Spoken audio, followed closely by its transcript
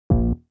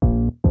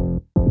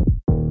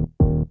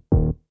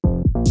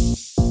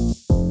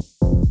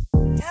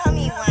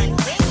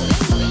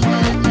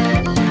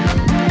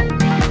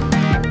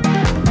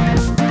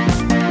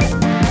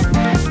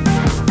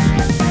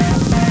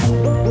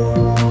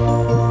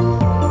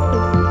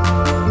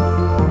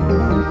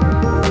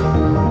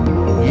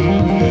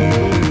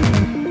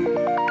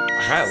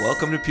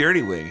welcome to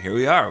Purity Wing. Here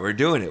we are. We're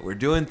doing it. We're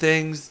doing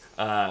things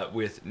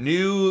with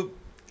new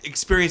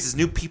experiences,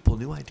 new people,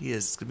 new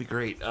ideas. It's going to be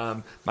great.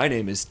 My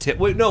name is Tim.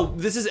 Wait, no,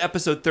 this is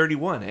episode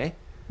 31, eh?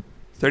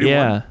 31?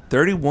 Yeah.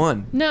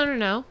 31.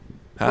 No.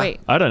 Huh? Wait.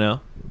 I don't know.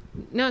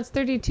 No, it's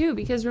 32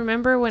 because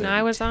remember when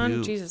I was 32.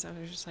 on? Jesus, I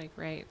was just like,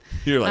 right.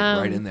 You're like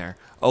right in there.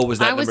 Oh, was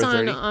that I was number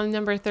 30? on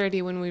number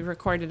 30 when we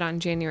recorded on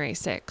January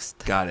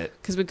 6th. Got it.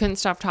 Because we couldn't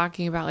stop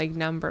talking about like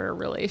number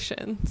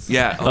relations.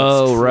 Yeah.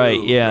 Oh, it's right,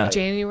 true. yeah. Right.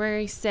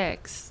 January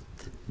 6th,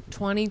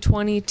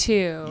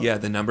 2022. Yeah,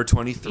 the number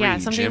 23. Yeah,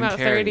 something Jim about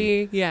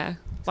Carrey. 30. Yeah.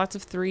 Lots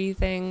of 3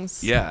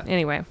 things. Yeah.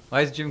 Anyway.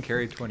 Why is Jim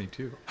Carrey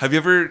 22? Have you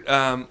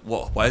ever,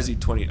 why is he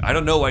 20? I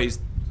don't know why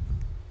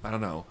I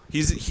don't know.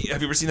 Have you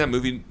ever seen that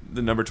movie,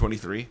 The Number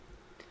 23?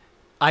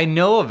 I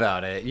know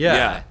about it.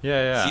 Yeah.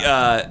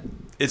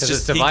 It's 'Cause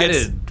just it's divided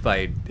he gets,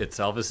 by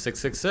itself as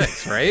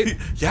 666, right?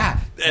 yeah.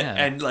 Yeah.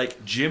 And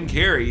like Jim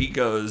Carrey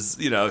goes,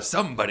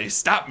 somebody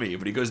stop me,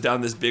 but he goes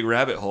down this big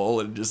rabbit hole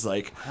and just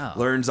like Wow.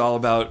 learns all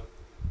about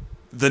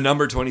the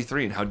number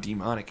 23 and how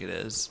demonic it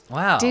is.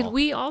 Wow. Did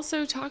we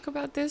also talk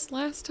about this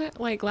last time?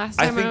 Like last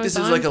I time think was this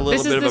is on? like a little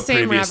This bit is of the a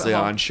same previously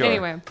rabbit hole. on, sure.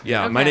 Anyway.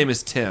 Yeah, my Okay. name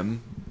is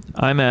Tim.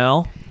 I'm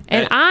Al.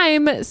 And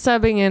I'm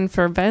subbing in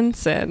for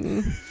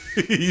Benson.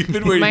 You've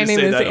been waiting My to name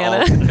say is that all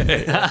Anna.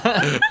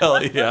 day.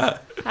 Hell yeah.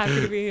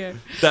 Happy to be here.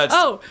 That's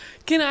Oh,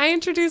 can I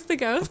introduce the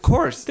ghost? of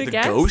course the the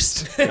guest?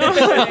 ghost. Oh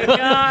my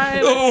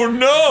god. Oh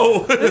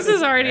no. This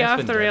is already That's off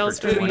been the dead rails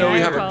for for 20 me. No, I we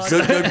have a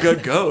apologize.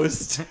 good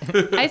ghost.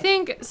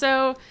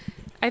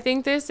 I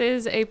think this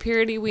is a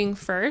Purity Wing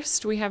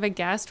first. We have a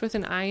guest with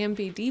an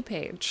IMBD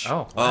page.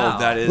 Oh, Oh, wow.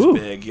 that is Ooh.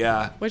 big,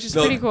 yeah. Which is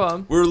pretty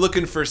cool. We're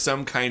looking for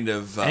some kind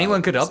of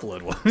Anyone could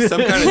upload one.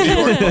 some kind of New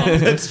York mom.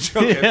 That's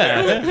joking. Do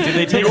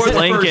they take You're the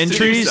blank first to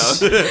do entries?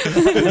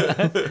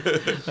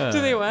 so.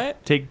 Do they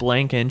what? Take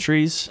blank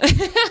entries? You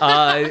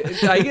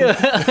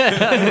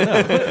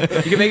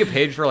can make a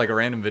page for like a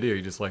random video.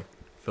 You just like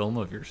film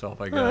of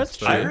yourself, I guess. that's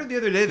But- I heard the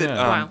other day that Yeah.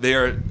 Wow. they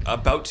are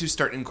about to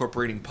start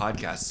incorporating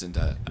podcasts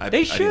into.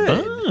 They should.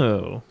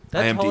 Oh.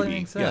 That totally IMDb,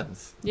 makes yeah.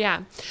 sense.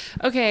 Yeah.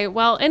 Okay,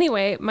 well,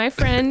 anyway, my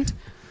friend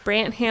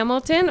Brant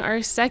Hamilton,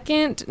 our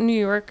second New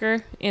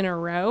Yorker in a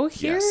row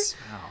here. Yes.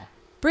 Wow.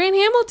 Brant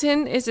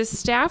Hamilton is a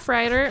staff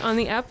writer on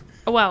the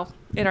Well,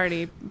 it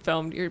already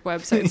filmed. Your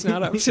website's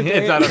not up to date.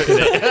 It's not up to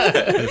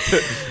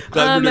date.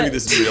 Glad we're doing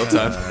this in real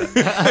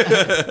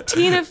time.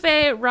 Tina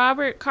Fey,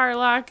 Robert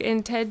Carlock,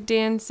 and Ted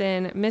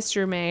Danson,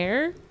 Mr.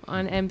 Mayor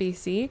on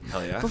NBC.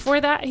 Hell yeah. Before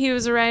that, he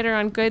was a writer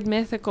on Good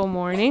Mythical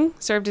Morning,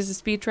 served as a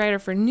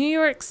speechwriter for New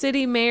York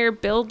City Mayor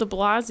Bill de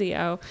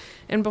Blasio.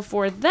 And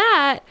before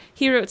that,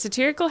 he wrote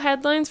satirical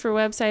headlines for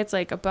websites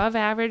like Above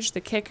Average,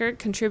 The Kicker,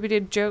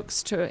 contributed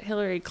jokes to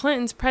Hillary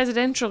Clinton's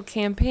presidential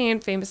campaign,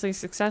 famously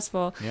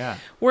successful. Yeah.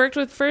 Worked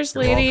with First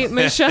Lady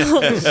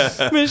Michelle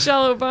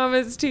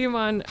Obama's team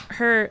on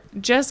her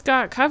Just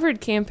Got Covered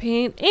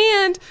campaign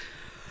and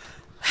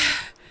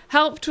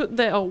helped the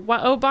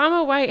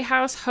Obama White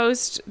House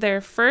host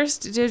their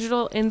first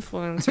digital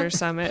influencer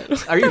summit.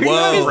 Are you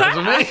Whoa.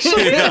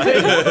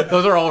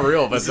 Those are all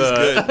real, but This is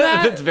good.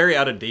 it's very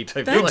out of date.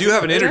 I feel We like. do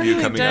have an interview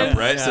That coming up, does-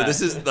 right? So Yeah.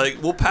 this is like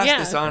we'll pass Yeah.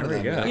 this on to There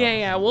we them. go.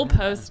 Yeah, we'll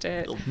post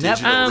it.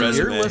 Digital Never.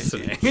 resume. You're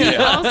listening. He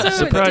also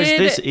Surprise, did,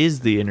 this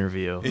is the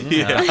interview.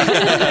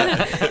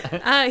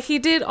 Yeah. he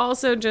did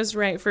also just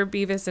write for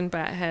Beavis and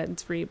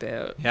Butthead's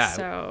reboot. Yeah.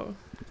 So,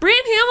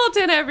 Brant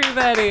Hamilton,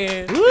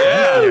 everybody.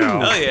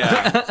 Yeah. Hell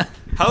yeah.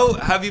 How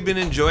have you been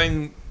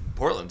enjoying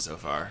Portland so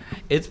far?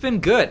 It's been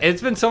good.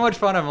 It's been so much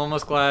fun. I'm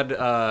almost glad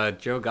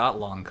Joe got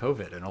long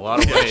COVID in a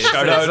lot of ways.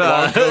 Shout out It's,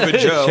 Long COVID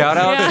Joe. Shout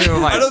out Yeah. to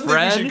my I don't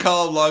friend. think we should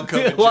call him Long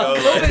COVID Long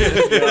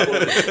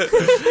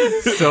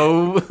Joe.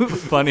 So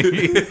funny.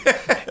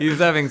 He's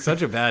having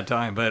such a bad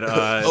time, but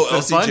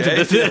it's been fun to LCJ?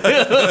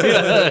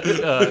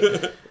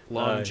 visit.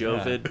 Long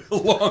Jovid.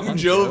 Long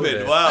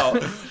Jovid. Jovid. Wow.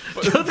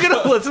 Joe's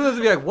gonna listen to this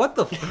and be like, "What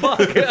the fuck?"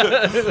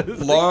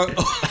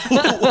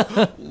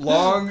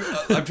 Long.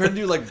 I'm trying to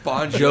do like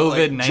Bon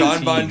Jovi, Jovid like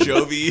John 19. Bon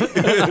Jovi,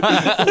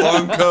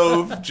 Long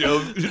Cove,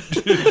 Jovi,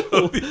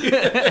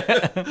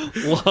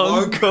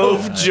 Long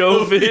Cove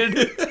Jovid.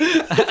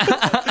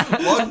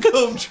 Long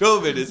Cove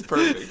Jovid is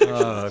perfect.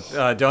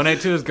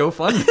 Donate to his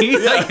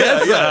GoFundMe. I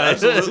guess. Yeah,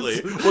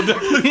 absolutely. We'll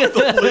definitely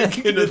put the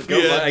link in the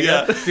I end.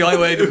 guess that's the only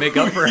way to make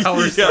up for how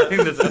we're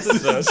starting this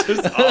episode. It's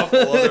just awful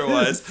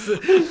otherwise.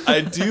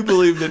 I do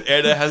believe that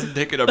Anna hasn't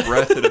taken a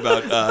breath in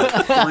about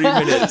 3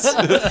 minutes.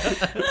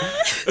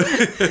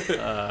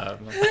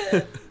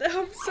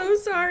 I'm so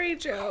sorry,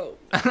 Joe.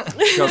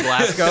 Joe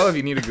Glasgow, if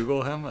you need to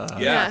Google him.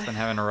 Yeah. He's been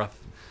having a rough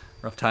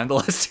time the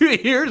last 2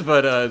 years,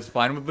 but it's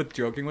fine with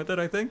joking with it,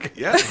 I think.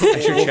 Yeah,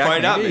 we'll Check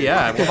find out. maybe. Maybe.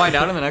 Yeah, we'll find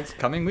out in the next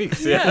coming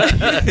weeks.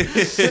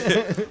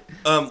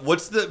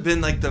 What's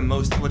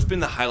been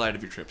the highlight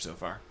of your trip so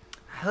far?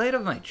 Highlight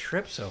of my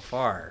trip so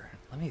far.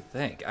 Let me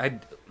think.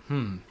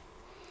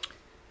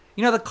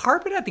 the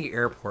carpet at the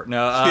airport.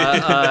 No,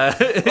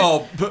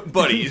 Oh,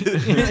 buddy,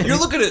 you're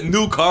looking at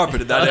new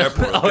carpet at that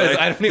airport. Okay?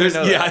 I don't even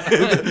know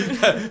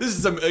This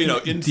is some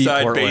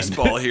inside Portland.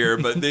 baseball here,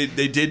 but they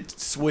did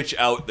switch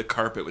out the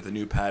carpet with a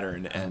new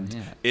pattern, and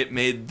it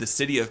made the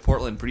city of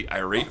Portland pretty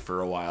irate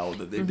for a while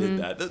that they did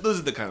that. Those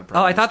are the kind of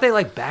Oh, I problems thought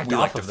they backed we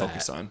off like of to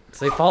focus that. on.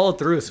 So they followed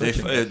through. They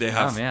switching it.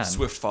 have Oh, man.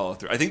 swift follow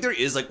through. I think there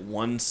is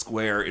one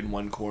square in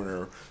one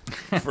corner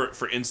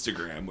for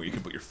Instagram where you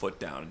can put your foot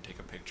down and take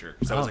a picture.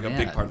 So that was Oh, a big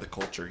man. part of the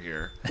culture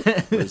here.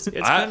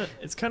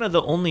 It's kind of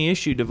the only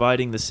issue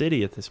dividing the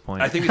city at this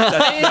point. I think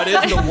that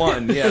is the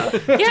one. Yeah.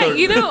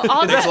 Yeah,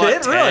 all Thanks a lot,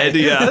 that. Ted.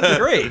 Yeah. That's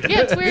great.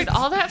 Yeah, it's weird.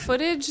 All that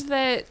footage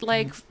that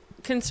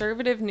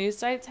conservative news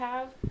sites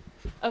have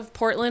of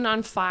Portland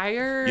on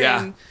fire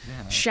Yeah. and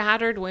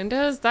shattered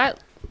windows, that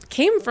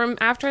came from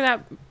after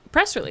that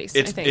press release.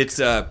 I think It's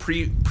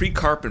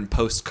pre-carp and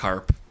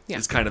post-carp. Yeah.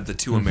 Is kind of the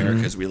two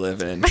Americas we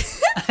live in.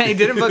 I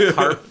didn't put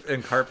carp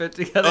and carpet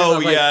together. Oh, I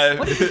was like, yeah.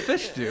 what did the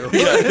fish do?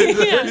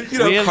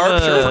 Yeah. We have,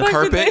 Carp short for Fuck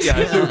carpet. with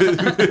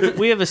Yeah.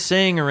 we have a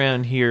saying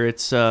around here.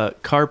 It's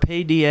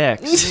Carpe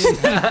Dx.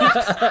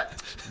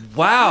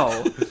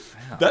 Wow.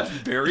 That's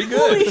very good.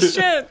 Holy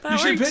shit, that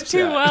should worked pitch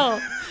too that.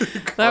 well.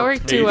 That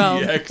worked too well.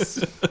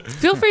 ADX.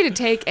 Feel free to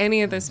take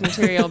any of this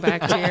material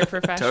back to your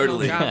professional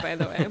Totally. job, by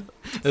the way.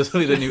 This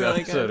will be the new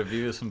Really episode good. of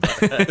Beavis and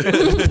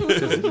Butthead.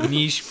 Just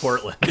niche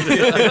Portland.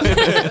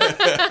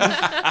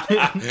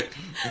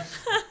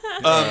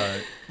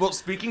 Well,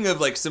 speaking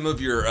of some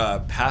of your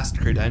past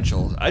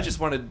credentials, I just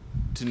wanted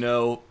to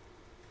know,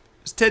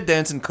 is Ted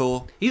Danson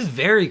cool? He's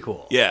very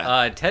cool.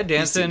 Yeah. Ted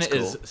Danson seems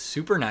is cool.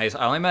 super nice.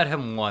 I only met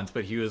him once,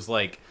 but he was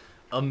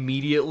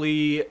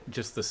immediately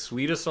just the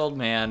sweetest old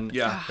man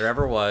there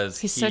ever was.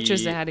 He's such a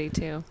zaddy,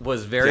 too.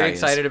 Was very Yeah, he is.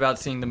 excited about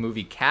seeing the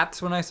movie Cats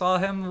when I saw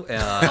him.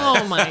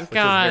 Oh, my Which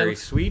God. is very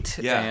sweet.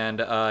 Yeah.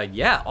 And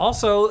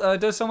also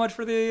does so much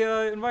for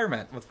the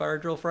environment with Fire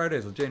Drill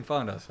Fridays with Jane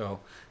Fonda. So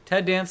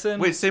Ted Danson.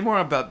 Wait, say more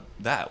about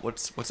that.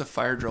 What's a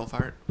fire drill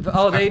fire?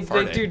 Oh, they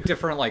Friday. do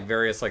different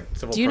various civil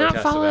protests. Do you not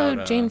follow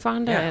about, Jane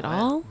Fonda yeah, at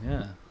all?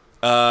 Yeah.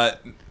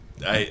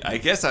 I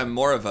guess I'm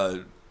more of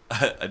a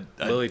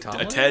Lily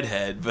Tomlin? a Ted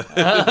head, but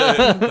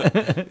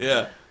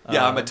yeah.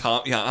 I'm a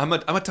tom. Yeah, I'm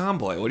a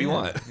tomboy. What do you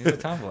want? He's a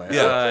tomboy.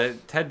 Yeah.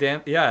 Ted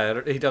Dan.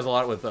 Yeah, he does a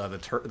lot with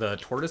the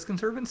Tortoise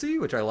Conservancy,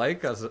 which I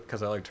like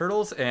because I like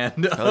turtles.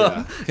 And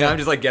yeah. I'm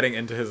just getting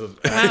into his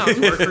work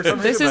for some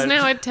This reason, is but-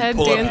 now a Ted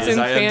Pull up his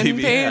Danson fan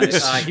IMDb. page.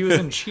 He was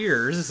in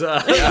Cheers.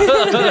 But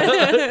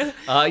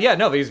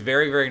he's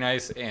very, very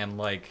nice and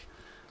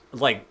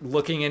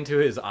looking into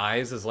his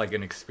eyes is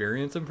an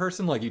experience in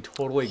person. You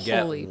totally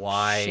get Holy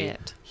why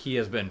shit. he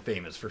has been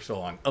famous for so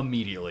long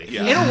immediately.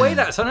 Yeah. In a way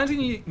that sometimes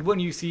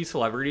when you see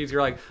celebrities,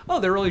 you're like, oh,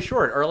 they're really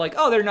short, or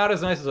oh, they're not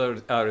as nice as I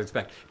would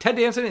expect.Ted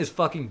Danson is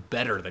fucking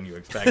better than you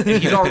expect.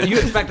 And you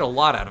expect a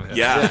lot out of him.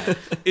 Yeah.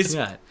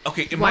 Yeah.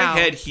 Okay, in Wow. my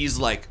head, he's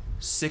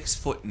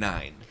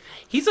 6'9".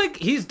 He's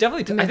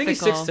definitely. I think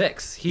he's Mythical.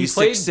 6'6". He He's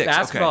played 6'6",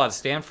 basketball okay. at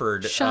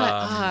Stanford. Shut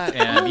up.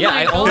 And Oh yeah,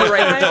 my I only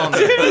write it down.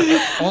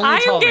 Only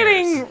I'm tall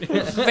getting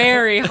mirrors.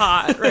 very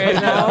hot right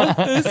now.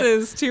 This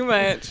is too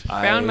much.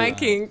 Found my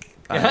kink.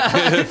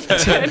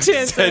 Ted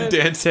Danson. Ted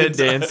Danson. Ted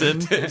Danson.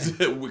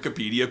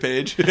 Wikipedia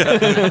page.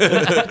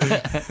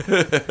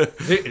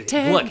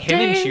 Ted Look, him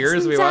in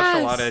Cheers. We watched a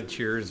Danson's lot ass. of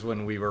Cheers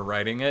when we were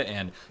writing it,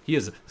 and he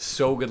is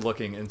so good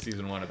looking in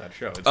season 1 of that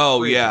show. It's Oh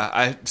crazy. yeah,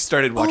 I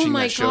started watching Oh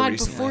my that show god!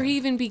 recently. Before he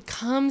even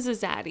becomes a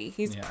zaddy,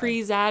 he's Yeah.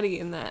 pre-zaddy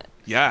in that.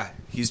 Yeah,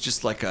 he's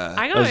just like a.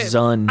 I A got it.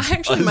 Zun. I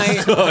actually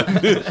might.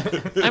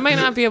 I might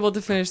not be able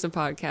to finish the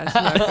podcast.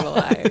 I'm not gonna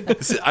lie.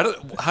 I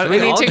don't. How We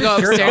do need all to just go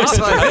jerk upstairs.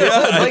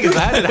 off? Is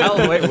that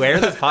how where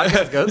this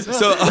podcast goes?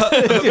 So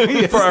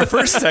for our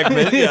first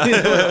segment,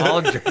 yeah.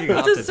 all jerking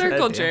off It's to a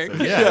circle Ted jerk,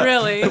 Danson. Yeah.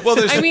 really. Well,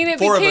 there's I mean, it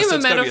four of us,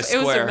 became so a it's gotta be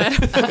a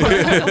metaphor. It was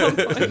a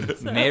square.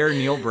 metaphor. Mayor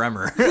Neil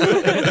Bremer.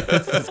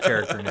 That's his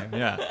character name.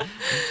 Yeah.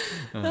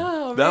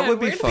 Oh, That man, would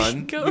be where do fun.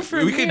 We, go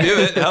from We can here?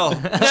 do it. Hell,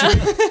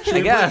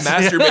 I guess.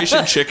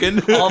 masturbation chicken.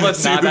 All of us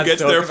See not who that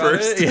gets stoked there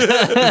about first.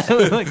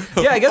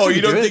 it. Yeah, I guess Oh, we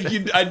you could don't do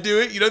think I'd do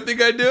it? You don't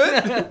think I'd do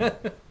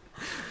it?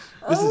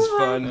 This is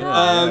fun.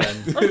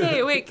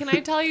 Okay, wait. Can I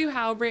tell you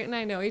how Brant and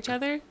I know each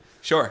other?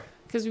 Sure.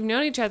 Because we've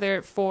known each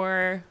other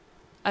for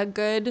a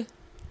good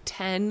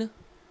 10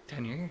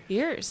 10 years.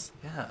 years,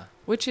 Yeah.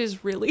 which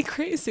is really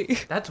crazy.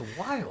 That's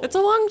wild. It's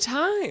a long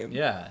time.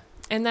 Yeah.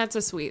 And that's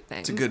a sweet thing.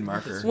 It's a good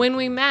marker. When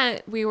we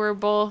met, we were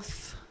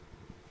both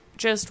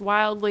just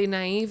wildly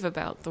naive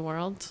about the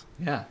world.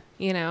 Yeah.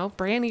 You know,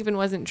 Bran even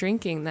wasn't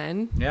drinking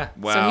then. Yeah.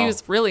 Wow. So he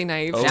was really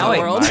naive Oh, to Now the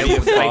my world. mighty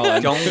have I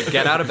fallen. don't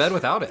get out of bed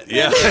without it.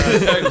 Yeah.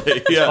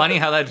 Exactly. Yeah. Funny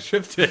how that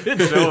shifted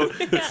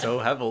so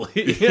heavily.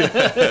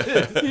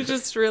 He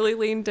just really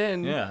leaned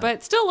in. Yeah.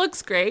 But still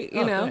looks great,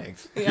 you Oh, know.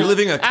 thanks. Yeah. You're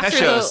living a After Kesha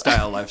the-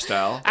 style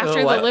lifestyle. After Oh,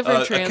 the what? liver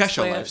A transplant.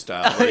 Kesha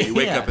lifestyle where you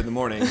wake Yeah. up in the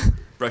morning,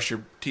 brush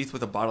your teeth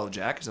with a bottle of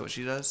Jack. Is that what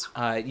she does?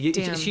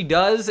 Damn. She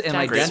does, and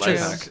my That's Great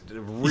dentist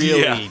life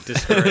really Yeah.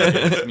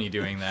 discourages me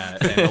doing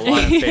that. And a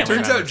lot of family Turns out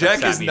members have Jack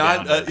sat is me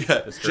not, down to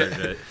yeah, discourage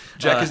it.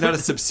 Jack is not a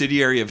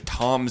subsidiary of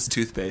Tom's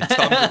toothpaste.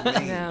 Tom's with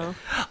me. No.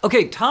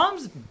 Okay,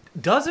 Tom's,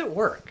 does it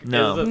work?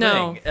 No. Is the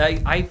No.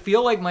 thing. I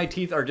feel like my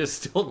teeth are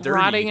just still dirty.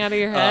 Rotting out of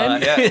your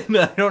head? Yeah. And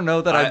I don't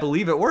know that I I-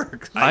 believe it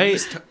works. Go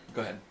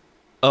ahead.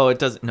 Oh, it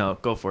doesn't. No,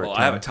 go for it. Well,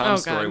 I have a Tom. Tom Oh,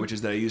 story, God. which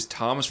is that I used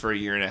Tom's for a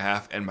year and a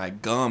half, and my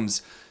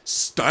gums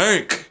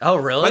stank. Oh,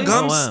 really? My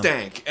gums wow.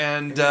 stank,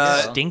 and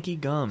Stinky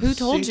gums. Who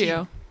told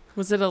you?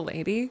 Was it a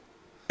lady?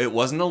 it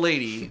wasn't a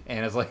lady.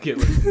 And it's like it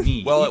was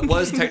me. Well, it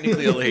was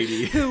technically a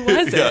lady. Who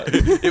was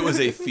it? It was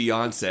a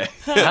fiance.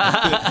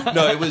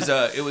 No, it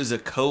was a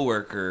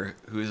coworker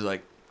who was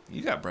like,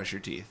 "You got to brush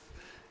your teeth."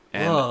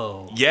 And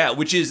Whoa. yeah,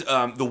 which is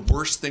the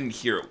worst thing to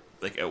hear,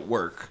 like at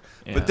work.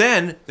 Yeah. But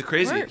then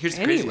here's the Or craziest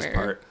anywhere.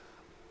 part,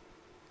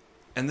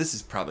 and this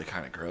is probably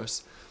kind of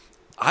gross.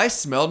 I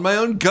smelled my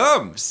own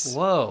gums.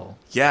 Whoa.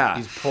 Yeah.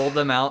 He's pulled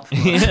them out from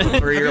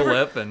over your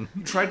lip and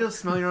You tried to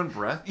smell your own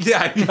breath? Yeah,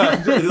 like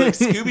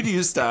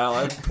Scooby-Doo style.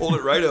 I pulled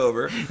it right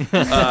over,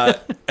 and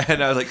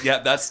I was like, "Yeah,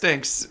 that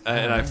stinks,"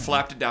 and I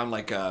flapped it down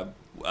like a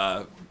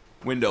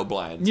window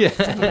blind.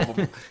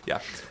 yeah.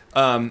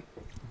 Yeah.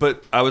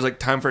 But I was like,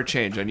 time for a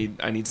change. I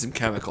need some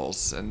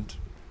chemicals, and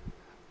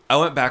I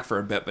went back for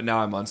a bit, but now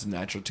I'm on some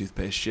natural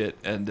toothpaste shit,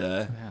 and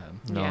No.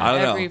 Yeah, I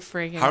don't every know.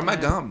 friggin' How are my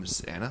time.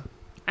 gums, Anna?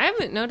 I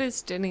haven't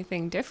noticed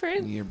anything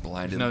different. You're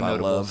blinded No by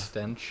notable love.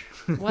 stench.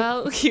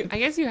 Well, I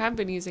guess you have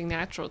been using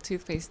natural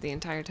toothpaste the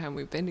entire time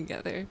we've been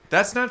together.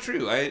 That's not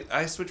true.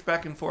 I switch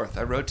back and forth.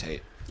 I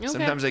rotate. Okay.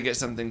 Sometimes I get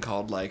something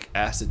called like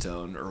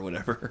acetone or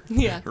whatever.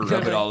 Yeah. Or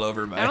rub it all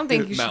over my I don't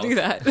think you should mouth. do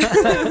that.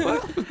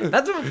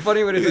 That's a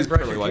funny way to do brush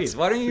pearly your whites. teeth.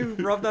 Why don't you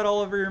rub that all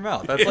over your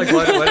mouth? That's like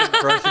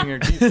what brushing your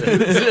teeth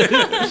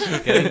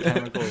is. Getting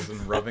chemicals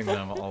and rubbing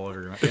them all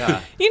over your mouth.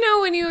 Yeah. You know,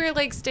 when you were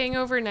like staying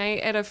overnight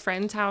at a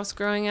friend's house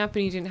growing up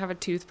and you didn't have a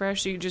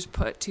toothbrush, so you just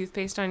put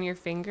toothpaste on your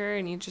finger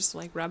and you just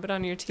like rub it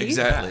on your teeth?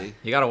 Exactly.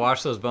 You got to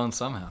wash those bones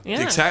somehow.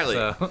 Yeah. Exactly.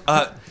 So-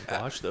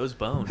 Wash those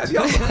bones. Have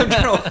y'all,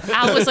 no,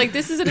 Al was like,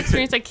 this is an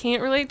experience I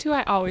can't relate to.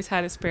 I always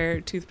had a spare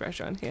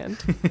toothbrush on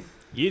hand.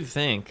 You'd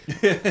think.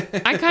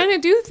 I kind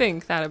of do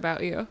think that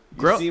about you. you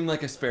Grow- seem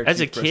like a spare As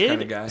a toothbrush kid?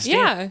 kind of guy.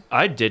 Yeah.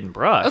 I didn't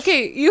brush.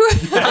 Okay, you.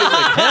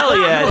 Hell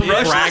yeah.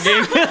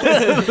 dude.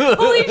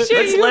 Holy shit, Let's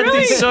you let really.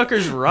 these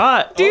suckers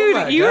rot. Dude,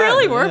 my you God,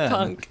 really were yeah.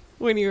 punk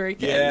when you were a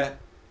kid. Yeah.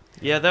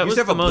 Yeah, that Used was to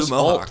have the a blue most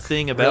mohawk. alt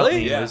thing about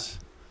Really? me Yeah. was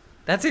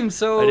That seems I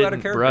so out of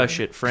didn't character. brush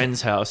at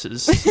friends'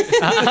 houses.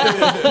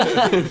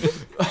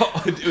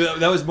 Oh, dude,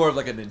 that was more of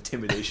like an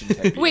intimidation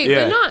technique. Wait,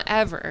 Yeah. but not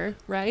ever,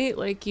 right?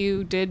 Like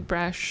you did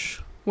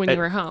brush when you At-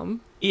 were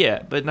home.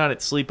 Yeah, but not at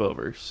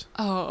sleepovers.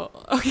 Oh,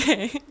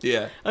 okay.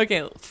 Yeah.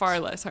 Okay,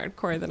 far less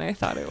hardcore than I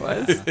thought it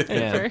was at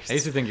Yeah. first. I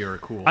used to think you were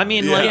cool. I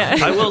mean, Yeah.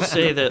 like, I will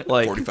say that,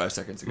 like, 45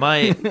 seconds ago.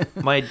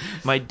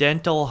 my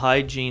dental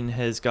hygiene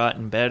has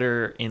gotten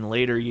better in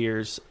later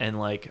years, and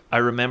like I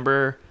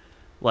remember,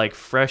 like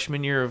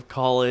freshman year of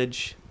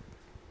college,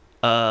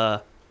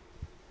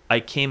 I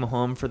came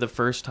home for the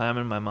first time,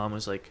 and my mom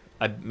was like,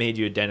 "I made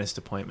you a dentist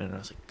appointment," and I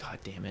was like, "God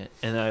damn it!"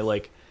 And I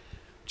like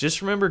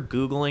just remember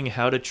Googling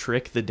how to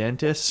trick the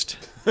dentist.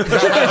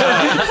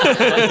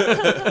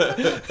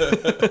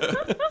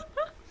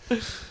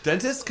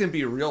 Dentists can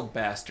be real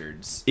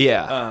bastards.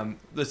 Yeah.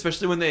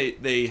 Especially when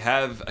they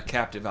have a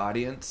captive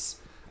audience.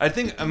 I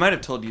think I might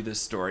have told you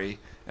this story,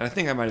 and I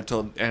think I might have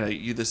told Anna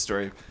you this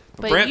story.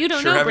 But Brant, you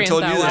don't sure know haven't Brant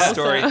told you that this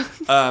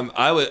well,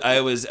 story.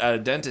 I was at a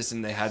dentist,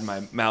 and they had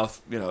my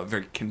mouth,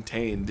 very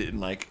contained in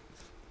like,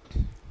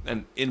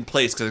 and in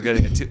place because I was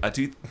getting a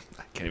tooth.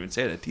 I can't even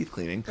say it, a teeth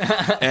cleaning,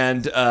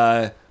 and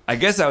I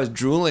guess I was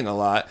drooling a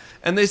lot,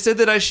 and they said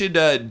that I should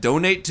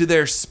donate to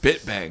their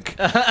spit bank,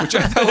 which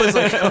I thought was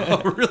like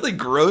a really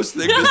gross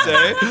thing to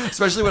say,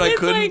 especially when I It's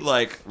couldn't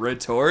like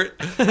retort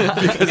because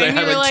I and you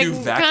had were like like, two kind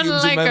of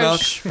vacuums like in my a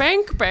mouth.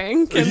 spank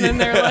bank, and then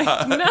they're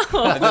like, no.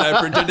 And then I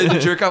pretended to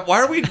jerk off.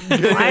 Why are we?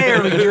 why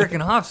are we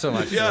jerking off so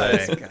much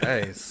Yes. today,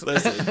 guys?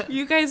 Listen,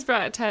 You guys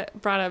brought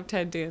up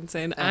Ted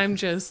Danson. I'm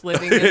just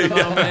living in the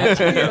moment.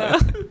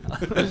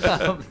 You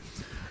know?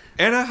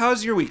 Anna,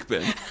 how's your week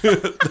been? I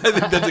think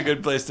that's a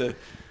good place to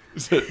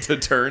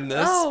turn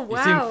this. Oh, You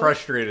seem wow.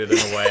 frustrated in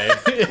a way.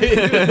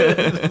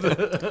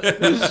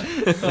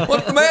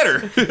 What's the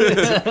matter?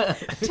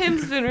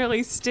 Tim's been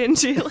really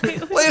stingy lately.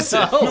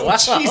 Listen,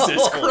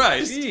 Jesus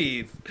Christ,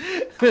 Jeez.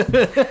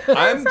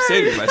 I'm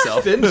saving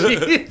myself.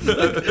 Stingy.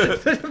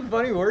 Such a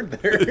funny word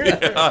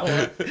there.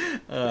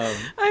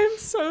 I'm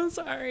so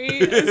sorry,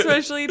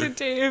 especially to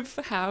Dave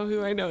Howe,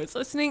 who I know is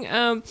listening.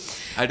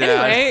 Hi,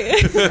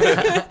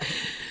 Dad.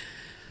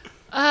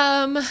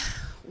 Anyway,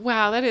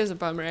 wow, that is a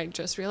bummer. I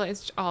just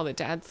realized all the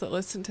dads that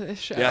listen to this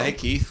show. Yeah, hey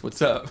Keith,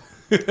 what's up?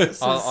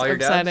 This All is your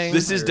dads? upsetting.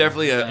 This is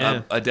definitely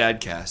Yeah. a dad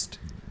cast.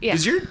 Yeah.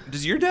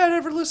 Does your dad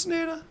ever listen,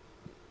 Anna?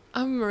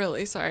 I'm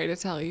really sorry to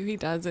tell you, he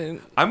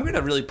doesn't. I'm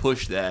gonna really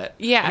push that.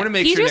 Yeah, I'm gonna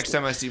make he sure just- next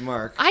time I see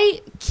Mark.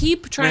 I keep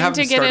I'm gonna trying have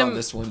to him get start him. on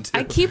this one too.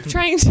 I keep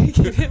trying to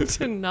get him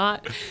to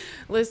not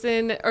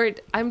listen, or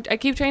I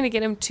keep trying to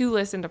get him to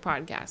listen to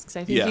podcasts because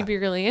I think Yeah. he'd be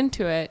really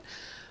into it.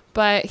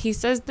 but he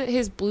says that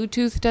his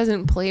Bluetooth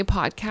doesn't play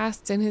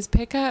podcasts in his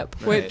pickup,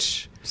 Right.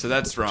 which So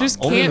that's wrong. just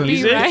Only can't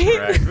be music?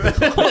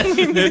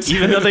 right.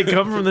 Even though they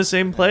come from the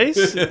same place,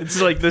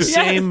 it's like the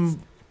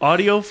same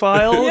audio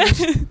file.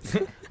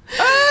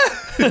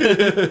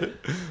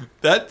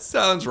 That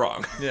sounds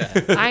wrong. Yeah.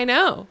 I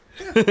know.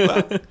 One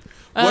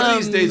of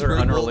these days These are we're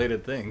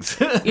unrelated things.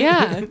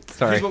 Yeah.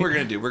 Sorry. Here's what we're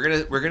gonna do.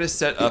 We're gonna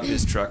set up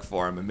his truck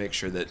for him and make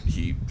sure that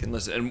he can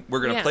listen. And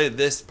we're gonna Yeah. play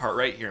this part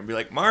right here and be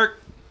like, Mark,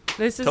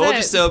 This is told it.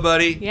 you so,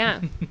 buddy.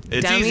 Yeah.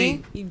 It's Dummy,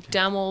 easy. you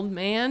dumb old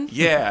man.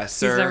 Yeah,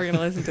 He's never sir. gonna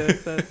listen to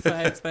this. That's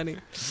why it's funny.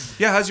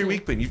 Yeah, how's your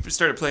week been? You've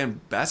started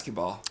playing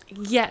basketball.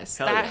 Yes,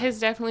 Hell that yeah. has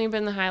definitely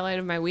been the highlight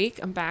of my week.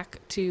 I'm back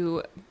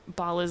to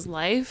Bala's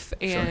life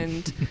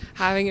and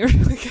having a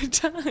really good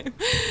time.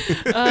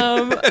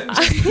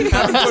 Having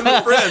fun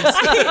with friends.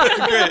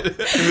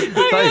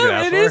 Great. I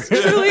know, it has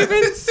truly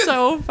been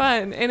so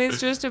fun. And it's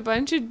just a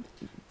bunch of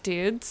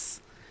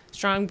dudes,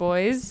 strong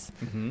boys,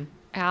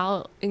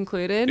 Al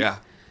included. Yeah.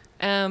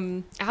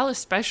 Al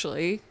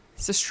especially.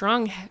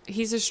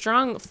 He's a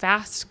strong,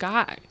 fast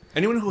guy.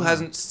 Anyone who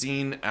hasn't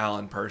seen Al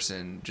in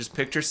person, just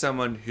picture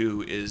someone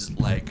who is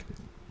like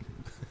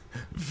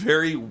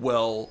very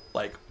well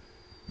like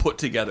put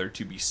together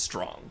to be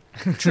strong.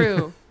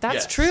 True. That's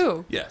Yes.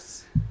 true.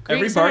 Yes. Great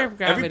Every center part,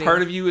 of every gravity.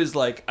 part of you is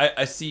like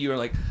I see you and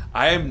like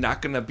I am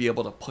not gonna be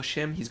able to push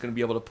him. He's gonna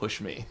be able to push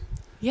me.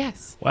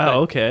 Yes. Wow.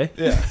 Okay.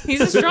 Yeah. He's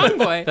a strong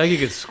boy. I feel like you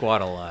could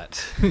squat a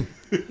lot.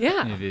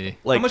 Yeah. Maybe. How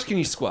Like much can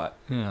you squat?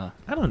 Yeah.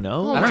 I don't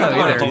know. Oh I my don't know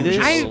God. either. Do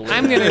this.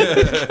 I'm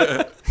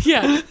gonna.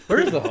 Yeah.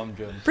 Where's the home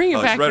gym? Bring it Oh,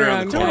 it's back right around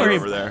around. the Don't corner worry.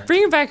 over there.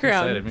 Bring it back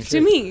around Excited, me to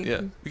too. me.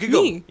 Yeah. We could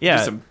go Me. do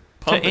Yeah. some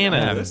pumping. Anna.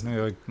 after this.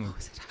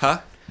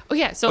 Huh? Oh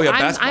yeah, so Oh, yeah, I'm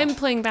basketball.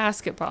 playing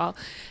basketball,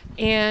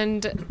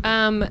 and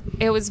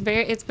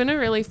it's been a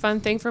really fun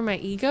thing for my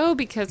ego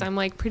because I'm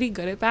like pretty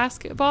good at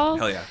basketball.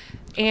 Hell yeah.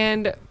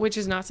 And which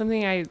is not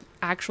something I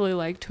actually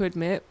like to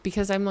admit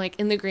because I'm like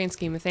in the grand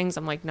scheme of things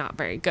I'm like not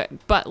very good,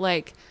 but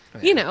like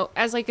you know,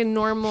 as like a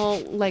normal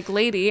like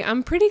lady,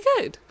 I'm pretty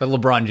good. But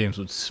LeBron James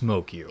would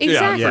smoke you.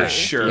 Exactly. for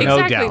sure. No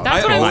Exactly. doubt.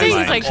 That's I what I'm always-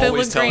 saying. Is like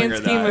always the telling grand her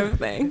scheme that. of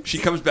things. She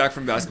comes back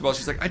from basketball.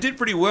 She's like, I did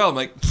pretty well. I'm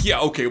like, yeah,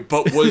 okay,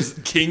 but was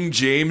King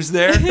James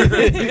there?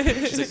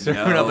 She's like,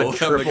 Serving no.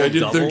 up a I'm like, I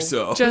didn't triple-double? think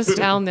so. Just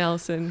Al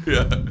Nelson.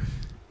 Yeah.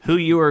 Who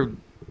you are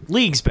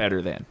leagues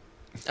better than?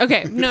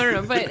 Okay,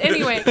 no. But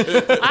anyway,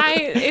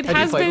 it Had you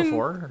has played been.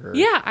 before? Or?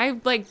 Yeah, I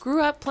like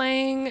grew up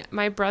playing.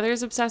 My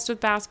brother's obsessed with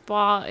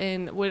basketball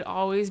and would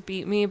always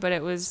beat me, but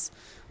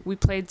we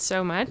played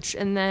so much.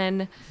 And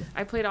then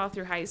I played all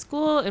through high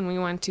school, and we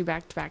went to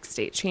back-to-back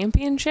state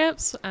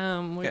championships, which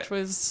Yeah.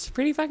 was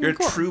pretty fucking You're a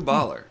cool. true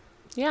baller.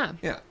 Yeah.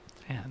 Yeah.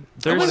 Man, And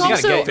there's you gotta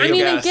also, get I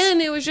mean, gas.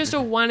 again, it was just a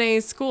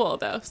 1A school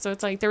though, so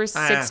it's like there was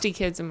 60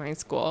 kids in my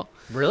school,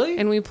 Really?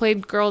 and we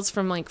played girls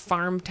from like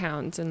farm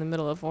towns in the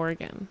middle of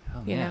Oregon.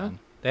 Oh, you know. man.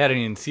 They hadn't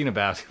even seen a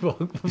basketball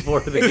before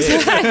the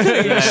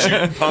game.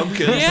 Shooting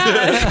pumpkins.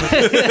 Yeah.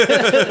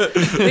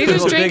 They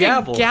just Little drank Big a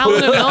Apple.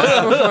 gallon of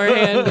milk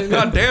beforehand. And,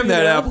 God damn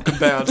that apple can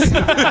bounce.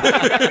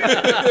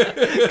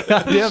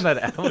 God damn that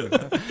apple.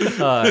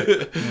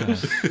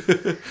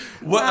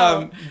 What,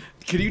 Wow.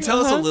 can you tell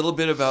us a Uh-huh. little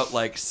bit about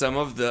like some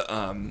of the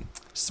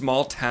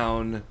small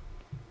town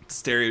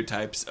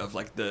stereotypes of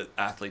like the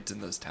athletes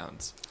in those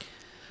towns?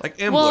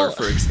 Like Ambler, Well-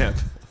 for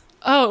example.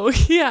 oh,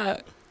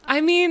 yeah.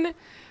 I mean,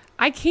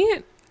 I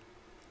can't.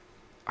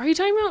 Are you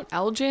talking about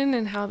Elgin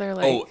and how they're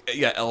like Oh,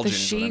 yeah, the Elgin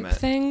is what I sheep meant.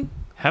 thing?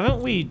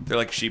 haven't we? They're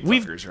like sheep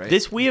We've fuckers,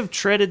 right? we have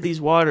treaded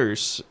these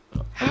waters.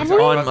 Have Talked we?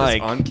 about on, this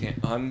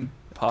like- on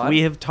pod.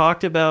 We have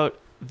talked about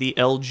the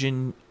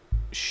Elgin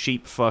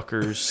sheep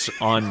fuckers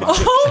on.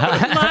 Oh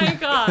my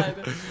god.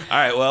 All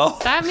right, well,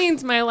 That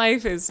means my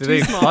life is Do too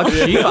they small. fuck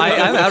sheep?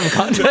 I'm out of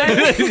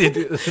context.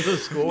 This is a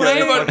school. we're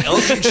talking about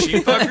Elgin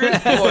sheep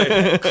fuckers.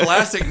 Boy,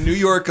 classic New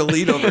York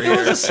elite over It was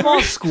here. a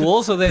small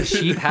school, so that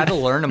sheep had to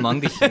learn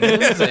among the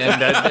humans,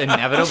 and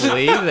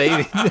inevitably,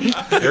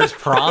 there's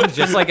proms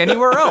just like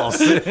anywhere else.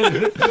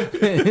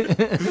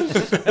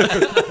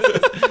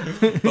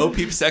 Bo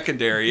Peep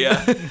Secondary,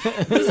 yeah.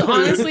 This is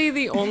honestly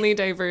the only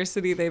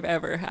diversity they've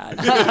ever had.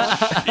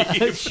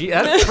 That's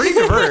pretty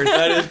diverse.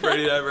 That is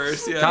pretty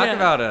diverse, yeah. Talk Yeah.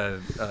 about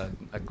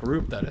a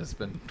group that has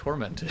been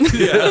tormented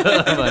Yeah.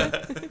 by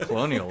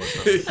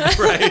colonialism.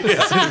 Right, yeah.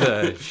 This is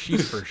a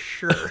sheep for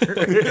sure.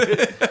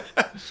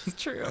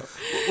 It's true.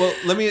 Well,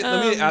 let me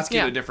ask you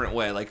yeah. in a different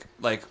way.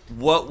 Like,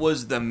 what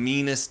was the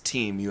meanest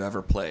team you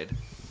ever played?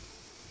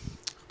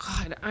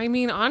 God, I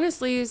mean,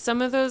 honestly,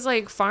 some of those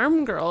like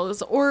farm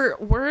girls, or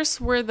worse,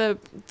 were the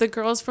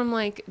girls from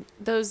like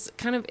those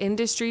kind of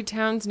industry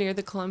towns near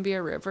the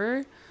Columbia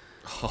River.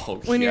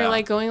 Oh, When yeah. you're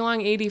like going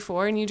along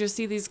 84 and you just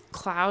see these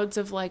clouds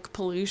of like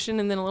pollution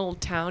and then a little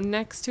town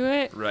next to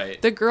it.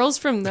 Right. The girls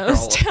from those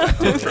all-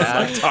 towns.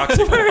 like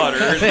toxic water.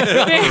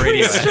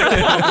 Very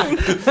strong.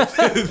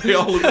 They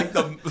all look like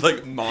the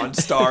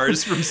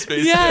Monstars from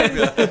Space Jam.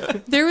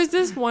 Yes. There was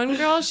this one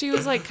girl, she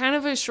was like kind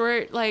of a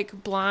short,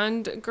 like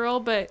blonde girl,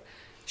 but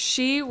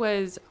she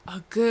was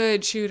a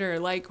good shooter,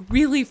 like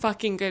really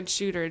fucking good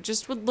shooter.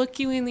 Just would look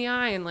you in the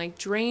eye and like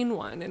drain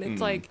one. And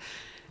it's like,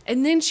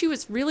 and then she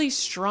was really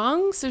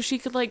strong, so she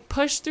could like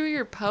push through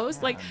your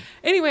post. Like,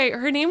 anyway,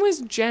 her name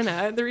was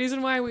Jenna. The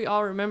reason why we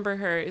all remember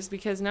her is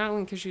because not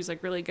only because she was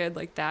like really good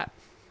like that,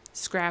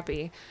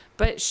 scrappy,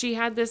 but she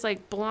had this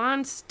like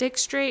blonde stick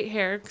straight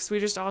hair, because we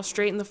just all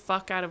straightened the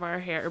fuck out of our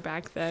hair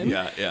back then.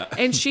 Yeah.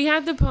 And she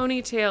had the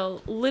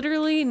ponytail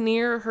literally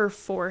near her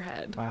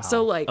forehead. Wow.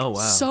 So like Oh, wow.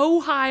 so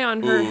high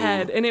on her Ooh.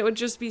 head, and it would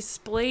just be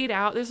splayed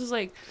out. This was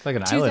like Like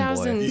an island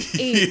boy.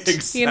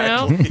 2008, you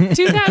know?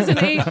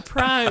 2008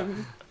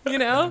 prime, you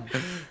know?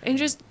 And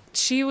just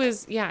she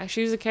was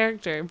a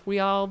character. We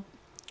all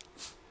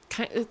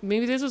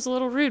maybe this was a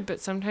little rude,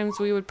 but sometimes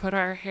we would put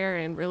our hair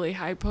in really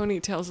high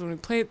ponytails when we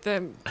played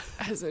them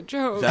as a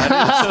joke.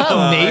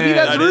 Maybe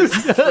that's rude.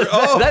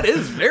 That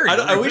is very rude.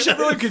 I wish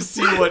everyone could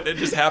see what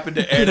just happened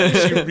to Anna.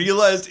 She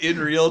realized in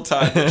real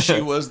time that she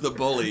was the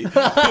bully.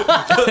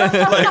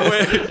 Like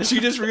when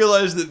she just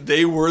realized that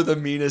they were the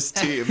meanest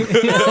team. No.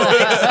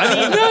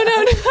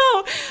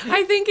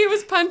 I think it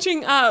was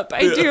punching up.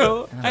 I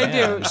do.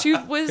 She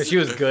was She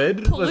was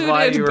good. Was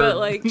why polluted, you were... but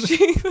like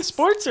she was.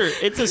 Sports are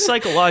it's a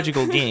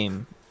psychological game.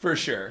 For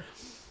sure.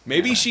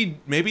 Maybe she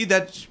did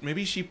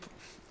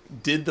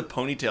the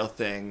ponytail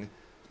thing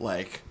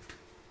like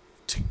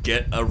to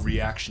get a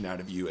reaction out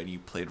of you, and you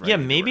played right. Yeah,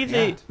 into maybe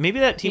her. maybe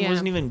that team Yeah.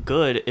 wasn't even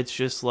good. It's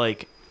just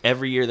like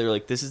every year they're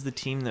like, this is the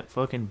team that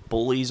fucking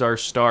bullies our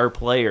star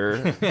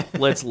player.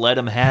 Let's let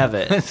him have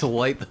it. Let's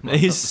light them up.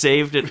 They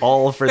saved it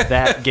all for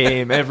that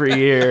game every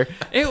year.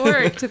 It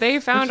worked. They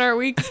found our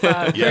weak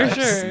spot Yeah, for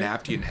sure.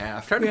 snapped you in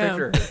half. Trying to Yeah.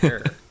 picture her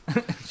hair.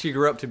 She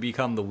grew up to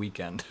become the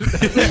Weeknd.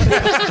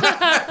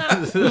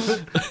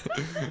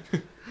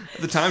 At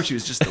the time, she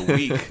was just the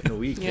weak. The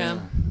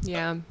Weeknd.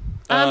 Yeah.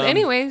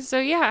 Anyway, so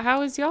yeah, how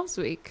was y'all's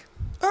week?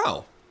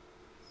 Oh,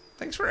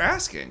 thanks for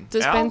asking.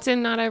 Does Al?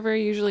 Benson not ever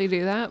usually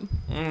do that?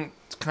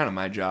 It's kind of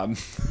my job.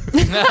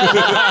 But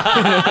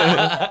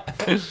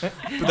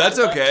that's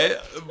okay.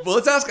 Well,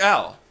 let's ask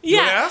Al. You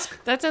wanna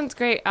ask? That sounds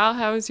great. Al,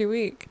 how was your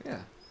week? Yeah.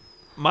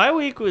 My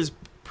week was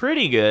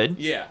pretty good.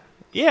 Yeah.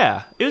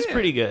 Yeah, it was Yeah.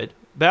 pretty good.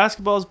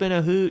 Basketball's been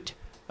a hoot.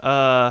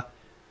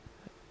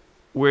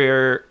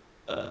 We're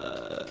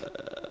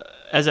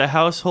as a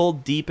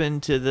household deep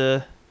into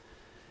the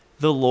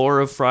lore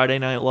of Friday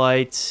Night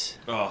Lights.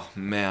 Oh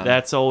man.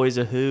 That's always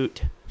a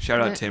hoot.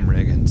 Shout out Tim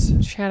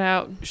Riggins. Shout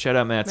out Shout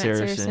out Matt Matt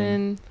Saracen.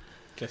 Saracen.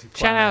 Jesse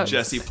Shout out.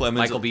 Jesse Plemons.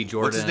 Michael B.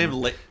 What's his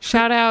Jordan. name?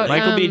 Shout out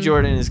Michael B.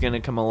 Jordan is going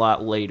to come a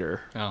lot later,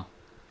 Oh.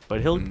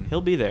 but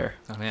he'll be there.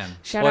 Oh, man.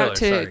 Shout out Spoilers.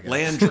 to Sorry, guys.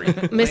 Landry.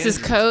 Mrs. Landry's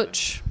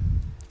Coach,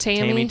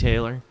 Tammy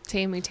Taylor.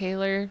 Tammy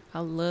Taylor. I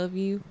love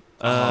you.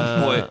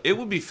 Boy, it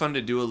would be fun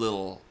to do a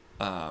little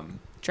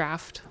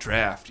Draft.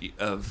 draft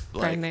of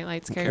Friday like Night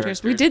Lights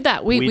characters. characters. We did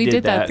that. We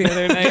did that the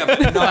other night.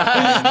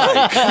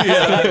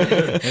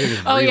 Yeah.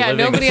 Oh yeah, Reliving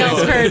nobody some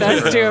else of heard it.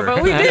 us do it,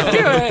 but we did do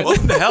it.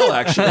 Welcome to hell,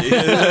 actually.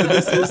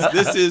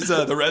 This is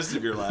the rest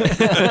of your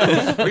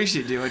life. We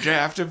should do a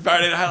draft of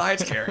Friday Night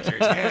Lights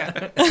characters. Yeah.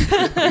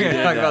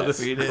 Talk about this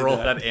We did girl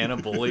that. that Anna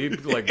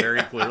bullied, like,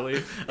 very clearly.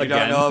 You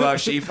don't know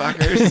about she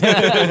fuckers?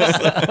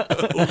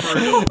 Over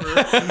and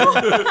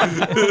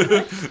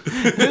over.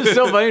 It's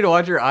so funny to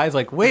watch your eyes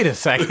like, wait a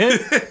second.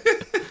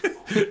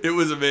 It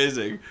was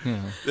amazing.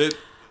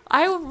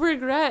 I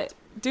regret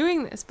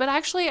doing this, but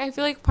actually, I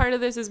feel like part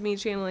of this is me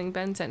channeling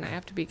Benson. I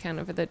have to be kind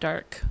of the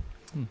dark,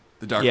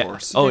 The Dark Yeah.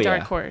 Horse. Oh, the yeah.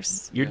 dark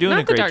horse. You're doing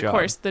Not a great the dark job.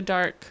 horse, the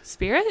dark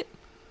spirit,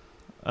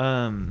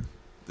 The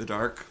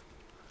Dark.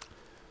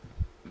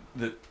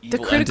 The the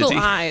evil critical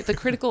entity. eye, the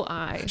critical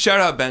eye. Shout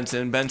out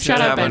Benson. Benson's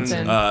Shout out having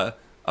Benson.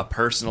 A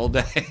personal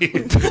day.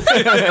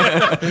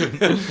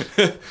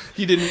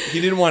 He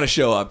didn't want to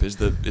show up is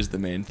the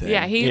main thing.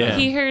 Yeah, Yeah.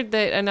 he heard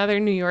that another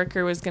New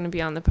Yorker was going to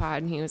be on the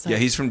pod, and he was like, Yeah,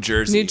 he's from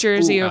Jersey. New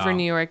Jersey Ooh, over wow.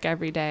 New York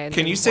every day. And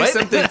Can then you say What?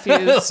 something?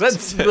 confused.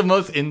 That's the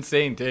most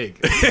insane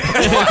take.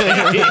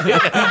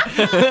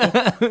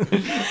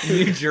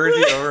 New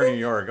Jersey over New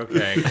York.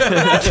 Okay.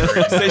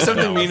 Say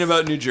something mean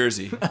about New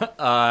Jersey.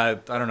 I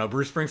don't know.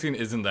 Bruce Springsteen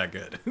isn't that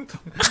good.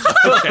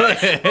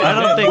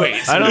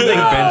 I don't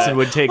think Benson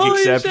would take Holy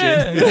exception.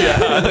 shit.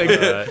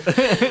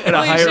 At a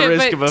Holy higher shit,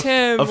 risk but of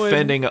Tim would-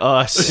 offending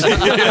us.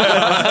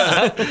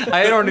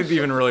 I don't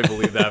even really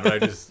believe that, but I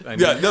didn't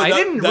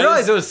that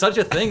realize is- there was such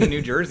a thing in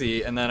New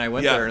Jersey, and then I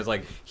went Yeah. there and it's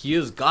like, he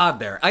is God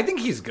there. I think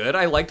he's good.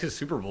 I liked his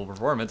Super Bowl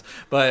performance,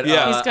 but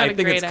Yeah. He's got I a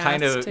think it's great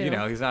kind ass, of, too.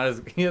 he's not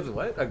as, he has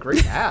what? A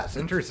great ass.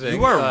 Interesting.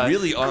 You are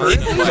really on like,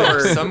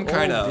 some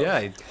kind of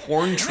yeah,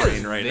 horn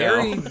train right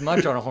very now.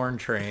 much on a horn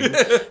train.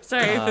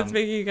 Sorry if it's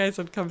making you guys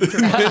uncomfortable.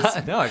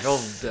 No, I feel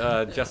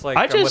just like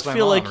I I'm just with my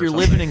feel mom like or you're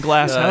something. living in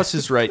glass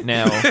houses right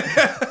now.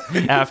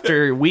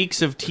 After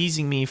weeks of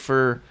teasing me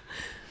for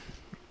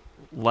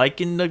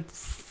liking the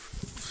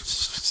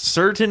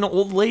certain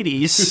old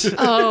ladies.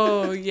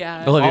 Oh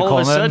yeah. Olivia All of a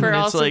Colman. sudden, For it's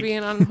also like,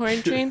 being on the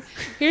horn train.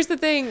 Here's the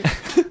thing,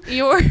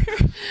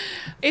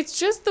 it's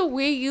just the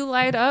way you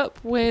light up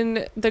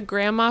when the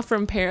grandma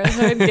from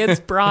Parenthood gets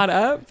brought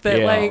up that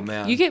Yeah. like Oh,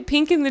 man. you get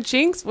pink in the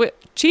cheeks,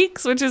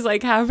 which is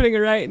like happening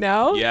right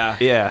now. Yeah.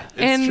 yeah.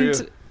 It's and true.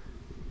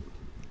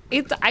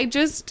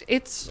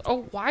 it's a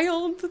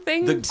wild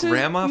thing The to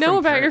grandma know from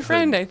about your Parenthood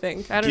friend. I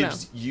think I don't know.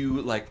 Gives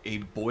you like a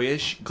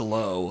boyish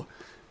glow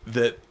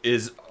that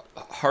is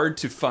hard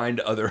to find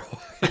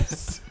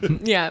otherwise.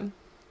 Yeah,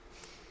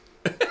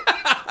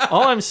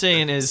 All I'm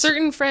saying is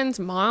certain friends'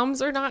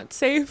 moms are not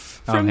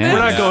safe Oh, from man. this.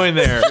 we're not going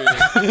there.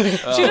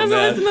 She doesn't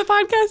listen to the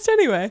podcast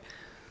anyway.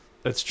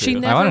 That's She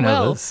true. never I want to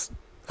know will. this.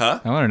 Huh?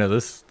 I want to know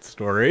this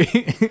story.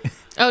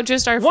 Oh,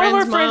 just our One of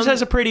friend's our friends mom.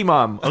 has a pretty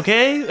mom.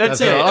 Okay, that's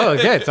it. Oh,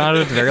 okay. It's not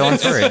a very long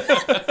story.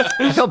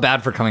 I feel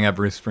bad for coming at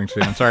Bruce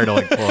Springsteen. I'm sorry to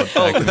like pull it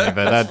back to me, but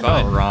that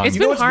felt wrong. It's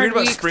You know been what's weird hard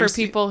about week for Springsteen?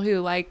 people who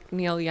like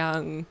Neil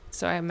Young,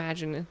 so I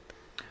imagine,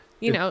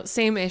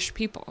 same-ish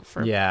people.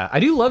 For Yeah, I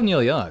do love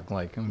Neil Young.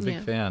 Like, I'm a big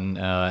Yeah. fan,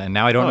 and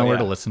now I don't Oh, know where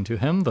yeah. to listen to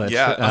him. But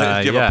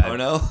Yeah. Do you have a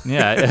Pono?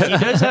 Yeah, He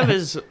does have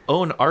his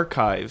own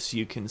archives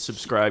you can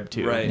subscribe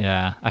to. Right.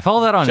 yeah. I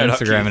follow that on Shout out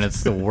Instagram, Keith. and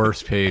it's the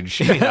worst page.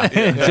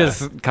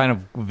 Just kind of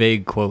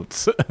vague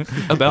quotes.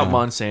 About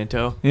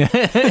Monsanto.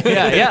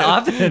 yeah,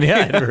 often.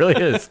 Yeah, it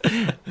really is.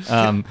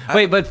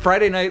 Wait, but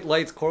Friday Night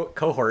Lights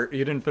cohort.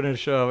 You didn't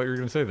finish what you were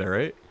going to say there,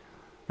 right?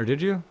 Or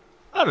did you?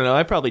 I don't know.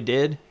 I probably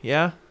did.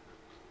 Yeah.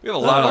 We have a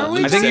lot of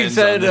I think you loose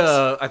said. ends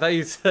on I thought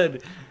you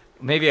said.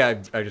 Maybe I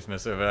just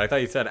missed it, but I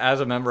thought you said as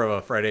a member of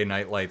a Friday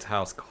Night Lights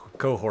house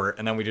cohort,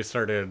 and then we just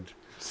started.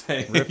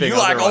 this. ripping You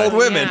like otherwise. old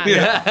women.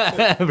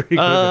 Yeah. Pretty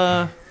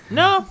good.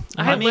 No.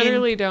 I mean,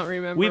 literally don't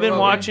remember. we've been what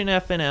we- watching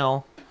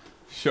FNL.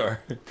 Sure.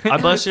 I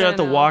busted out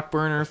the SNL. walk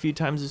burner a few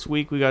times this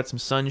week. We got some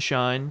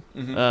sunshine.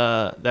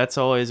 That's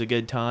always a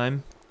good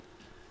time.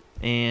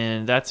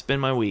 And that's been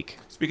my week.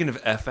 Speaking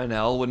of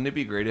FNL, wouldn't it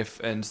be great if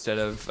instead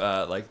of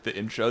like the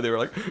intro, they were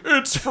like,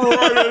 "It's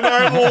Friday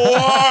Night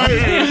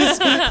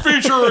Lights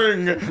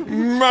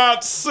featuring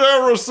Matt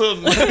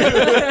Saracen,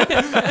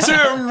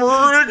 Tim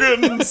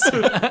Riggins,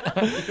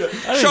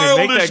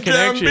 Childish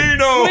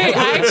Gambino." Wait,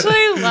 I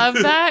actually love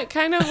that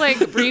kind of like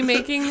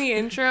remaking the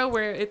intro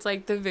where it's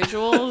like the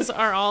visuals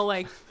are all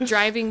like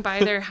driving by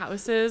their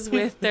houses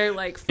with their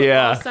like football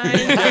Yeah.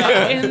 signs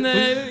out in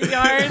the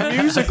yard.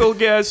 Musical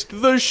guest,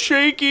 the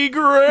Shaky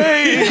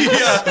Gray.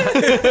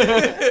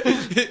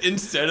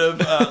 Instead of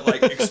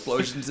like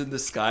explosions in the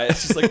sky,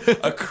 it's just like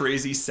a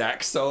crazy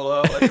sax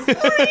solo. Like,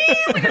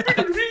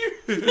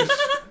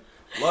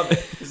 love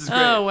it. This is great.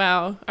 Oh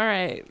wow! All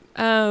right.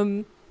 Are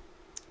we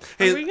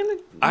Hey, gonna?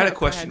 I had no, a go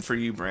question ahead. for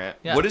you, Brant.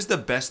 Yeah. What is the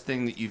best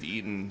thing that you've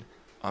eaten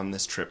on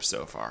this trip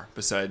so far,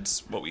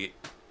 besides what we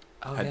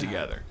had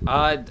together?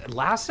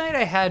 Last night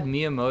I had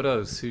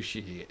Miyamoto's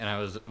sushi, and I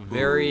was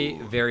very,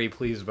 very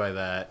pleased by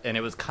that. And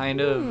it was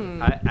kind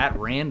of at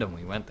random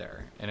we went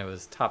there, and it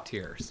was top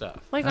tier stuff.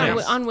 Like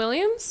Nice. on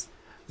Williams?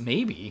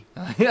 Maybe.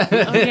 Oh yeah,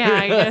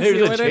 I guess There's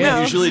you a wouldn't chance. know.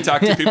 I usually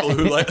talk to people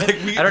who like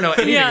we, I don't know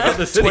anything Yeah. about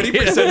the city.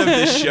 20% of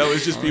this show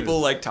is just people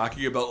like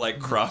talking about like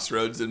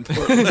crossroads in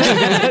Portland.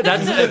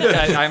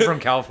 I'm from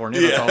California.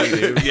 That's all we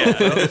do. Yeah.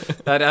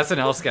 That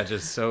SNL sketch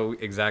is so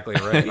exactly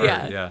right.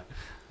 Yeah. Yeah.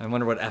 I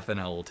wonder what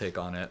FNL will take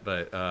on it,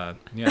 but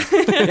yeah.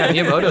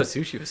 Miyamoto's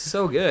sushi was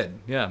so good.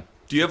 Yeah.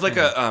 Do you have like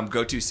a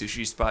go-to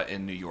sushi spot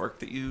in New York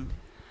that you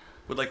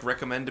would like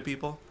recommend to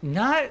people?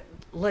 Not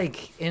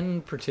like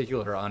in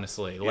particular,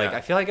 honestly. Like Yeah.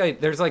 I feel like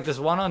there's like this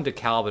one on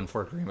DeKalb in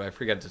Fort Greene, but I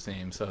forget its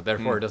name, so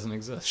therefore it doesn't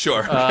exist.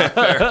 Sure.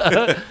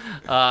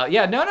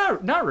 Yeah, no,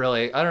 not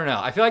really. I don't know.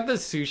 I feel like the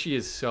sushi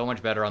is so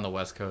much better on the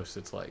West Coast.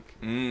 It's like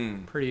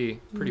pretty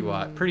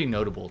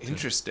notable to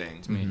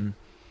Interesting. me.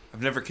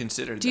 I've never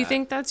considered Do you that.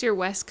 think that's your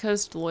West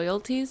Coast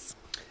loyalties?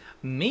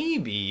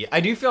 Maybe. I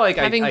do feel like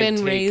Having I been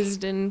take-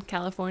 raised in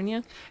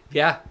California?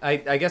 Yeah, I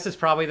guess it's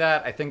probably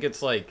that. I think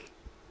it's like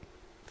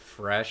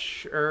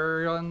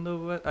fresher on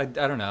the. I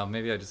don't know.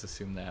 Maybe I just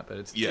assume that, but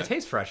it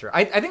tastes fresher.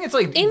 I think it's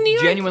like In New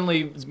York,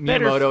 genuinely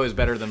better Miyamoto is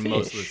better than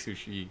most of the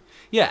fish. sushi.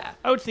 Yeah.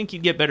 I would think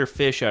you'd get better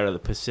fish out of the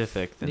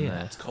Pacific than Yeah,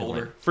 the it's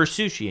colder. For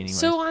sushi, anyway.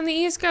 So on the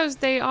East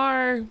Coast, they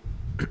are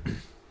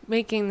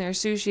making their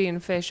sushi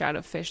and fish out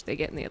of fish they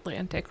get in the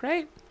Atlantic,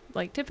 right?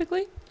 Like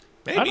typically?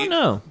 Maybe. I don't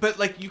know. But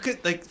like you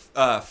could like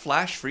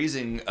flash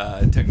freezing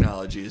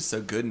technology is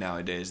so good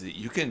nowadays that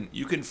you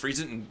can freeze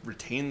it and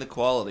retain the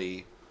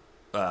quality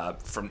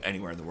from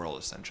anywhere in the world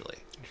essentially.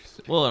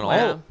 Well, and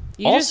Wow. all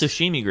You all just-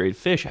 sashimi grade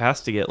fish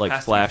has to get like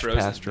Has to be flash frozen,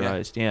 yeah.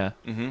 pasteurized. Yeah.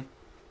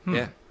 Mm-hmm.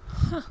 Yeah.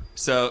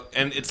 So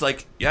and it's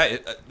like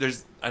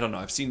there's I don't know,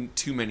 I've seen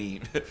too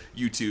many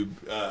YouTube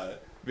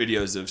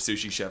videos of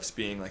sushi chefs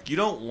being like, you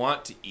don't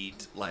want to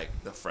eat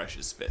like the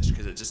freshest fish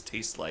because it just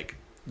tastes like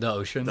The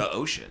ocean. the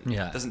ocean.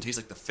 Yeah. It doesn't taste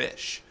like the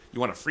fish. You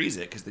want to freeze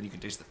it because then you can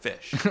taste the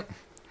fish.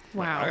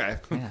 Wow. Okay,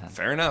 Yeah.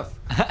 fair enough.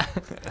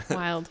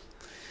 Wild.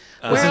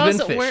 This has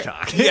been fish where,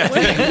 talk. Yeah.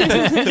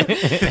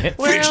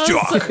 where Fish else,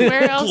 talk.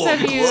 where else Glug,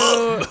 have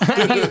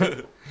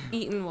you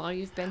eaten while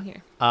you've been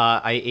here?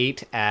 I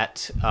ate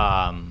at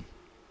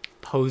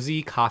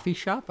Posey Coffee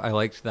Shop. I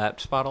liked that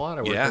spot a lot.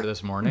 I worked Yeah. there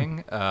this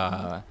morning.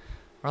 Where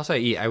else did I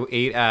eat? I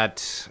ate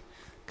at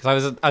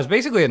because I was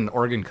basically in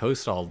Oregon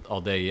Coast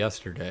all day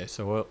yesterday.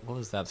 So what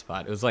was that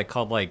spot? It was like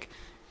called like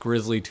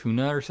Grizzly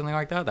Tuna or something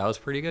like that. That was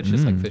pretty good. It's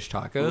just like fish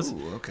tacos.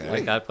 Ooh, okay.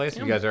 Like that place.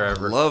 You guys are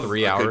ever Love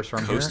 3 a good hours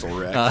from coastal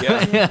here. wreck.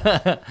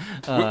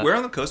 Yeah. Where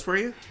on the coast were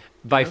you?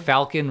 By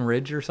Falcon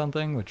Ridge or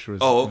something, which was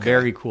Oh, okay. a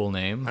very cool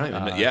name. I don't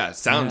even know. Yeah, it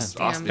sounds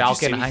yeah. awesome. Did Falcon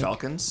you see any hike.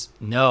 falcons?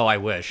 No, I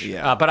wish.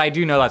 Yeah. But I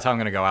do know that's how I'm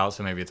going to go out,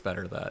 so maybe it's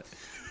better that.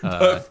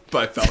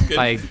 By Falcon?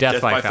 By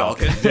Death by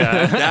Falcon.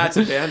 Yeah. That's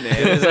a band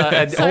name.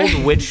 An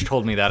old witch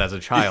told me that as a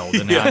child,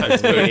 and now I'm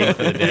just waiting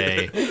for the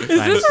day. Is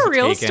this a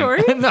real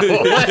story? No.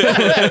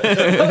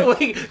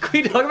 Wait, can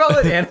we talk about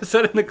what Anna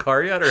said in the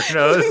car yet, or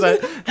no? Is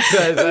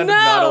that No.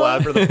 not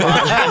allowed for the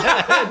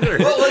podcast?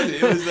 What was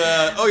it? It was,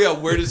 oh yeah,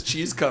 where does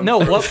cheese come No,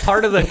 from? what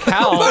part of the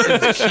cow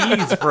is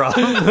cheese from?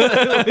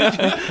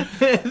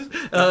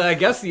 I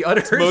guess the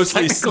udder. is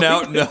Mostly technically-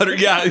 snout and udder.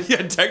 Yeah,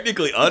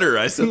 technically udder,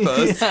 I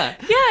suppose. Yeah.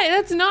 Yeah,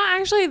 that's not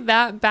actually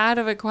that bad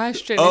of a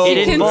question. Oh. If It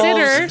you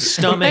consider involves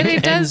stomach that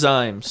it does.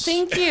 enzymes.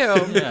 Thank you.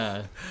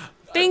 Yeah.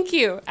 Thank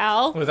you,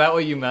 Al. Was that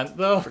what you meant,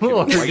 though?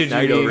 Or White did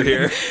knight you over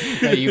here.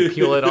 that you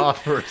peel it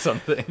off or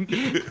something?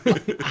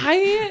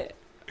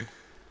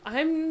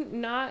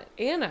 I'm not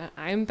Anna.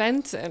 I'm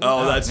Benson.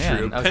 Oh, that's man,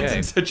 true. okay.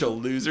 Benson's such a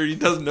loser. He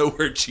doesn't know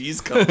where cheese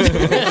comes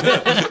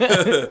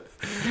from.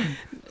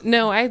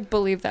 No, I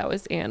believe that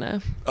was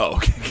Anna. Oh,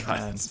 okay.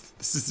 God,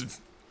 this is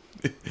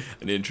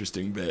an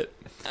interesting bit.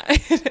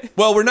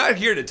 Well, we're not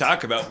here to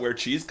talk about where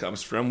cheese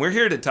comes from. We're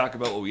here to talk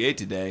about what we ate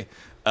today,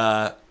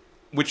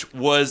 which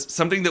was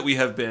something that we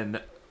have been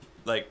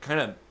like kind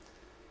of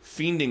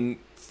fiending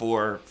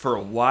for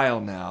a while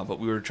now, but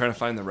we were trying to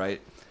find the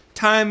right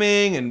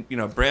timing, and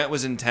Brant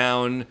was in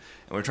town, and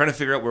we were trying to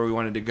figure out where we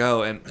wanted to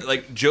go, and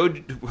like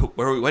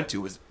where we went to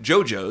was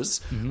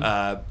JoJo's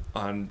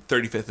on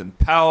 35th and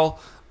Powell,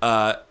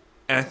 and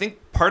I think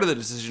part of the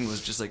decision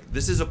was just like,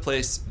 this is a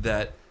place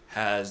that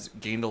has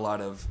gained a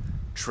lot of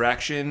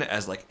traction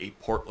as like a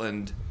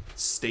Portland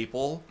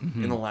staple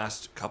in the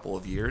last couple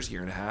of year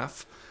and a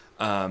half.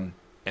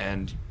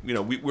 And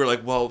we're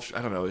like, well,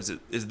 I don't know, is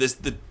this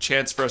the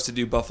chance for us to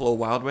do Buffalo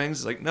Wild Wings?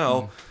 It's like,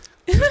 no,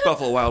 there's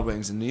Buffalo Wild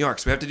Wings in New York,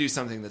 so we have to do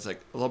something that's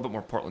like a little bit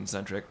more Portland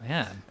centric.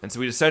 Yeah. And so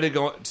we decided to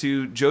go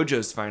to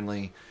JoJo's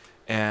finally,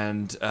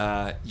 and so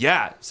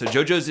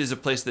JoJo's is a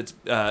place that's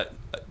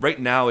right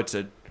now it's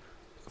a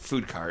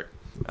food cart.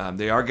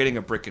 They are getting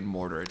a brick and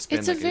mortar. It's been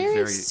It's like a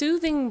very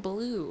soothing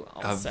blue.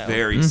 Also, a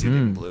very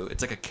soothing blue.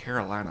 It's like a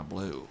Carolina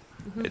blue.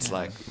 It's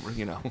like,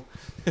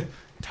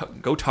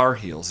 go Tar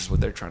Heels is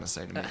what they're trying to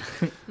say to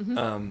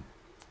me.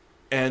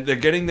 And they're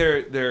getting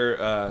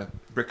their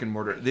brick and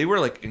mortar. They were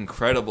like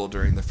incredible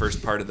during the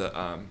first part of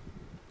the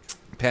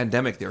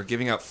pandemic. They were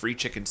giving out free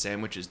chicken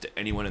sandwiches to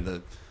anyone in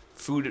the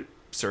food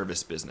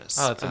service business.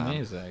 Oh, that's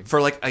amazing.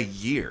 For like a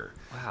year.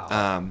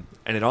 Wow.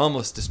 And it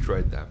almost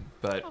destroyed them.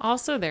 But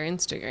also their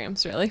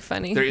Instagram's really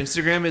funny. their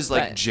Instagram is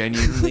like But-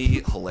 genuinely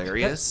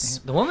hilarious.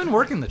 The woman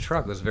working the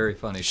truck was very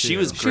funny. Too. She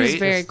was She was great.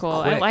 very cool.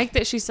 I quick. like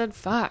that she said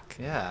fuck.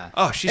 Yeah.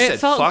 Oh, she It said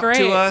felt fuck great.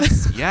 to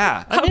us.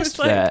 Yeah. I was missed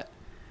like, that.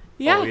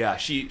 yeah. Oh yeah.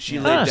 She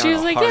laid Huh. down. She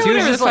was a like, hard- yeah, She was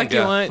whatever just the like, fuck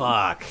you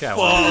want. fuck. Yeah,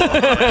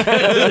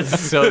 well, that's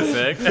so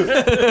sick.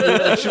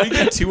 Should we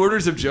get 2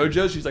 orders of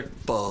JoJo's? She's like,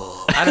 fuck.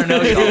 I don't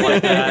know. You don't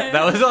like that.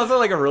 That was also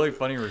like a really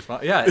funny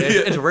response. Yeah,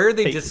 it's rare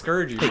they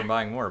discourage you from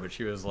buying more, but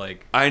she was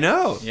like, I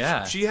know.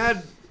 Yeah. She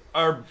had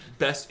our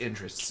best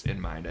interests in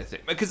mind, I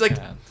think. Because like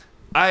yeah.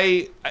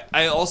 I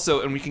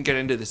also, and we can get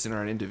into this in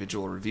our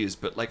individual reviews,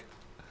 but like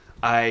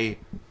I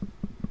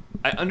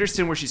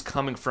understand where she's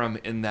coming from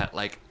in that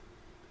like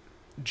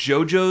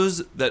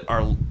JoJo's that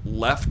are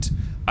left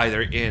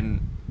either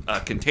in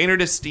a container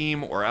to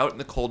steam or out in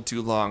the cold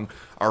too long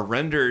are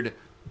rendered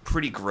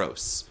pretty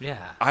gross.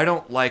 Yeah. I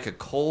don't like a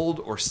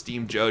cold or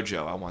steamed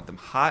JoJo. I want them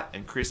hot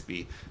and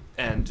crispy.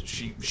 And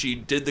she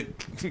did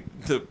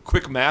the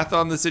quick math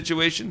on the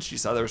situation. She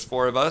saw there was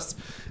 4 of us,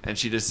 and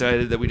she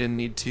decided that we didn't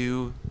need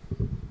two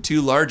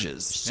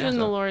larges. She's doing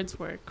the Lord's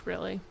work,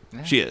 really.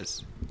 She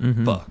is.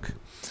 Mhm. Fuck.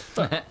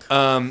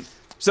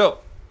 So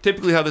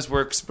typically how this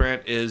works,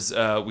 Brant, is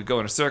we go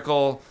in a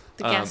circle.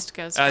 The guest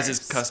goes as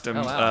first. is custom.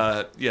 Oh,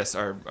 wow. Yes,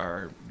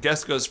 our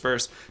guest goes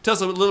first. Tell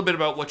us a little bit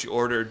about what you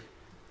ordered,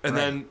 and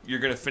then you're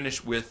going to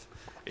finish with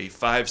a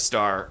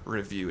 5-star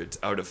review. It's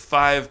out of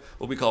 5,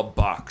 what we call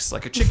box,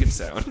 like a chicken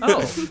sound.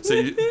 Oh.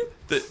 So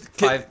the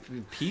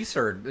 5-piece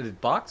or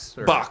box?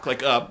 Or? bok,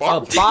 like Oh,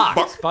 bok.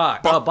 box.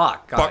 Bok. Oh,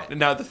 bok. Got Bok. it.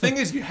 Now the thing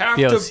is, you have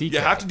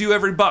B-O-C-K. to do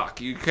every bok.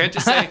 You can't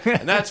just say,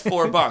 and that's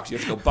 4 boks. You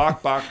have to go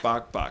bok, bok,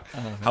 bok, bok.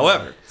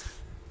 However,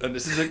 and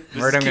this is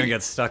Worried I'm key. going to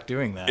get stuck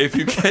doing that. If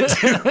you get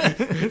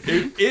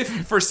to,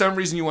 if for some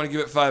reason you want to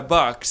give it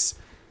 $5,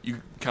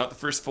 you count the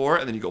first 4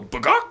 and then you go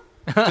bagok.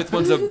 5th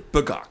one's a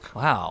bagok.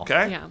 Wow.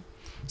 Okay. Yeah.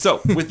 So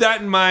with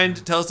that in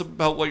mind, tell us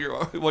about what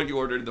you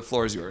ordered. The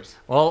floor is yours.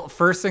 Well,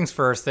 first things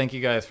first, thank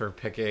you guys for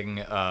picking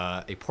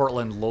a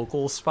Portland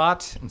local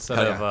spot instead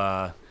Hell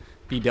of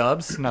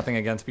B-dubs. Nothing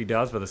against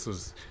B-dubs, but this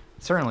was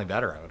certainly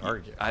better, I would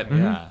argue.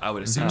 I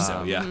would assume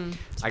so. Yeah.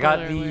 I got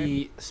Spoiler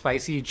the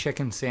spicy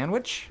chicken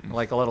sandwich,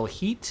 like a little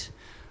heat.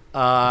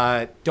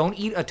 Don't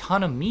eat a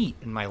ton of meat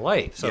in my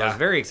life, so it was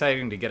very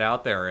exciting to get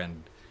out there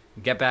and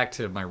get back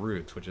to my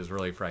roots, which is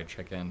really fried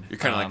chicken. You're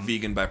kind of like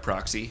vegan by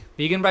proxy.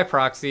 Vegan by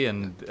proxy,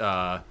 and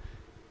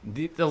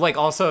like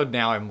also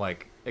now I'm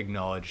like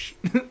acknowledge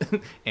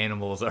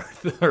animals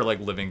are like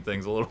living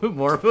things a little bit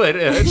more, but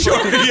Sure.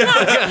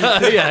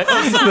 Yeah.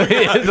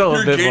 it's a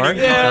little bit more.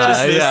 gaining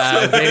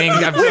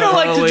consciousness. We don't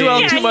like to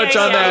dwell too much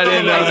on that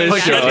in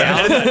this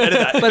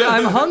show. But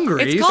I'm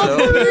hungry. It's called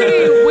so,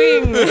 Pretty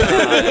Wing.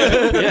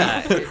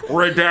 yeah.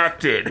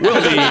 Redacted.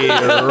 We'll be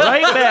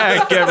right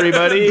back,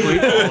 everybody.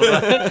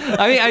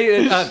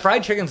 I mean,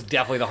 fried chicken's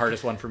definitely the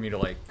hardest one for me to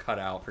like cut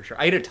out for sure.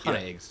 I eat a ton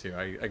of eggs too.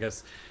 I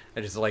guess I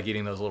just like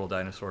eating those little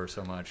dinosaurs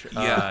so much.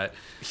 Yeah.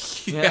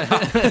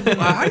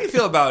 How do you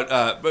feel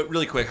about? But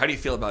really quick, how do you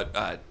feel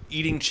about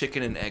eating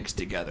chicken and eggs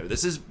together?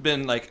 This has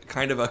been like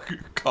kind of a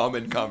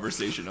common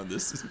conversation on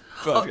this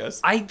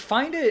podcast. I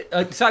find it.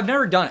 So I've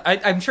never done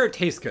it. I'm sure it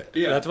tastes good.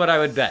 Yeah. That's what I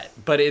would bet.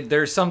 But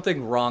there's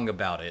something wrong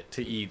about it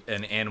to eat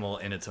an animal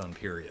in its own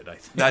period. I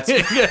think That's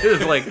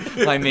is like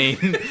my main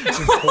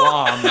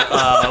qualm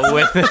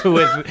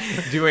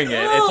with doing it.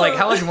 It's like,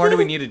 how much more do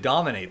we need to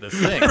dominate this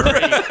thing?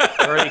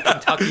 Already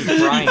Kentucky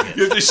frying it.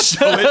 You have to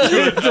show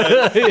it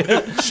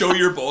to show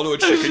your bowl to a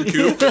chicken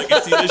coop. Like,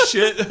 you see this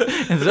shit.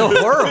 It's so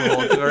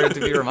horrible to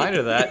be reminded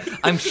of that.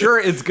 I'm sure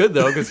it's good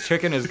though, because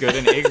chicken is good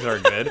and eggs are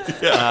good.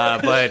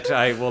 But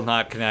I will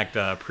not connect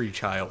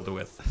pre-child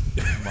with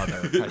mother.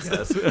 I guess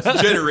It's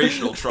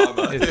generational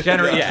trauma. it's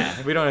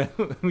yeah. We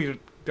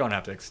don't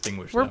have to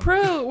extinguish. We're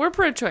them.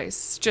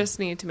 pro-choice. Just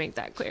need to make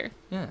that clear.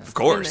 Yeah. Of In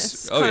course.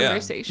 this Oh yeah.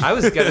 conversation. That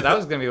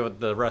was gonna be what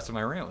the rest of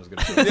my rant was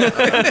gonna be.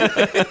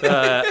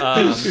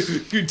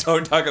 You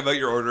don't talk about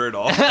your order at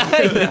all.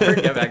 Never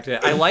get back to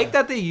it. I like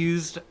that they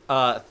used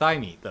thigh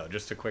meat though,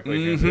 just to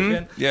quickly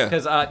transition. Yeah.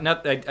 Because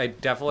I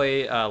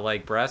definitely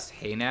like breast.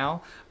 Hey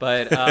now,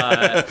 but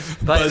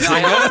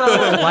I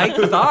also like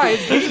thighs.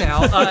 Hey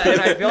now, and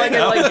I feel like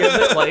it like gives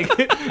it like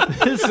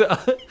this.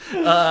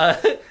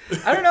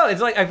 I don't know.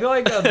 It's like I feel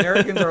like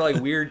Americans are like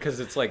weird because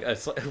it's like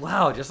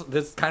wow, just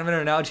this kind of an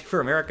analogy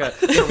for America.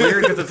 They're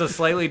weird because it's a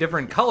slightly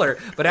different color,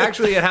 but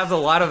actually it has a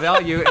lot of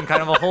value and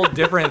kind of a whole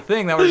different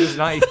thing that we're just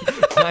not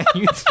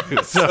used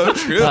to. So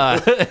true.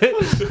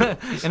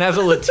 And as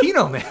a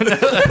Latino man, no.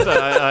 But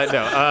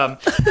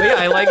yeah,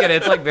 I like it.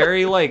 It's like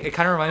very like it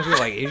kind of reminds me of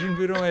like Asian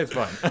food in a way. It's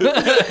fun.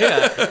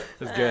 Yeah,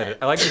 it's good.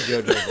 I like the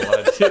JoJo's a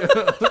lot too.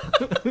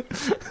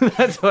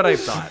 That's what I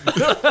thought.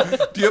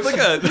 Do you have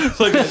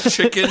like a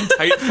chicken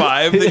type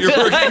 5 that you're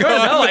working I on?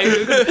 don't know.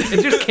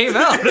 It just came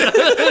out.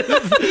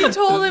 You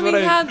told him he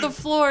had the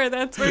floor.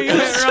 That's where you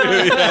went wrong.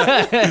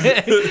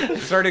 I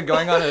started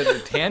going on a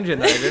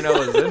tangent that I didn't know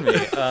was in me.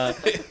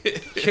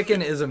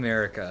 Chicken is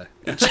America.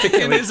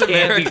 Chicken is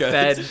America.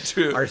 Can't be It's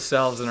true. fed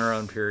ourselves in our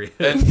own period.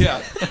 And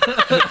yeah.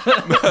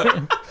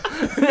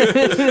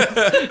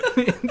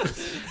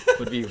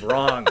 Would be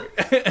wrong.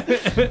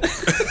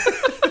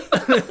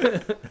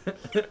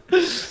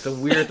 It's a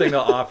weird thing to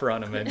offer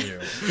on a menu.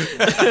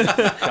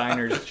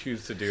 Diners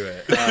choose to do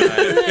it.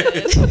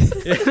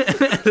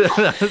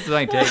 That's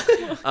my take.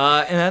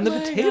 And then the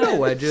potato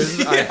wedges,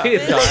 I thought.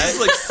 It's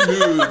like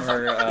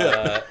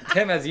smooth.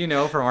 Tim, as you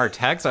know from our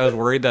text, I was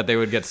worried that they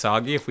would get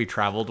soggy if we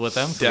traveled with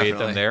them. So we ate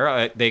them Definitely.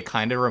 there. They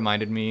kind of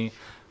reminded me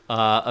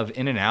of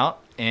In-N-Out.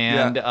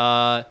 And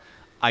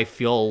I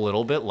feel a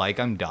little bit like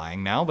I'm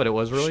dying now, but it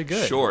was really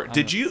good. Sure.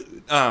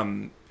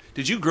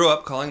 Did you grow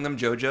up calling them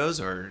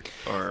JoJo's or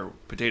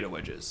potato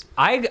wedges?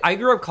 I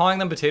grew up calling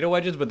them potato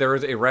wedges, but there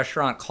was a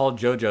restaurant called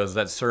JoJo's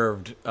that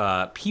served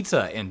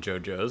pizza and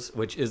JoJo's,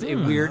 which is a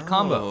weird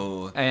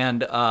combo.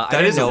 And I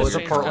didn't is a know it was a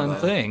weird Portland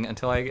combo. thing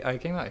until I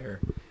came out here.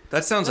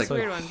 That sounds That's a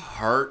like weird one.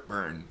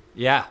 heartburn.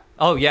 Yeah.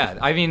 Oh, yeah.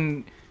 I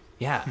mean,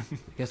 yeah. I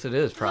guess it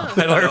is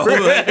probably. I don't know. But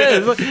I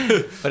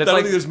it's don't like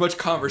think there's much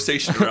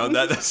conversation around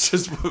that. That's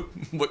just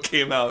what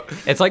came out.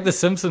 it's like The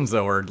Simpsons,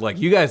 though, where like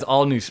you guys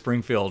all knew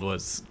Springfield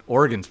was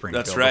Oregon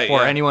Springfield That's right,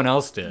 before yeah. anyone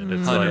else did.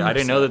 It's like I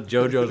didn't know that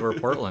JoJo's were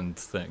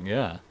Portland's thing.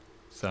 Yeah.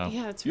 So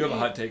Yeah, it's You have a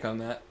right. hot take on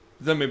that?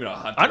 Then maybe not a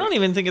hot take. I don't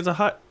even think it's a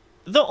hot.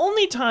 The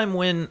only time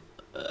when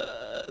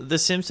The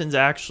Simpsons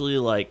actually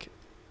like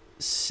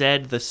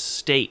said the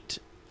state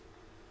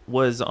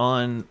was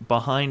on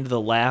Behind the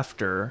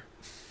Laughter,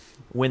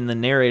 when the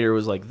narrator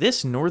was like,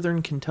 "This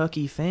Northern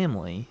Kentucky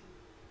family."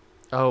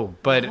 Oh,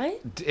 but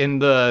What? in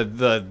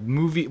the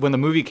movie, when the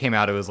movie came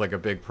out, it was like a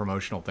big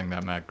promotional thing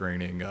that Matt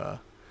Groening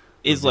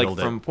Is like revealed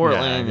it. from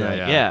Portland.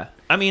 Yeah.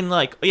 I mean,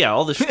 like, yeah,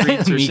 all the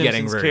streets are Me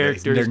getting Simpsons very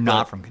characters. They're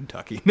not but- from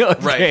Kentucky. No,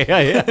 it's Right.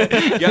 okay.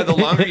 Yeah. Yeah, the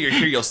longer you're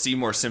here, you'll see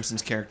more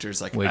Simpsons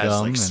characters like as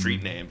Wiggum like street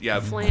and- names. Yeah,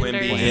 Flanders.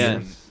 Quimby. Yeah.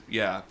 And,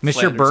 yeah. Mr.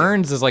 Flanders.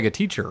 Burns is like a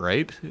teacher,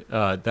 right?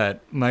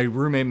 That my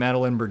roommate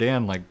Madeline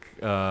Burdan learned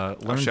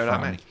shout out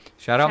from. Maddie.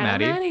 Shout out Shout out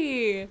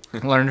Maddie.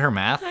 Maddie. Learned her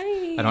math.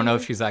 Hi. I don't know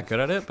if she's that good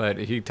at it, but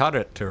he taught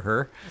it to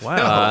her.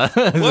 Wow.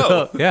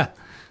 Whoa. Yeah.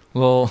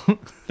 Well,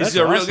 He's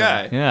a real awesome.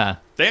 guy. yeah.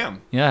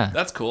 Damn. Yeah.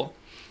 That's cool.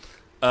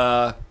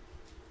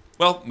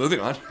 Well, moving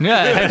on.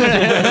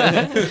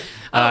 Yeah.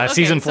 Oh, okay,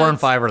 Season so 4 and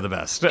it's- 5 are the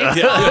best.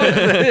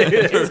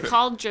 It's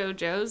called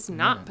JoJo's,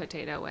 not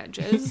potato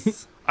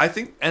wedges. I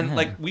think, and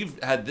like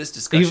we've had this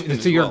discussion. So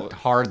as you're well.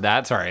 hard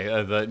that. Sorry.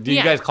 Do you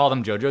Yeah. guys call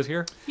them JoJo's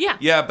here? Yeah.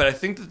 Yeah, but I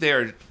think that they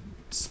are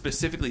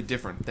specifically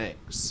different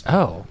things.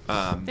 Oh.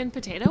 Then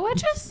potato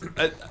wedges?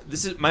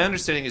 This is my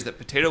understanding is that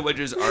potato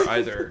wedges are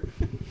either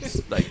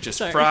like just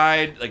Sorry.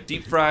 fried, like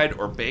deep fried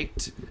or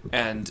baked,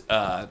 and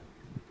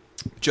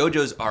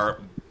JoJo's are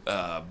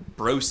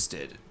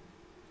broasted.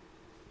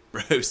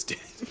 Roasted.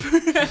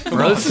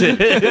 Roasted.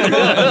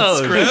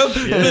 Scrub?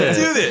 Let's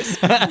do this.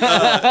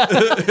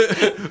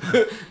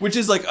 Which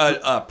is like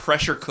a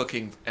pressure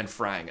cooking and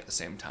frying at the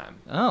same time.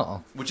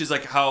 Oh. Which is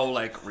like how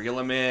like Reel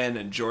 'Em In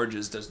and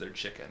George's does their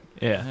chicken.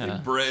 Yeah. They Yeah.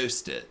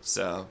 broast it.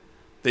 So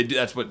they do.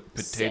 That's what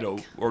potato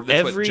or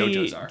that's Every what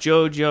JoJo's are.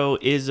 JoJo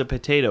is a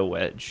potato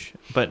wedge,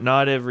 but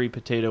not every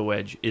potato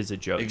wedge is a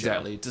JoJo.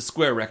 Exactly. It's a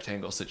square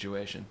rectangle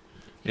situation.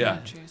 Yeah.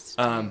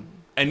 Interesting.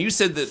 And you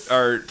said that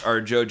our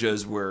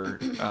JoJo's were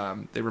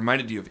they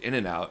reminded you of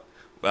In-N-Out,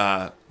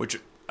 which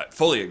I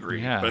fully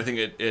agree. Yeah. But I think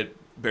it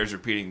bears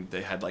repeating.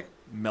 They had like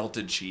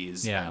melted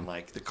cheese Yeah. and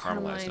like the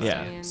caramelized Caramelized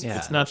Yeah. onions. Yeah.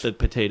 It's not the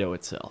potato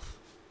itself.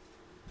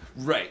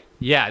 Right.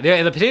 Yeah,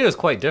 the potato is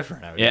quite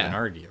different. I would Yeah. even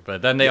argue,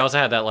 but then they also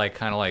had that like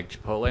kind of like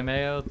chipotle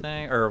mayo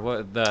thing, or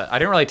what the I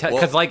didn't really because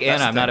Well, like that's Anna,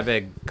 the I'm not a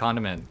thing. big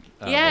condiment.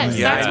 Yes,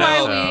 Yeah, that's I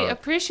why know. we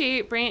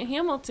appreciate Brant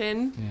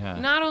Hamilton, Yeah.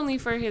 not only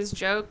for his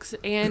jokes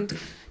and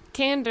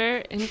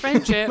candor and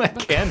friendship,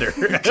 Candor.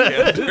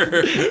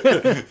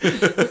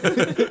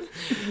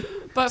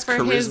 but for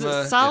charisma, his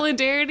yeah.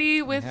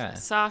 solidarity with Yeah.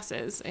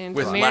 sauces and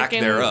With lack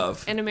American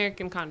thereof. and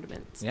American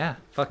condiments. Yeah,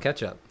 fuck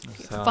ketchup.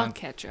 So, Fuck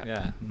ketchup.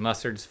 Yeah,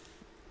 mustard's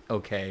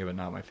okay, but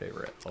not my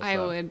favorite.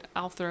 Also.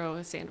 I'll throw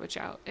a sandwich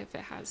out if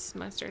it has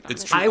mustard on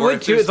It's it. true. I Or would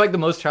if too. there's- It's like the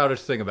most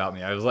childish thing about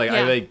me. I was like,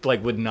 Yeah. I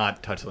like would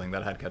not touch something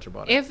that had ketchup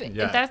on it. If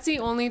Yeah. that's the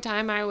only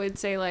time I would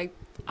say like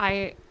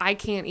I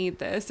can't eat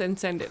this and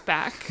send it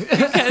back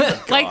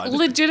because like God.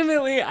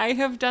 legitimately I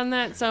have done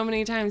that so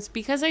many times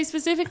because I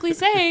specifically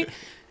say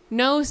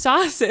no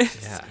sauces.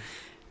 yeah.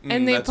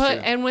 And they that's put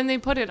true. and when they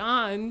put it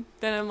on,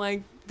 then I'm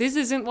like, this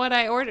isn't what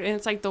I ordered. And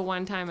it's like the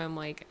one time I'm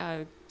like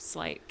a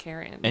slight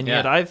Karen. And Yeah.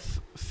 yet I've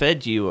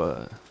fed you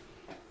a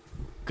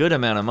good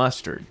amount of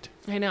mustard.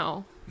 I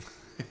know.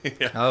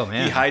 Yeah. Oh,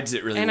 man. He hides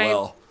it really And I-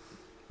 well.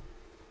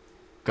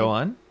 Go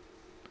on.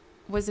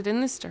 Was it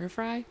in the stir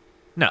fry?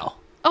 No.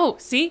 Oh,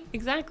 see?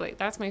 Exactly.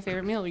 That's my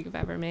favorite meal you've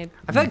ever made.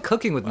 I feel like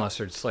cooking with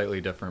mustard's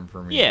slightly different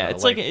for me. Yeah, though.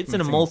 it's like it's an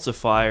mixing-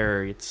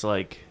 emulsifier. It's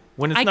like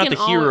when it's I not can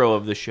the hero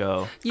of the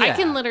show. I Yeah.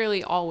 can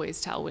literally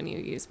always tell when you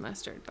use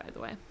mustard, by the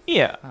way.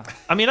 Yeah.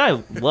 I mean,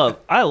 I love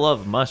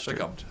It's mustard.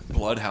 like a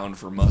bloodhound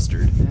for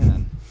mustard.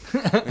 Man.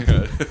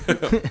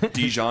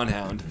 Dijon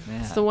hound.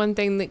 It's the one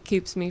thing that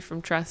keeps me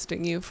from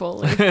trusting you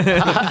fully.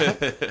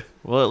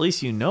 Well, at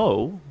least you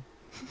know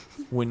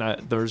when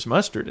there's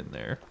mustard in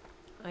there.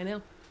 I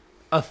know.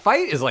 A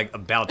fight is like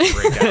about to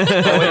break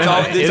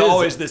out. It's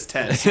always this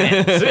tense.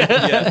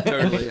 Yeah,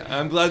 totally.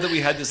 I'm glad that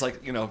we had this,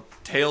 like,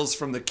 tales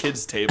from the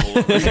kids' table.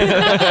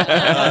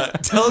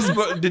 Tell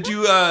us, did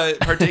you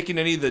partake in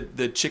any of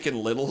the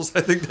chicken littles,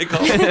 I think they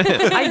call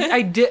it?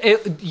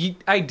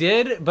 I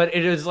did, but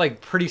it is like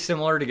pretty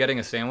similar to getting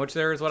a sandwich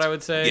there, is what I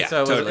would say. Yeah,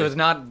 so totally. it was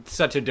not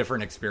such a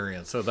different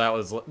experience. So that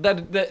was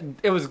that.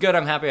 It was good.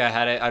 I'm happy I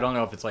had it. I don't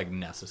know if it's like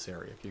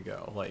necessary if you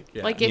go. Like,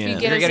 yeah. Like if Yeah. you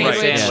If get you're a getting a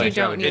sandwich, sandwich,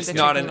 you I don't would need just- the It's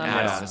not chicken an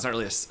nuggets. add-on. It's not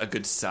really a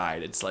good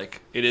side. It's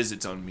like, it is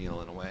its own meal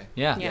in a way.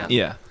 yeah. Yeah.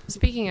 Yeah.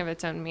 Speaking of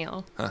its own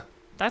meal,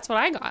 that's what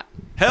I got.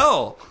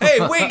 Hell! Hey,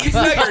 wait, it's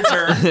not your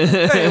turn.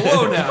 Hey,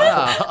 whoa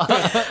now.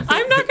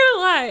 I'm not gonna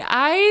lie,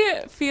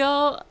 I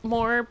feel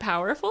more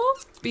powerful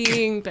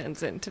being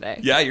Benson today.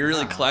 Yeah, you're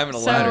really climbing a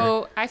ladder.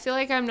 So I feel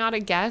like I'm not a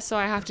guest, so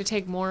I have to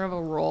take more of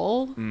a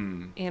role,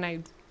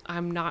 and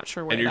I'm not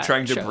sure where. And you're that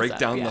trying to shows break up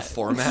down the yet.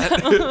 format.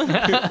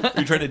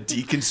 You're trying to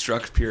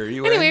deconstruct purity.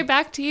 Anyway,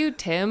 back to you,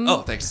 Tim.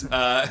 Oh, thanks.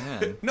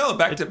 No,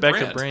 back to Back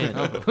Brand. to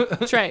Brand.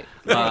 That's right.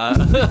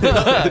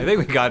 I think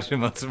we got to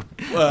most of.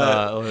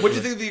 What do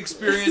you think of the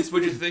experience?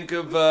 What do you think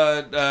of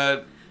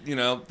the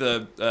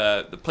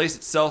place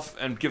itself?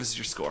 And give us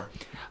your score.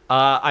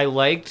 I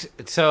liked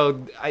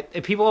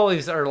people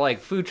always are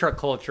like food truck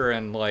culture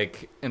and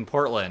like in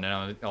Portland, and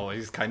I'm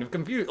always kind of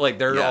confused. Like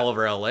they're Yeah. all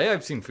over LA.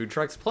 I've seen food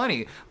trucks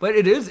plenty, but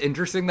it is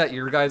interesting that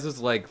your guys'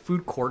 like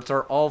food courts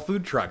are all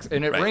food trucks,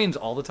 and it Right. rains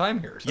all the time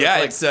here. So Yeah,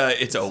 it's,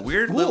 like, it's a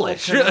weird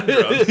foolish. little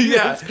conundrum.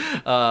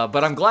 Yeah.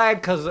 but I'm glad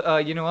because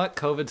you know what,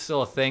 COVID's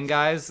still a thing,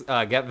 guys.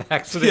 Get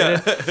vaccinated.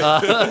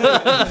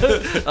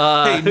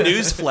 Hey,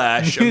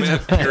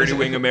 newsflash, Purity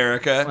Wing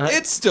America,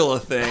 it's still a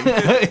thing.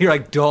 You're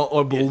like,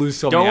 we'll lose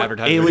so many Don't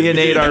advertisers.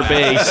 alienate our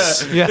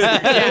base.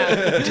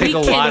 Yeah. Take we a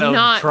lot of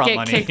cannot Trump get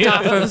money. kicked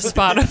off of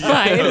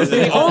Spotify. It is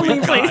the only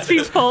place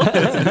people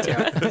listen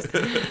to us.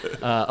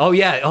 Oh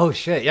yeah. Oh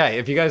shit. Yeah.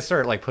 If you guys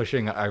start like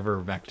pushing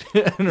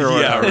ivermectin or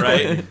Yeah, whatever,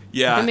 right.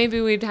 Yeah. And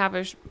maybe we'd have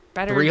a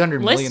better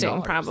 $300 million.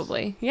 listing,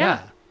 probably.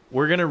 Yeah.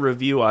 we're gonna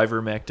review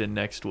ivermectin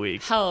next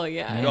week. Hell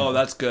yeah. Oh,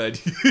 that's good.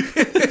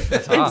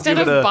 That's awesome. Instead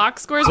Give of it a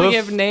box scores, we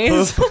give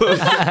names.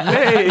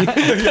 Hey,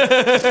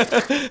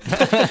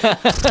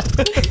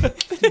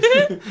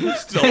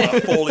 Still a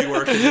lot Foley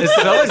work. It's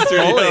so much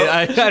Foley.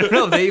 I don't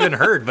know if they even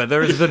heard, but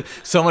there's been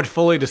so much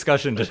Foley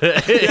discussion today.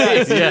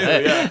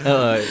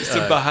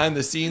 Some behind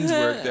the scenes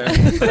work there.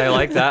 But I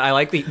like that. I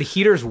like the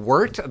heaters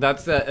worked.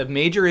 That's a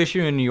major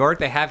issue in New York.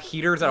 They have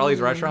heaters at all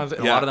these restaurants,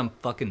 and a Yeah. lot of them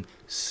fucking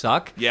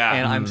suck. Yeah.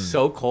 And I'm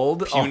so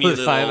cold all Puny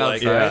the time little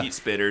like outside. heat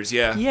spitters.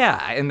 Yeah.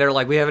 Yeah, and they're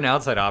like, we have an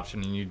outside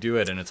option, and you do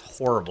it, and it's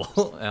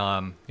horrible.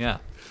 Yeah.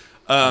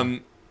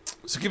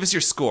 So give us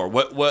your score.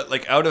 What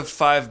like out of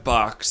 5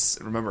 box?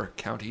 Remember,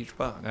 count each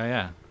box. Oh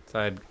yeah.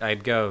 So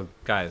I'd go,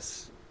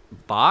 guys.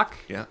 Bach.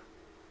 Yeah.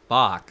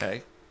 Bach.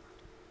 Okay.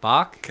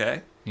 Bach.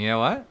 Okay. You know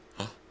what?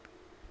 I'm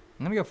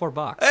gonna go 4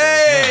 Bach.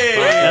 Hey!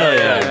 hell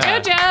yeah.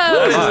 That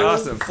JoJo! is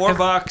awesome. 4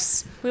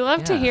 box We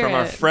love to Yeah. hear from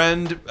our it.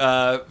 friend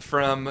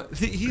from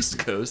the East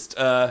Coast.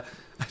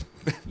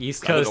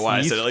 East I don't Coast. know why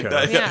I said it like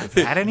that. Yeah.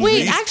 That any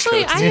Wait, East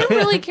actually, Coast. I am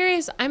really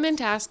curious. I meant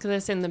to ask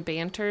this in the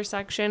banter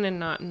section and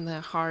not in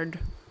the hard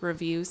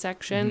review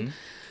section. Mm-hmm.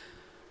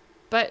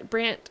 But,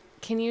 Brant,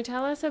 can you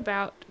tell us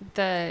about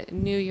the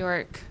New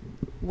York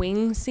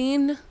wing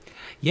scene?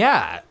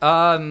 Yeah.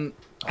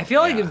 I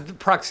feel yeah. like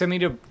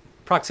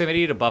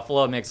proximity to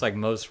Buffalo makes like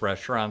most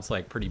restaurants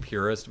like pretty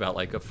purist about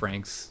like a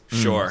Frank's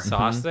Sure.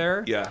 sauce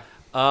there. Yeah.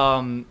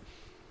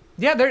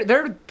 Yeah,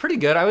 they're pretty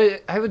good.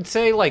 I would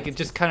say like it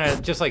just kind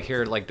of just like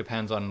here like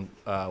depends on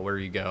where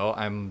you go.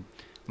 I'm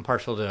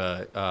partial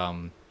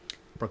to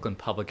Brooklyn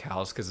Public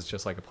House because it's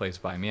just like a place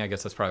by me. I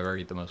guess that's probably where I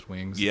eat the most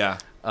wings. Yeah.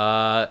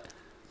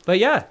 But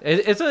yeah,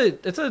 it's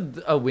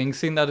a wing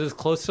scene that is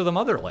close to the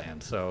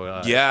motherland.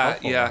 So Yeah,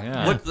 helpful,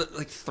 yeah. What,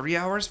 like 3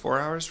 hours, 4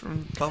 hours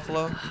from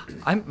Buffalo?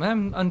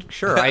 I'm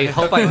unsure. I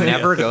hope I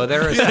never go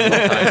there a single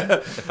time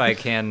if I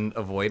can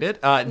avoid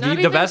it. Not The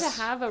even best,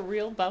 to have a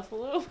real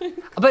buffalo.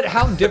 but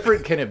how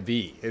different can it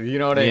be? You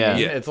know what I Yeah.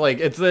 mean? Yeah. It's like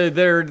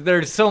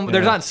there's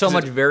not so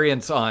much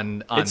variance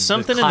on It's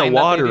something in kind the that they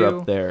water do.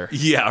 up there.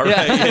 Yeah, right.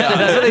 Yeah, Yeah.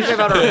 that's what they say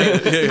about our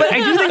bagels. But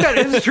I do think that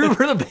is true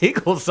for the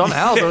bagels.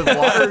 Somehow the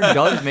water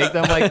does make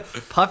them like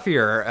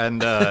puffier,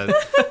 and the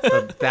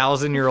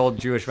 1,000-year-old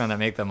Jewish men that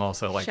make them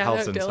also like Shout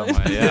helps out in some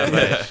Dylan. way.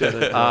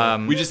 Yeah,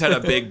 but, We just had a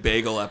big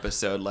bagel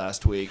episode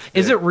last week.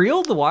 is it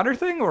real, the water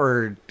thing,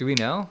 or do we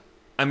know?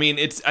 I mean,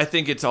 I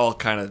think it's all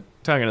kind of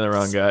Talking to the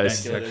wrong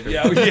guys.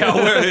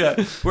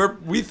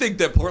 we think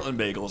that Portland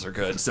bagels are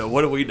good. So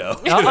what do we know?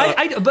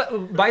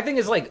 But my thing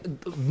is like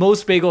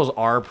most bagels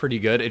are pretty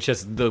good. It's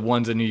just the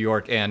ones in New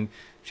York and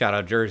shout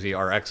out Jersey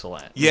are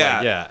excellent. Yeah.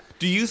 Like, yeah.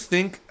 Do you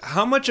think,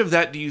 how much of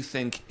that do you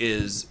think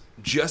is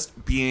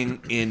just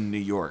being in New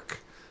York?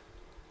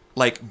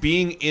 Like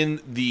being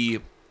in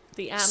the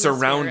The atmosphere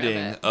surrounding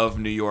of of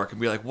New York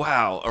and be like,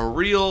 wow, a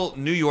real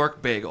New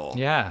York bagel.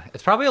 Yeah,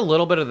 it's probably a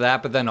little bit of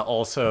that, but then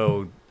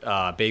also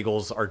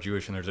bagels are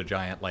Jewish, and there's a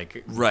giant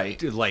like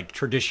Right. like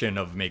tradition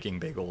of making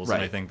bagels, and I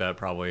Right. think that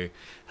probably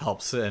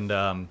helps. And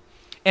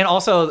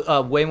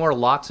also way more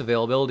lox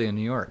availability in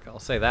New York. I'll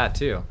say that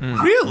too.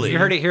 Really? You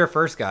heard it here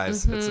first,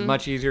 guys. It's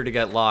much easier to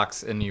get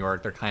lox in New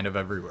York. They're kind of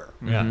everywhere.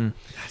 Yeah.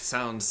 That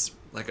sounds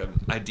like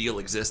an ideal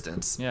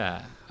existence.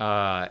 Yeah.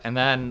 And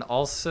then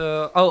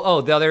also,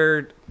 the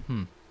other,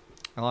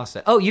 I lost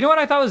it. Oh, you know what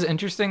I thought was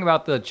interesting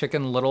about the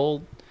Chicken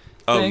Little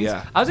Oh, things?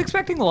 yeah. I was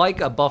expecting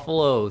like a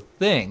buffalo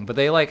thing, but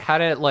they like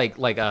had it like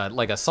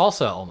a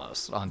salsa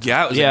almost on top.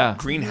 Yeah, it was Yeah. like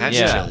green hatch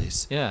Yeah.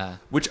 chilies. Yeah.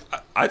 Which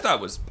I thought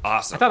was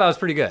awesome. I thought that was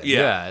pretty good.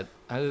 Yeah.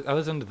 I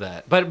was into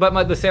that. But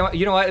the sandwich,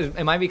 you know what?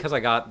 It might be because I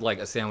got like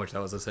a sandwich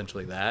that was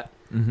essentially that.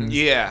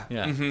 Yeah.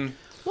 Yeah. Mm-hmm.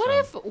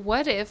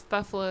 What if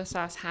buffalo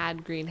sauce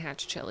had green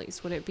hatch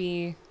chilies? Would it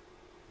be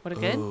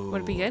good?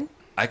 Would it be good?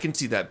 I can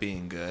see that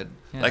being good.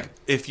 Yeah. Like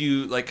if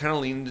you like kind of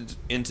leaned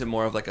into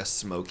more of like a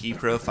smoky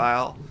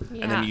profile, and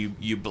Yeah. then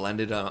you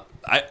blended up.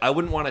 I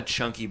wouldn't want a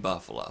chunky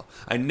buffalo.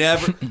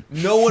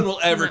 No one will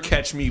ever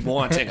catch me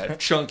wanting a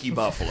chunky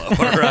buffalo.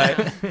 All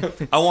right,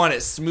 I want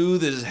it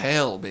smooth as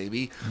hell,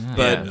 baby.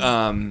 But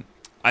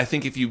I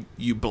think if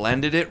you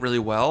blended it really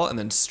well and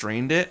then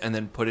strained it and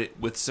then put it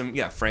with some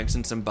Frank's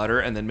and some butter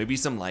and then maybe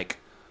some like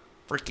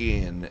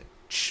freaking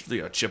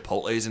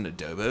chipotles and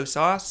adobo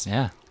sauce.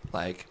 Yeah.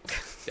 Like,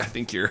 I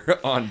think you're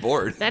on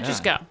board. That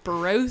just got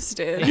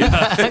broasted.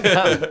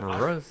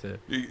 Roasted.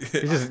 He's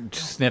just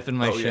sniffing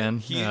my shin.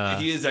 He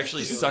is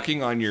actually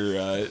sucking on your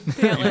That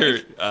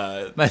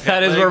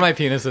is where my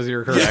penis is.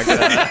 You're correct.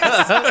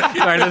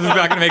 Sorry, this is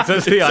not going to make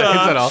sense to the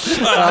audience at all.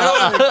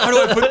 how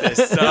do I put this?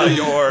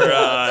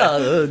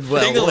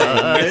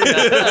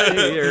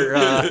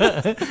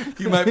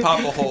 You might pop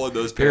a hole in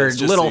those Your pants.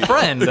 just little so you know.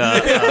 friend.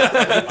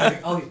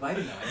 Oh, he's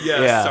biting now.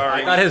 Yeah, Yeah.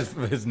 sorry. I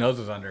thought his nose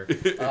was under.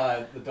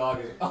 The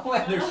dog is. Oh,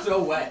 They're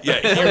so wet. Yeah,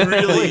 he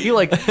really, He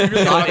like he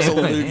really knocks a in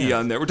my loogie hands.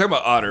 on there. We're talking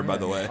about Otter, by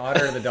the way.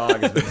 Otter the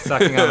dog has been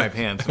sucking on my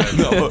pants.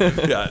 No,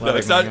 yeah, no, Letting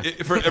it's my not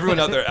for everyone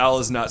out there. Al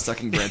is not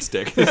sucking Brent's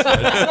dick.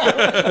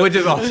 Which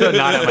is also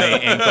not at my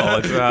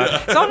ankle.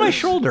 It's on my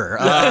shoulder.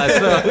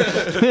 So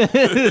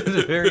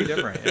it's very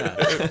different. Yeah,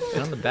 it's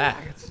on the back.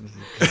 It's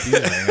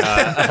confusing.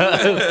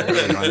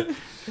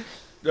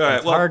 All right,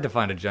 It's hard to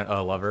find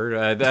a lover.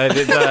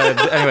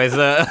 Anyways,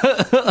 yeah.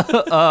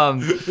 So,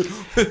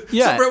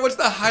 Brent, what's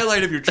the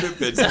highlight of your trip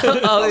been?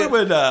 Other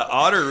when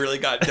Otter really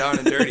got down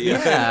and dirty.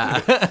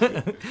 Yeah.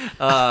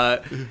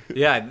 I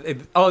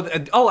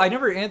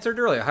never answered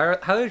earlier. Highlight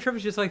of the trip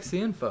is just like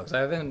seeing folks. I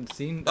haven't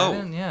seen.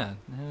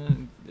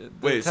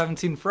 Wait, haven't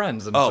seen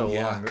friends in Oh, so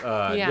yeah.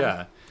 long.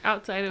 Yeah.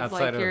 Outside of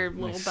like your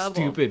my little bubble.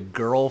 stupid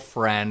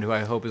girlfriend who I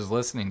hope is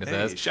listening to Hey,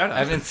 this. shout out. I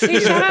haven't Hey,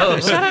 seen shout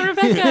out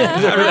Rebecca.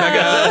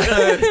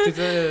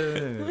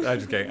 I'm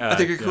just kidding. I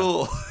think you're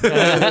cool.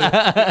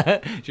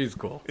 She's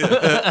cool.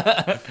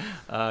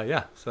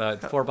 Yeah. So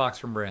it's $4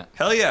 from Brant.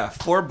 Hell yeah,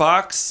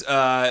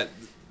 $4.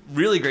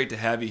 Really great to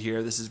have you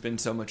here. This has been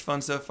so much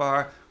fun so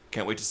far.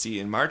 Can't wait to see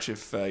you in March.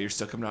 If you're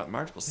still coming out in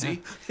March, we'll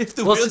see. If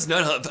the wheel's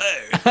not on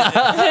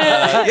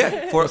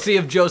fire. We'll see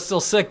if Joe's still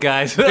sick,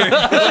 guys. Which he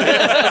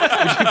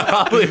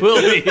probably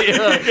will be.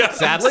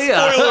 Sadly.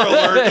 Spoiler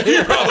alert,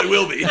 you probably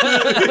will be. I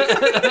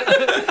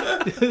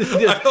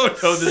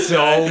don't know this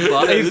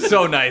guy. He's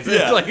so nice.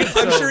 Yeah. It's like, it's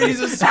I'm so- sure he's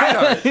a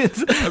sweetheart.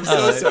 I'm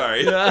so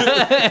sorry.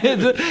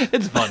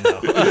 it's fun, though.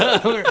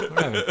 We're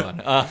having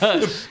fun.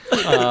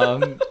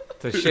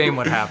 It's a shame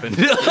what happened.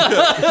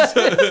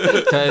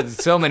 To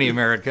so many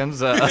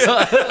Americans.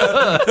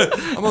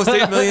 Almost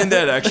 8 million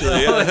dead,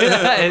 actually. Yeah, Or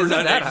isn't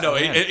not that eight- no,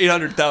 high?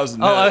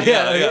 800,000. Oh, dead.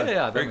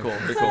 yeah. Very that cool.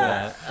 makes Very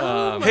sense.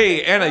 cool.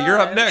 Hey, Anna, you're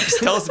up next.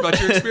 Tell us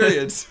about your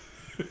experience.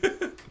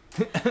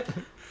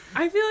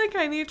 I feel like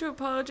I need to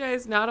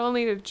apologize not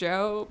only to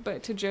Joe,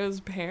 but to Joe's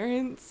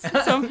parents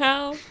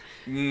somehow.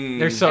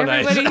 They're so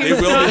nice. Everybody They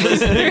will be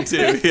listening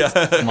too.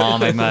 Yeah.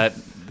 Mom I met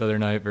the other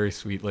night, very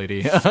sweet lady.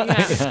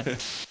 Yeah.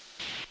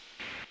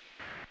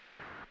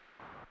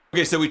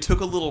 Okay, so we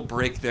took a little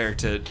break there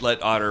to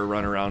let Otter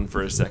run around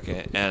for a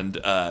second, and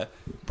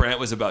Brant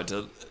was about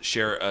to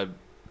share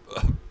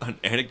an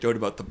anecdote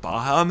about the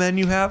Baja Men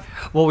you have.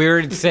 Well, we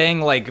were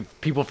saying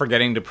like people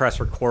forgetting to press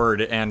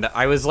record, and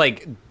I was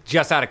like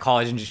just out of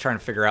college and just trying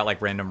to figure out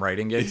like random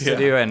writing gigs Yeah. to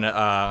do. And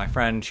my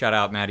friend, shout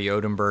out Maddie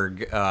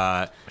Odenberg,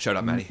 Shout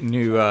out, Maddie.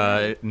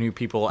 knew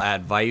people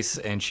at Vice,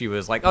 and she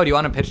was like, "Oh, do you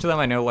want to pitch to them?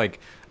 I know like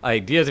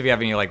ideas if you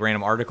have any like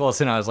random articles."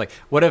 And I was like,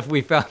 "What if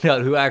we found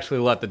out who actually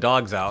let the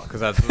dogs out?" Because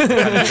that's the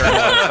kind of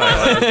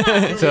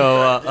journalist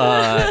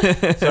I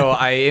was. So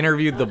I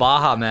interviewed the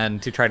Baja Men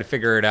to try to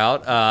figure it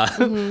out,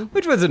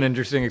 which was an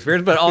interesting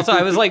experience. But also,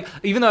 I was like,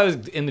 even though I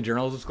was in the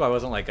journalism school, I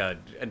wasn't like I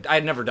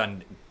had never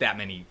done that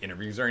many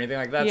interviews or anything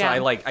like that. So I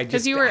just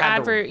because you were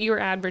had to- you were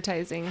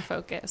advertising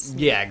focused.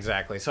 yeah,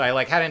 exactly. So I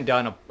like hadn't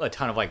done a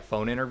ton of like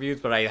phone interviews,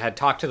 but I had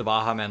talked to the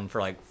Baja Men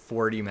for like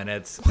 40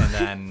 minutes, and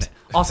then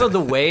also the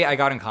way I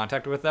got in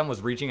contact with them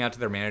was reaching out to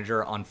their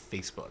manager on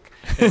Facebook.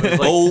 It was,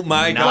 like, Oh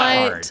my not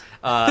God.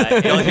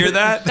 hard. Y'all hear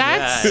that?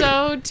 That's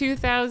Yeah. so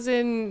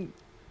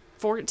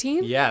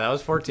 2014. Yeah, that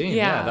was 14. Yeah,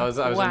 Yeah, that was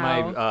I was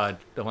wow.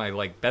 in my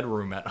like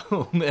bedroom at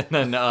home, and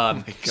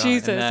then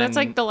Jesus, and that's then-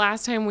 like the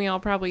last time we all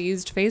probably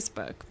used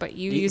Facebook, but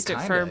you used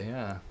it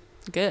for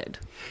good.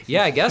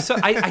 Yeah, I guess so.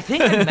 I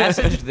think I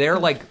messaged their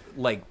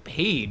like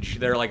page,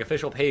 their like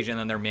official page, and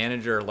then their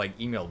manager like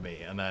emailed me,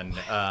 and then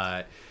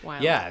Wow.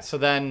 yeah. So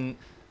then,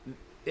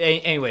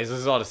 anyways, this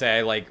is all to say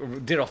I like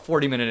did a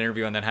 40-minute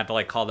interview and then had to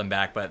like call them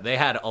back, but they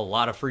had a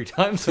lot of free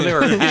time, so they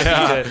were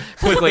happy to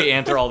quickly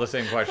answer all the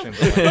same questions.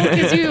 I'm like,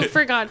 Because you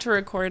forgot to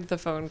record the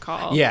phone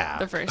call. Yeah.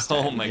 The first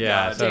time. Oh my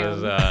yeah, God.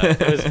 so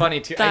it was funny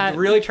too. I That-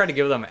 really tried to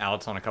give them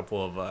outs on a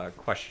couple of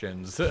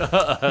questions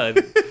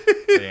to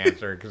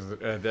answer,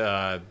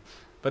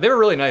 but they were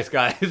really nice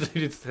guys. They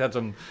just had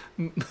some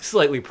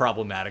slightly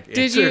problematic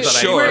answers you- that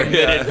Sure, I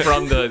omitted yeah.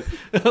 from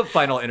the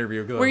final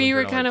interview. 'cause I Where you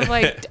were wasn't kind gonna, of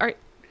like,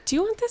 do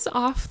you want this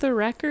off the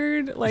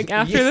record? Like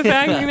after the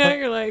fact, you know,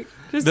 you're like,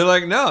 just They're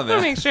like, no, want to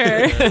man. make sure.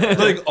 I'm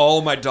letting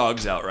all my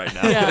dogs out right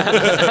now.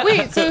 Yeah.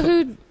 Wait,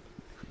 so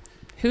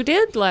who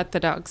did let the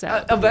dogs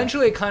out?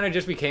 eventually it kind of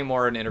just became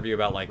more an interview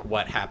about like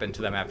what happened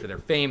to them after their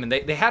fame, and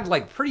they had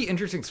like pretty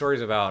interesting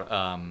stories about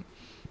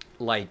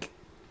like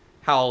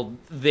how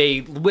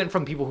they went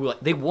from people who like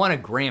they won a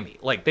Grammy,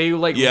 like they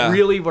like Yeah.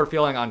 really were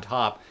feeling on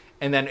top,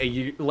 and then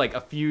a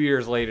few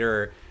years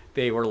later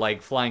they were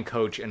like flying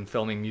coach and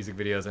filming music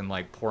videos in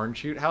like porn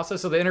shoot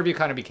houses. So the interview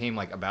kind of became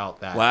like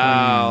about that.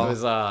 Wow. It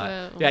was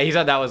Wow. yeah, he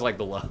said that was like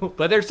the low,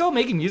 but they're still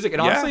making music,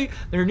 and Yeah. honestly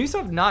their new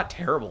stuff not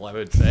terrible, I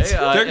would say.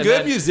 They're And good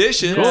then-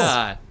 musicians.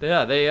 yeah,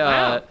 they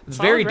Wow. it's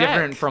very Solid rec.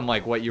 different from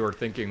like what you were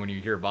thinking when you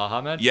hear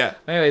Baja Men. Yeah.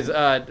 Anyways,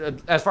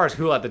 as far as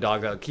who let the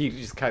dogs out, he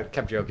just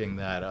kept joking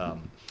that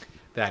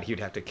that he'd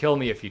have to kill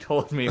me if he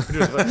told me, but,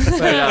 in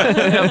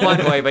a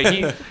blunt way. But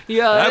he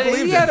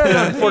had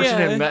an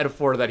unfortunate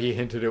metaphor that he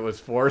hinted it was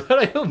for that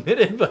I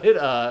omitted. But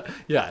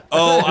yeah.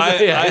 Oh, I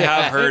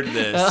have heard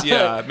this.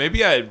 Yeah,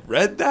 maybe I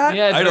read that.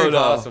 Yeah, it's I very don't know.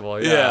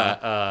 possible.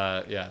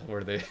 Yeah.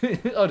 Where they?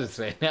 I'll just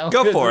say it now.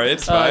 Go for it.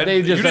 It's fine. They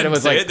just you said didn't it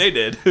was say like it. They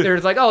did. They were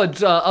like, oh,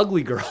 it's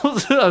ugly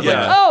girls. I was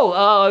Yeah. like,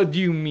 oh, do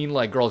you mean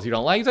like girls you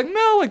don't like? He's like,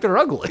 no, like they're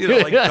ugly. You know,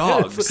 like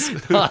dogs.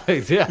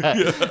 Dogs, yeah.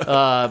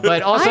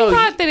 But also, I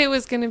thought that it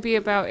was going to be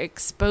about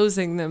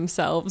exposing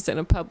themselves in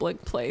a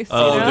public place.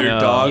 Oh, you know? they're No.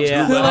 dogs.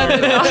 Yeah. Who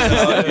let their dogs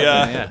out?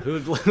 Yeah. yeah, who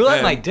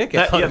let my dick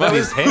out That of was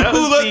his hand?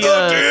 Who let the,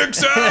 the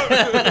dicks out?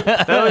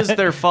 that was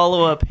their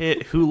follow-up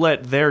hit. Who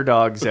let their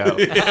dogs out?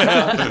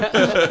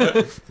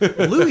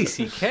 Louis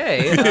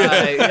C.K.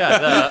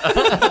 Yeah,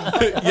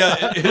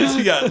 Yeah, it is.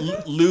 Yeah,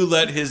 Lou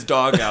let his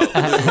dog out.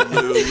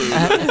 Lou.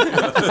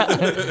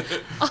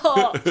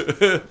 Oh,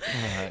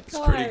 It's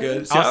pretty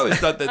good. See, I always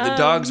thought that the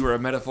dogs were a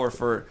metaphor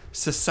for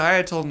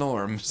societal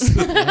norms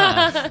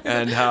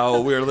and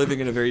how we're living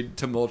in a very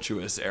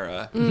tumultuous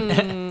era.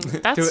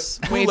 that's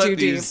Who way let too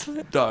deep. these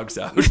dogs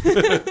out?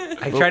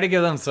 I try to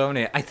give them so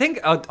many. I think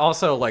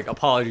also like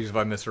apologies if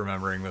I'm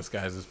misremembering this,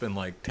 guys. It's been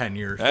like 10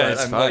 years. Hey, but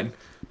it's I'm fine. like-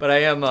 but I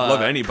am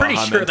Love any pretty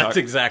Baha sure Men that's talk.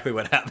 exactly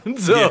what happened.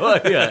 So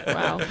yeah,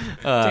 Wow.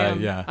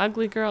 Damn. yeah.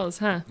 Ugly girls,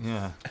 huh?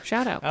 Yeah.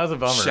 Shout out. That was a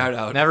bummer. Shout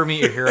out. Never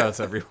meet your heroes,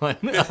 everyone.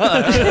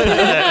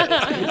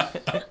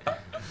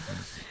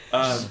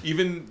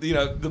 Even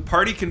the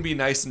party can be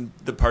nice and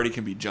the party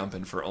can be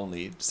jumping for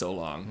only so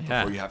long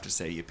Yeah. before you have to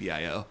say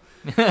yippee-i-o.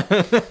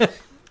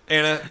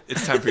 Anna,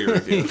 it's time for your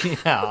review.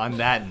 Yeah, on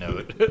that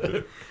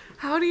note.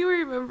 How do you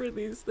remember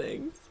these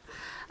things?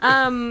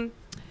 All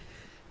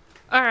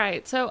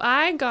right, so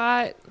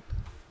I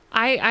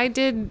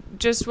did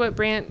just what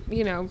Brant,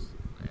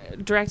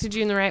 directed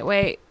you in the right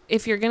way.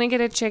 If you're going to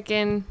get a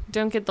chicken,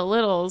 don't get the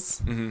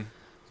littles. Mm-hmm.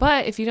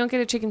 But if you don't get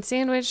a chicken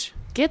sandwich,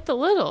 get the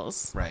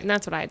littles. Right. And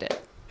that's what I did.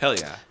 Hell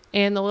yeah.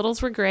 And the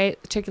littles were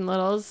great, the chicken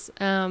littles.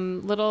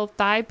 Little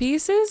thigh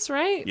pieces,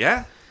 right?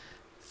 Yeah.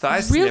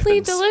 Thigh Really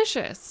snippings.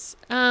 delicious.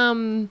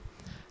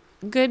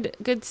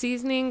 Good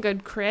seasoning,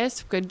 good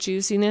crisp, good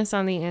juiciness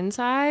on the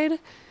inside.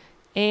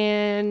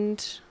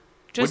 And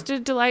just a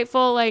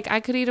delightful, I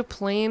could eat a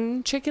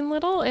plain chicken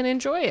little and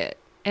enjoy it.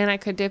 And I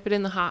could dip it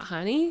in the hot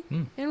honey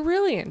and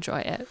really enjoy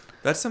it.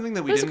 That's something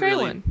that we It was a didn't great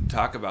really one.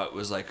 talk about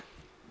was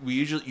we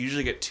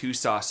usually get 2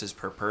 sauces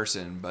per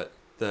person, but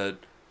the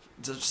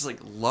just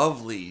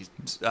lovely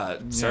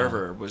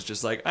server was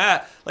just I'm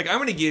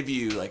gonna give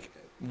you like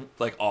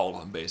all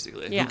of them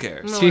basically. Yeah. Who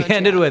cares? No. She Well,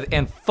 ended yeah. with,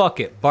 and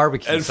fuck it,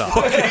 barbecue And sauce.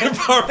 fucking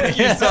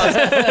barbecue sauce.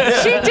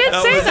 She did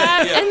say was-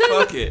 that. Yeah, And then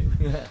fuck it.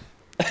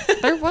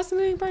 there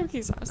wasn't any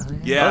barbecue sauce.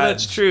 Yeah, Oh,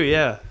 that's true.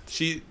 Yeah.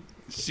 She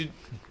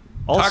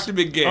Also, talked a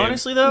big game.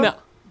 Honestly, though, No.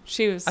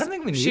 She was. I don't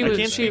think we need she it. I was,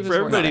 can't she speak was for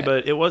everybody, worth it.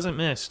 but it wasn't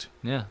missed.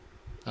 Yeah.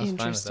 I was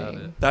fine without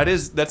Interesting.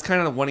 it. That's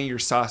kind of one of your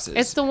sauces.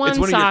 It's the one of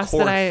your sauce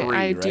core that I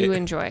three, do right?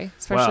 enjoy,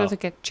 especially Wow.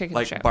 with a chicken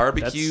Like strip.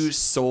 barbecue, That's-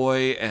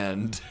 soy,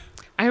 and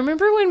I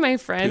remember when my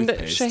friend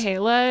Toothpaste.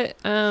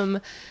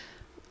 Shahela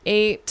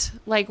ate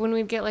when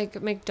we'd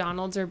get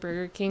McDonald's or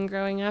Burger King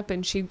growing up,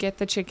 and she'd get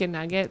the chicken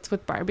nuggets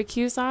with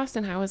barbecue sauce,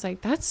 and I was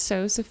like, "That's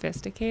so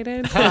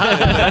sophisticated."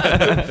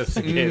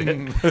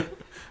 Sophisticated.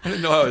 I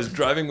didn't know I was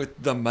driving with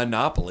the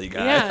Monopoly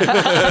guy.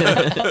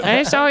 Yeah,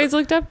 I just always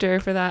looked up to her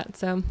for that.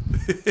 So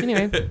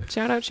anyway,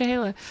 shout out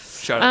Shahela.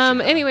 Shout out.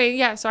 Shahana. Anyway,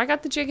 yeah, so I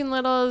got the chicken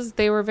littles.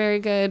 They were very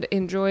good.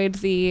 Enjoyed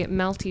the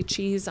melty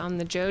cheese on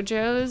the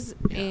JoJo's,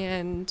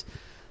 and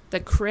the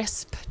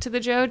crisp to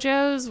the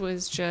JoJo's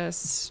was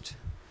just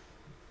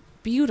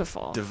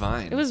beautiful.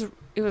 Divine. It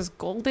was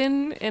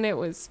golden, and it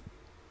was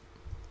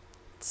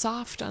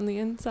soft on the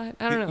inside.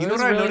 I don't know. You it know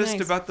was what I really noticed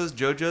nice. about those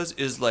JoJo's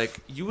is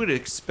you would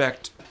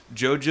expect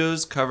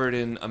JoJo's covered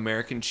in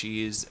American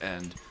cheese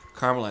and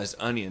caramelized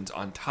onions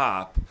on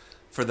top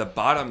for the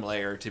bottom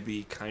layer to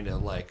be kind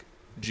of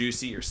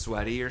juicy or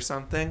sweaty or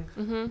something.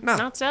 Mm-hmm. No,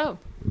 Not so.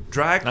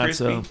 dry, Not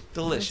crispy, so.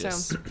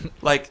 delicious.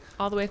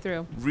 All the way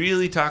through.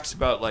 Really talks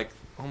about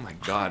oh my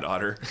God,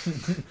 Otter,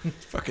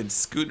 fucking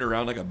scooting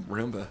around like a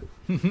Roomba.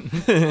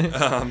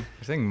 You're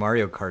saying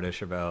Mario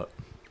Kartish about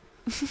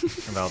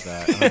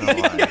that. I don't know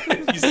why.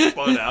 You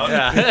spun out.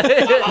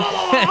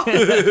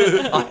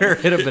 Otter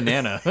hit a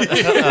banana.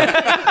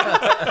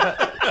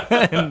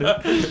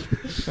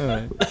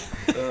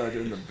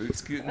 Doing the boot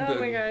scooting. Oh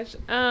my gosh.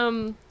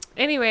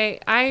 Anyway,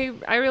 I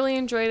really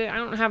enjoyed it. I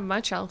don't have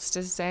much else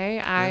to say.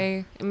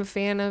 I am a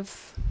fan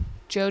of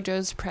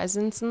JoJo's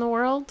presence in the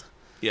world.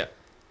 Yeah,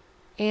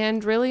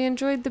 And really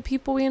enjoyed the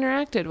people we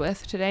interacted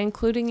with today,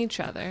 including each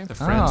other. the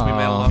friends we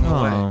met along the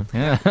way.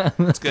 Yeah,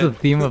 that's good. the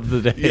theme of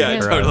the day. Yeah,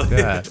 for us. totally.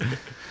 Yeah.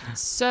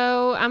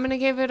 So I'm gonna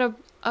give it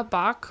a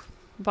bach.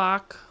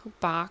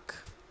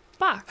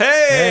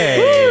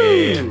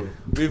 Hey! Woo!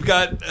 We've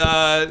got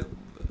a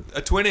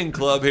twinning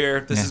club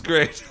here. This is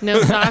great.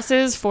 No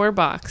sauces, 4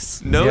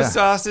 box. No Yeah.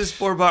 sauces,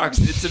 4 box.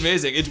 It's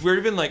amazing. We're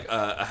even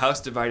a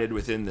house divided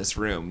within this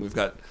room. We've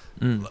got.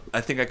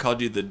 I think I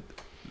called you the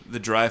the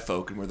dry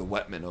folk and we're the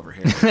wet men over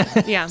here.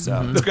 Yeah.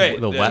 So it's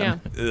great. The wet Yeah.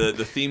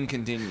 The theme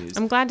continues.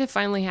 I'm glad to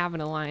finally have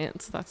an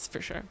alliance. That's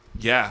for sure.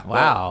 Yeah. well,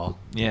 Wow.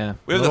 Yeah.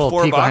 we have the Little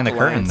four peek behind Bach the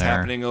curtain Alliance there.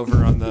 happening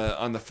over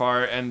on the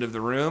far end of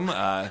the room.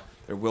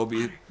 There will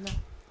be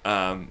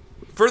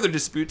further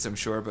disputes, I'm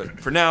sure, but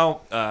for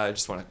now, I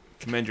just want to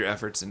commend your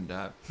efforts and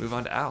move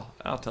on to Al.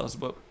 Al, tell us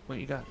what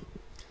you got.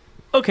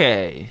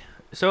 Okay,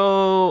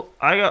 so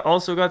I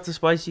also got the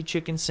spicy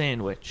chicken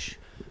sandwich,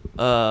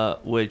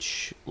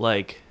 which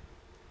like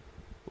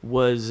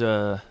was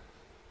the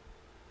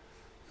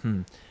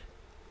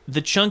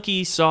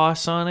chunky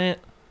sauce on it.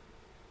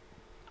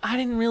 I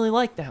didn't really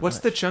like that. What's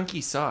much. the chunky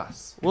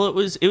sauce? Well, it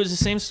was the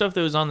same stuff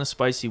that was on the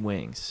spicy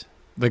wings.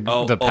 The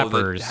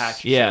peppers. The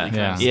hatch Yeah. chili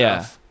kind of Yeah.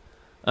 stuff.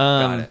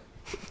 Um, Got it.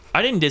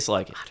 I didn't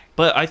dislike it,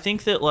 but I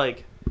think that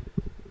like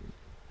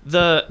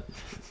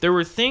there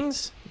were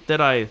things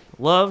that I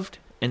loved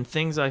and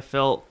things I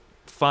felt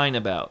fine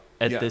about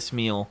at Yeah. this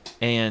meal,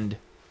 and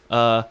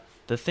the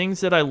things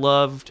that I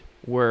loved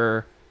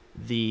were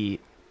the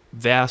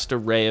vast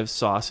array of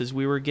sauces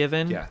we were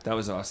given, Yeah, that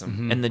was awesome.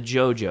 Mhm. and the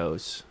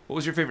JoJo's. What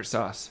was your favorite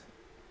sauce?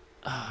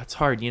 It's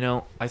hard,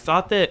 I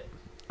thought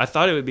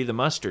it would be the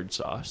mustard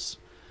sauce,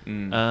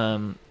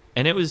 and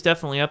it was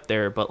definitely up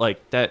there, but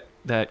like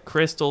that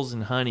crystals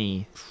and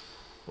honey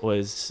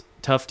was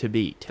tough to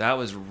beat. That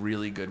was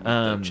really good with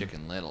the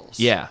chicken littles.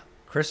 Yeah.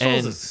 Crystals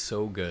And- is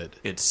so good.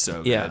 It's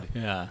so Yeah. good.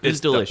 Yeah. It's It's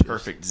delicious. the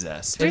perfect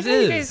zest. It It you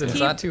is. guys It's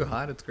keep- not too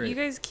hot. It's You great.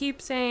 guys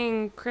keep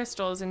saying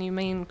crystals and you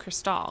mean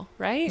crystal,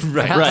 right?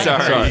 Right. Right.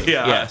 Sorry. Sorry.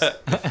 Yeah.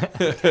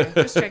 Yes.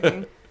 Just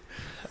checking.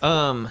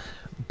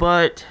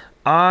 But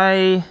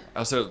I I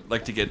also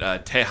like to get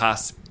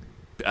Tejas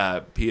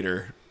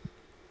Peter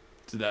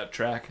to that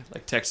track,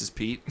 like Texas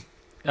Pete.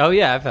 Oh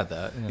yeah, I've had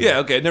that. Yeah.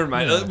 Okay. Never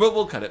mind. Yeah.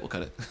 We'll cut it. We'll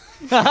cut it.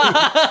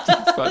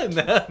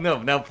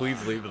 No,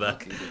 please leave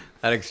that.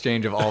 That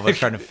exchange of all of us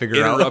trying to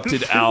figure out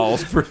Interrupted Al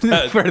for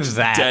that for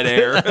that. dead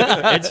air.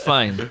 it's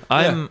fine.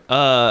 I'm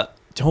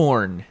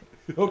torn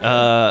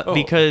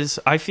because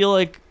I feel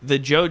like the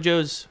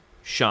JoJo's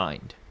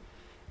shined,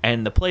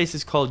 and the place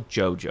is called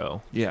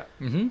JoJo. Yeah.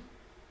 Mm-hmm.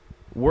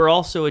 We're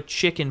also a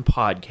chicken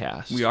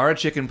podcast. We are a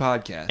chicken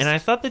podcast. and I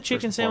thought the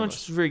chicken and sandwich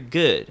foremost. was very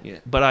good. Yeah.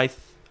 But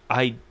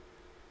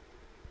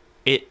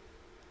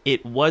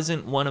it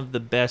wasn't one of the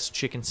best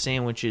chicken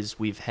sandwiches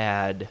we've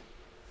had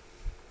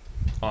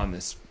on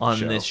this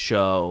this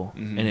show,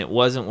 Mhm. and it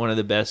wasn't one of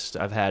the best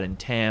I've had in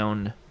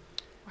town.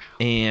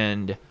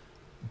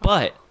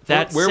 But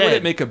that where said, would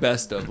it make a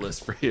best of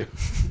list for you?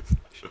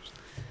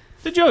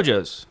 the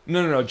JoJo's?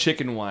 No.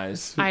 Chicken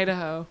wise.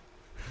 Idaho.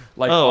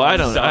 Like Oh, on I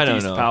don't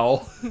Southeast know.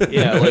 Powell.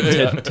 Yeah,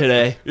 like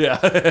today. Yeah.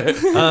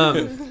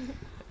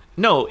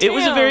 No, it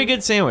was a Damn. very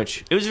good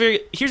sandwich. It was very.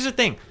 Here's the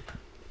thing.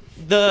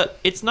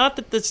 It's not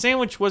that the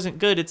sandwich wasn't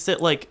good. It's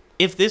that like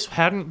if this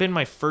hadn't been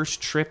my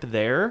first trip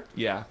there,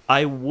 Yeah.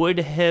 I would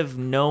have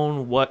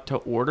known what to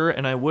order,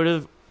 and I would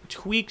have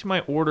tweaked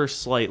my order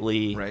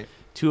slightly Right.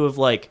 to have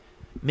like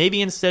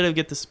maybe instead of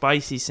get the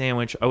spicy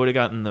sandwich, I would have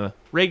gotten the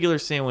regular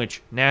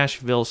sandwich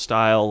Nashville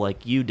style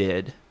like you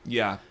did.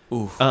 Yeah.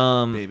 Ooh.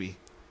 Baby.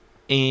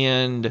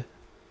 And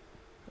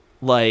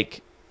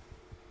like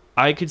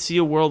I could see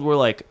a world where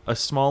like a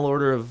small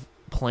order of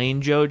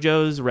plain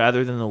JoJo's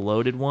rather than the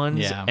loaded ones,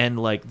 Yeah. and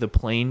like the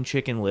plain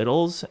chicken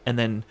littles, and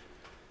then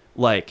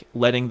like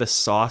letting the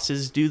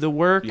sauces do the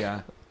work.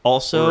 Yeah.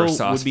 Also Or a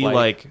sauce would be flight.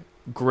 like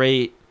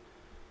great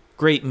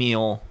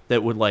meal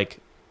that would like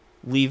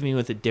leave me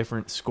with a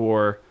different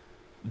score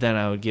than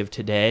I would give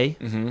today.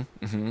 Mm-hmm.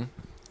 Mm-hmm.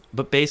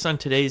 But based on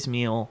today's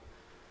meal,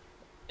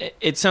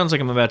 it sounds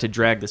like I'm about to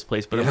drag this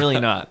place, but I'm really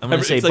not. I'm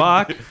going to say It's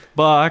like-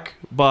 Bach,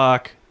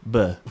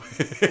 buh.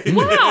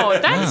 Wow,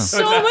 that's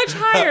so much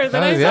higher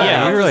than I thought.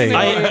 yeah, it you're was really-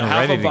 gonna be. I- Half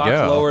ready a to box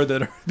go. lower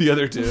than the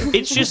other two.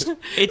 It's just,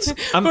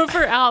 But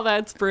for Al,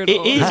 that's brutal.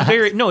 it is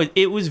very, no,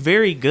 it was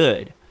very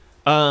good.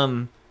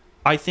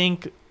 I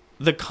think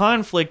the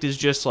conflict is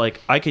just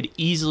like, I could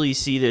easily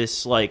see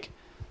this, like,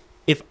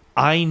 if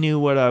I knew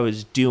what I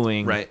was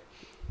doing, Right.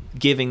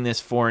 giving this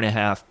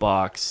 4.5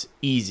 box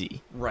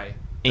easy. Right.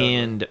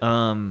 And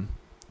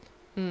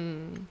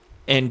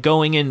and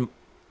going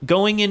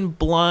in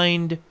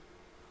blind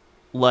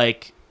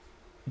like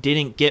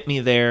didn't get me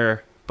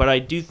there, but I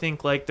do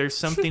think like there's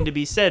something to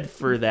be said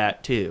for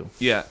that too.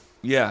 Yeah.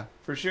 Yeah.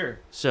 For sure.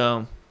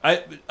 So I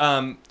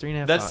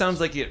 3.5 that box. sounds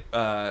like it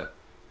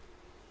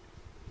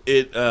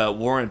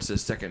warrants a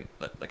second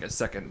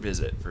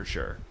visit for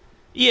sure.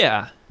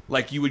 Yeah,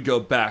 Like you would go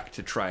back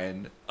to try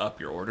and up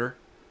your order.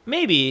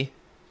 maybe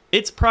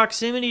its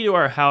proximity to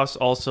our house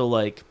also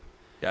like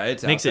Yeah,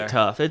 it's makes out it there.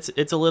 tough.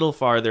 It's a little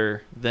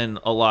farther than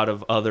a lot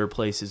of other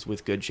places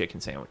with good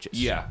chicken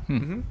sandwiches. Yeah.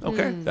 Mm-hmm.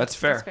 Okay, that's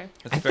fair. That's fair.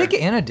 That's I fair.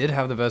 think Anna did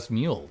have the best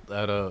meal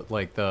out of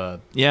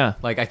Yeah.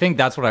 I think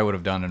that's what I would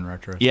have done in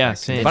retrospect. Yeah,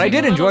 same. But I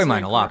did The enjoy littles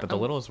mine were a lot, but the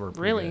gr- littles were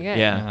pretty really good. good.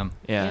 Yeah.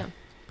 Yeah.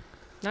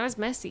 Not as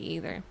messy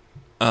either.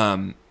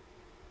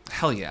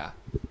 Hell yeah,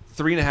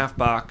 3.5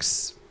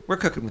 box. We're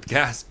cooking with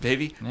gas,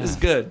 baby. This is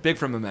Yeah. good. Big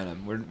from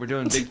momentum. We're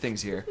doing big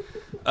things here.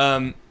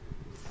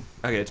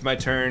 Okay, it's my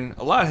turn.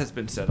 A lot has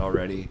been said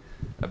already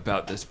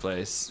about this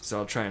place, so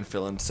I'll try and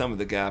fill in some of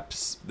the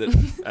gaps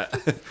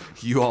that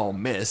you all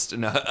missed.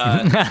 No,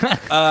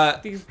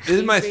 this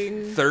is my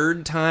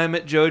third time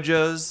at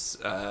JoJo's.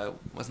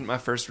 Wasn't my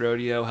first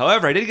rodeo.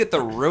 However, I did get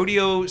the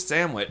rodeo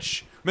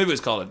sandwich. Maybe it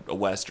was called a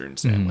Western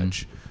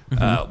sandwich,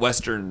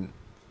 Western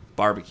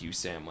barbecue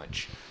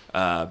sandwich.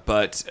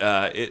 But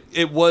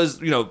it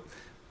was,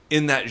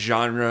 in that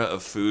genre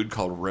of food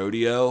called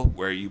rodeo,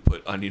 where you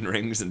put onion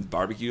rings and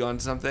barbecue on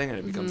something and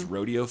it becomes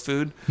rodeo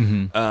food.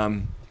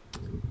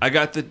 I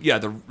got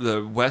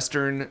the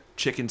Western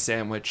chicken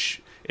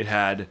sandwich. It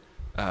had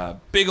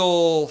big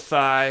old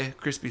thigh,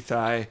 crispy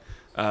thigh,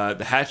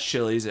 the hatch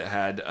chilies. It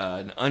had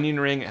an onion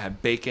ring. It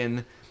had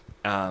bacon,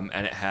 and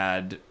it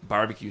had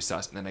barbecue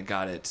sauce. And then I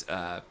got it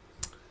a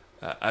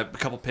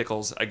couple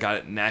pickles. I got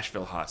it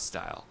Nashville hot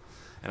style,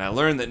 and I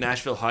learned that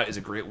Nashville hot is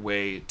a great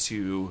way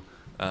to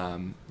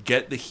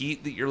get the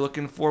heat that you're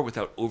looking for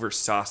without over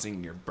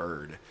saucing your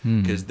bird,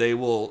 because they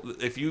will,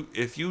 if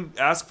you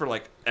ask for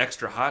like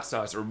extra hot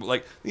sauce, or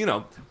like,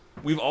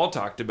 we've all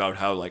talked about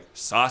how like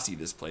saucy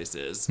this place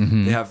is.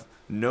 They have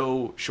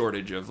no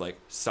shortage of like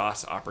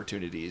sauce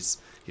opportunities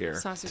here.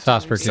 Sauce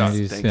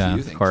opportunities. Thank Yeah, you,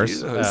 of thank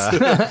course. you.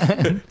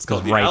 It's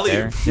called the right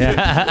alley-oop. there.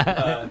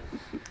 Yeah.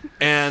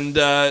 And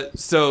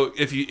so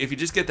if you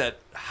just get that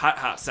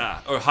hot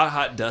sauce or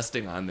hot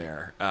dusting on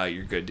there,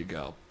 you're good to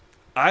go.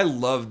 I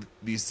love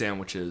these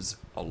sandwiches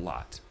a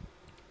lot.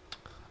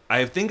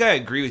 I think I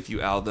agree with you,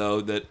 Al,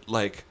 though, that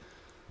like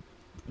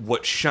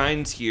what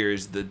shines here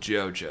is the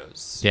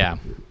JoJo's. Yeah.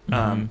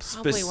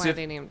 Probably why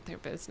they named their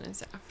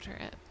business after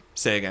it.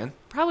 Say again.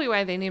 Probably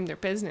why they named their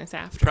business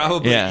after it.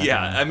 Probably, Yeah.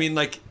 yeah. I mean,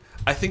 like,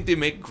 I think they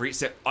make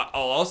great. I'll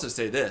also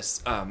say this: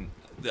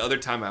 the other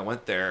time I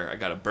went there, I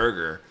got a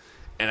burger,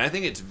 and I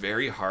think it's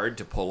very hard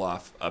to pull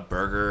off a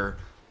burger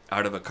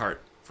out of a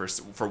cart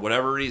for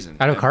whatever reason.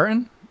 Out of a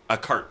carton?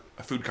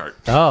 A food cart.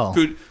 Oh.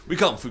 Food. We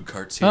call them food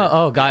carts here.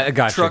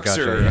 Gotcha. Trucks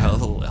are a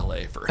little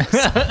LA for us.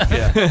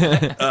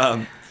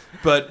 Yeah.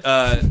 But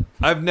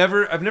I've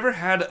never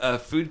had a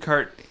food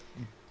cart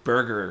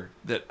burger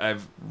that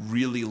I've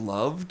really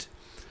loved.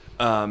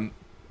 And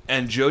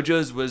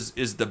JoJo's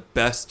is the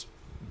best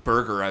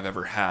burger I've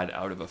ever had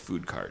out of a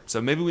food cart.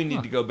 So maybe we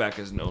need to go back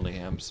as an Only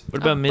Hams. What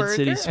about Mid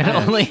City burger?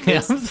 Smash? Only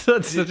Hams?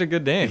 That's such a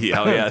good name.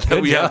 Yeah.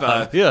 Good We have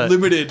job. a Yeah.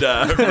 limited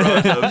run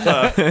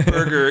of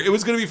burger. It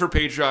was going to be for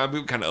Patreon.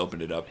 We kind of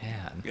opened it up.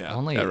 Yeah.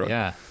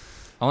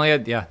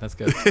 That's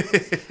good.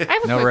 I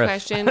have a No quick riff.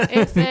 question.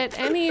 If at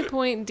any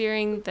point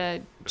during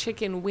the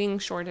chicken wing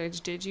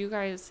shortage, did you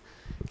guys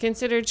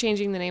consider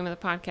changing the name of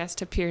the podcast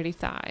to Purity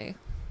Thigh?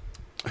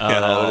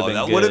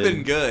 That would have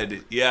been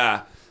good.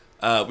 Yeah.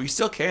 We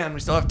still can. We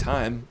still have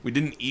time. We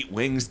didn't eat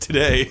wings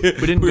today. We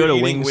didn't go to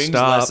eating Wingstop.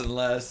 less and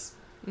less.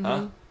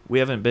 Huh? We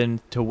haven't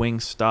been to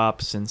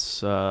Wingstop since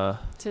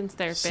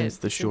Since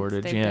the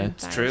shortage, they've yeah. been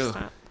It's fire true.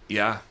 stop.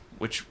 Yeah,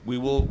 which we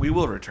will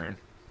return.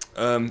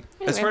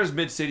 As far as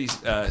Mid-City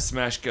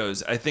Smash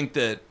goes, I think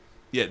that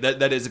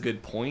is a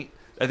good point.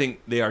 I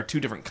think they are two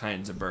different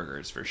kinds of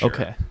burgers for sure.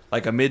 Okay.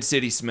 Like a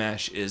Mid-City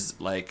Smash is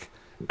like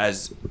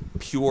as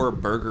pure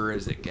burger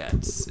as it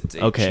gets. It's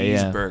a Okay,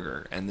 yeah.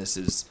 cheeseburger, and this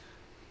is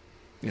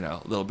a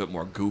little bit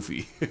more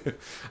goofy.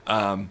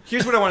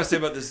 Here's what I want to say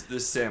about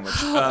this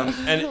sandwich. And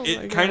Oh my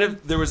it kind God.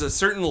 of, there was a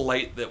certain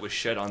light that was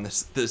shed on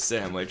this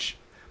sandwich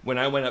when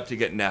I went up to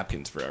get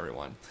napkins for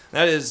everyone.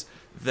 That is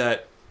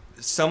that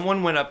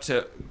someone went up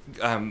to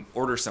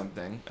order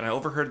something, and I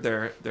overheard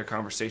their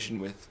conversation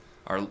with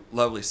our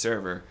lovely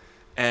server,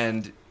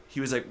 and he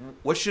was like,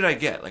 "What should I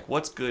get? Like,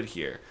 what's good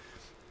here?"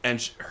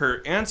 And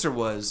her answer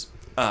was,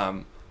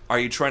 "Are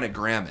you trying to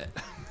gram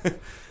it?"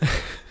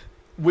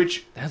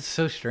 Which That's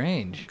so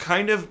strange.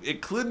 kind of,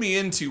 it clued me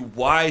into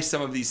why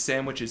some of these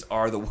sandwiches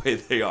are the way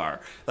they are.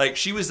 Like,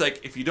 she was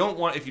like, if you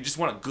just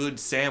want a good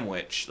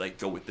sandwich, like,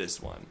 go with this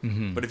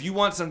one. But if you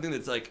want something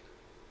that's like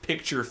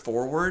picture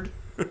forward,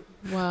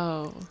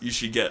 Whoa. you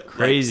should get like,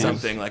 Crazy.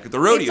 something like the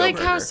rodeo It's like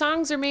burger. how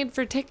songs are made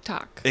for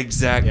TikTok.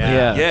 Exactly.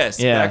 Yeah. Yes.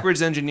 Yeah.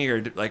 Backwards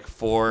engineered, like,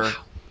 for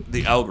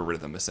the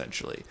algorithm,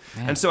 essentially.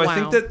 And so I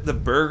think Wow. that the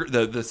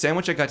burger, the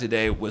sandwich I got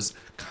today was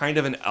kind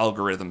of an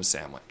algorithm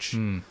sandwich.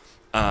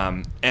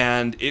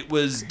 And it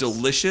was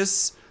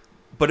delicious,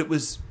 but it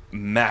was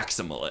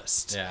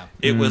maximalist. Yeah.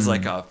 It was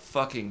like a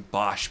fucking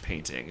Bosch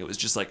painting. It was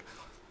just like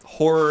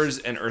horrors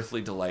and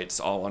earthly delights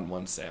all on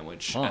one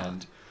sandwich. Huh.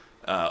 And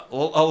a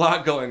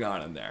lot going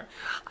on in there.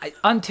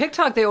 On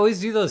TikTok, they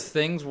always do those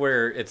things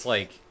where it's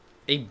like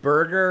a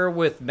burger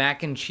with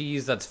mac and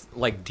cheese that's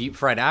like deep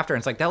fried after. And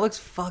it's like, that looks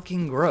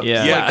fucking gross.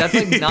 Yeah. Yeah. Like, that's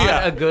like not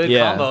Yeah. a good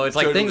Yeah. combo. It's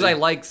like Totally. things I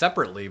like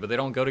separately, but they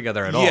don't go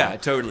together at all. Yeah,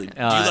 totally. Do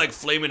you Uh, like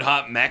flaming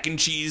hot mac and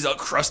cheese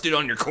crusted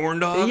on your corn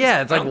dogs?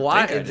 Yeah, it's I like don't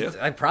why? think I do.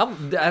 I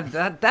probably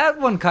that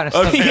one kind of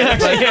stuff. Okay. Yeah.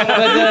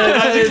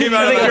 As it came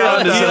out of my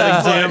mouth,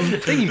 I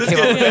think you came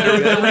up with better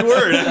with every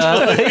word.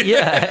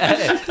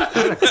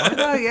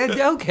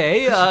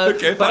 okay.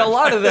 Okay, but a fine.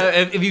 lot of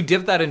the if you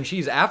dip that in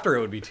cheese after,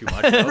 it would be too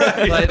much. Though.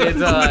 But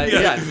it's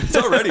yeah. It's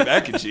already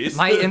mac and cheese.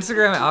 My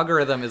Instagram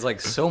algorithm is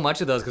like so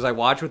much of those because I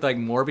watch with like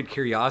morbid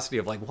curiosity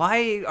of like,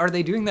 why are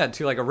they doing that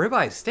to like a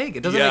ribeye steak?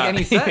 It doesn't Yeah. make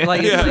any sense.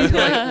 Like,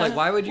 Yeah. like,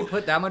 why would you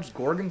put that much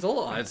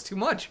gorgonzola on it? It's too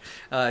much.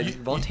 You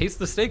won't taste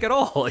the steak at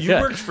all. You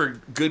worked for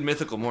Good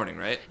Mythical Morning,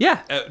 right?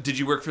 Yeah. Did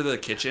you work for the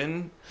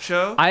kitchen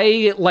show?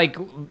 I like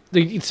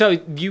so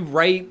you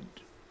write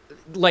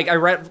like I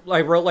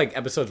wrote like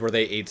episodes where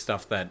they ate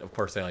stuff that of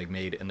course they like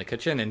made in the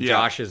kitchen, and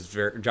Yeah.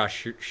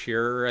 Josh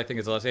Shearer, I think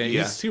is the last name.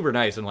 Yeah. He's super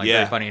nice and like Yeah.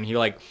 very funny, and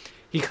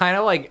he kind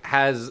of like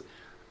has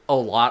a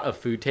lot of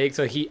food takes.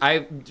 So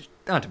I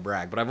not to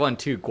brag, but I've won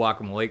 2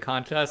 guacamole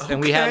contests, and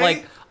we had Okay.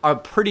 like a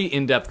pretty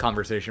in-depth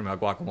conversation about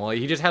guacamole.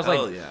 He just has like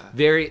Hell yeah.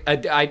 very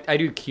I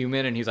do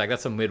cumin, and he's like,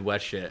 that's some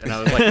Midwest shit, and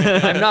I was like,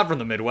 I'm not from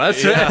the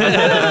Midwest.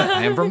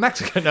 I am from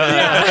Mexico. No,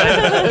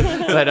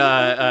 but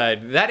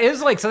that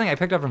is like something I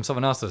picked up from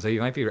someone else though, so you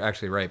might be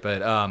actually right.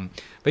 But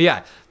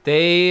yeah,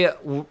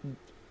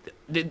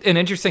 an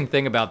interesting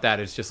thing about that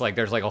is just like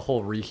there's like a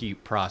whole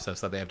reheat process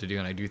that they have to do,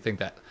 and I do think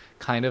that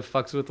kind of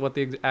fucks with what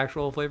the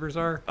actual flavors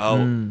are.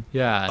 Oh,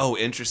 Yeah. oh,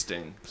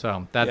 interesting.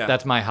 So Yeah.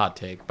 that's my hot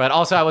take. But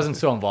also I wasn't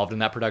so involved in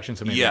that production,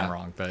 so maybe Yeah. I'm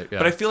wrong. But yeah.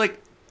 But I feel like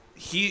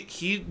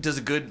he does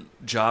a good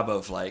job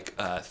of like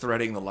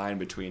threading the line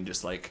between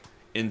just like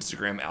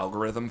Instagram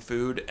algorithm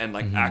food and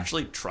like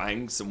actually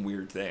trying some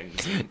weird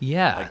things. And,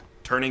 Yeah. like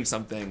turning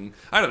something.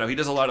 I don't know. He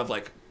does a lot of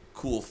like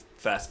cool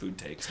fast food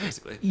takes,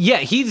 basically. Yeah,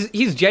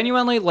 he's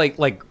genuinely like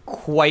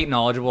quite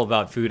knowledgeable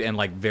about food and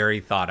like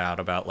very thought out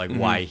about like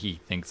why he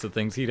thinks the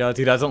things he does.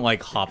 He doesn't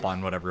like hop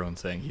on what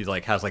everyone's saying. He's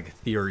like has like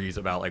theories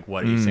about like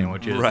what his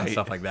sandwich is Right. and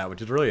stuff like that, which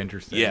is really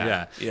interesting.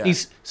 Yeah, yeah.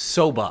 He's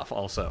so buff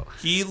also.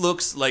 He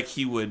looks like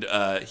he would.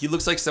 He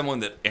looks like someone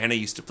that Anna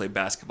used to play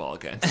basketball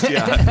against.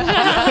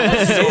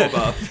 Yeah, so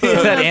buff.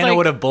 that Anna like-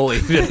 would have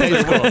bullied in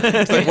high school.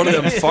 It's like one of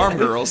them farm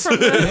girls.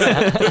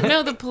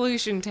 No, the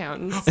pollution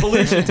towns.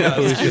 Pollution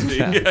town.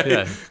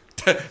 Yeah.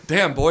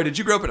 Damn, boy, did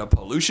you grow up in a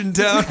pollution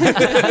town?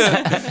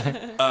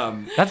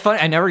 That's funny.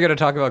 I never get to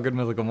talk about Good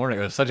Mythical Morning.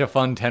 It was such a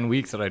fun 10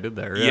 weeks that I did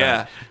there.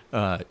 Yeah.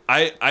 I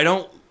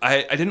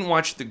I didn't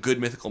watch the Good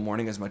Mythical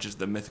Morning as much as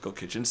the Mythical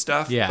Kitchen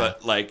stuff. Yeah.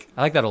 But like,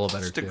 like that a little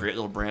better just too. a great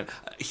little brand.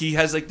 He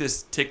has like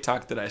this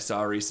TikTok that I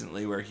saw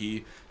recently where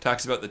he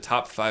talks about the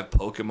top 5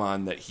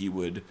 Pokemon that he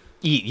would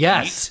Eat,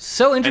 yes. eat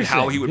So and interesting.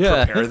 how he would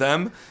Yeah. prepare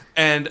them.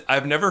 And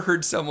I've never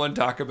heard someone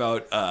talk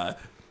about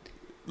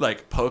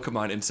like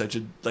Pokemon in such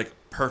a like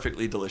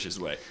perfectly delicious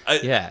way.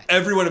 Yeah.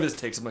 Every one of his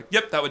takes, I'm like,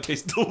 yep, that would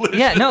taste delicious.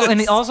 Yeah, no,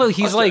 and also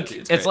he's I'll like, judge you.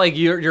 it's great. like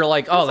you're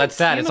like, oh, that's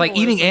sad. It's like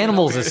eating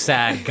cannibalism. animals is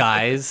sad,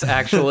 guys.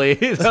 Actually,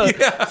 so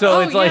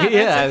Oh, it's like,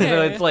 yeah, that's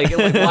so okay. it's like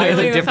why is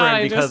Really it the thought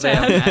I different because just they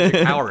have had.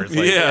 magic powers?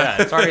 Like, Yeah.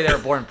 yeah, sorry they were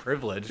born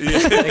privileged. They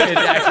could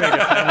actually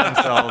defend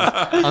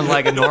themselves,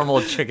 unlike a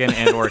normal chicken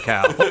and or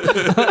cow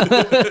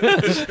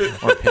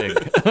or pig.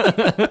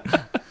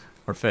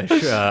 Or fish.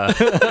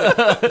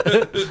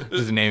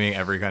 Just naming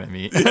every kind of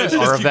meat. Or a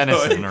keep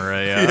venison going. or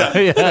a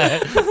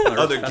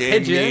Other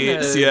game pigeon,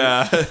 meats,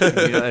 yeah.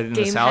 in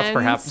the Game south hens.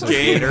 perhaps a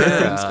Game gator.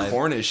 hens,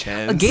 Cornish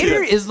hens. A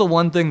gator yeah. is the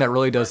one thing that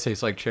really does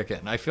taste like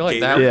chicken. I feel like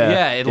that. Gator?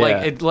 Yeah.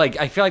 It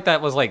I feel like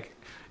that was like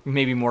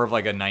maybe more of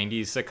like a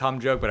 '90s sitcom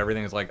joke, but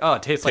everything is like, oh,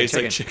 it tastes like Tastes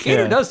like chicken. chicken.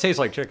 Gator Yeah. does taste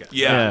like chicken.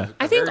 Yeah. Yeah.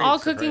 I think Very all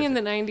cooking in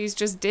surprising. the 90s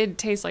just did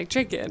taste like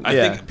chicken. I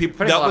Yeah. think people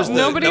Putting a that lot was of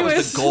the, Nobody that was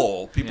was- the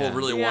goal. People Yeah.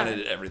 really Yeah.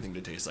 wanted everything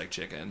to taste like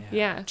chicken.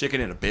 Yeah.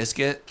 Chicken in a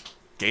biscuit,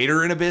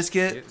 gator in a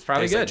biscuit. It's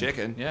probably tastes like good.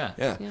 chicken. Yeah.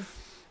 Yeah.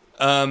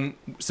 Yeah.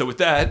 So with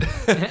that,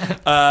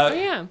 Oh,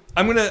 yeah.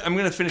 I'm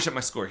gonna finish up my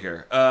score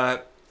here.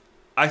 I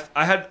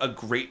had a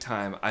great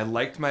time. I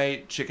liked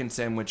my chicken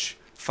sandwich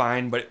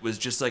fine, but it was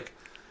just like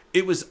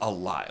it was a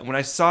lot. When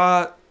I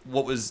saw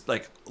what was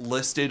like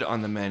listed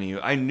on the menu,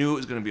 I knew it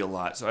was gonna be a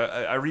lot. So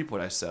I reap what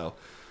I sow.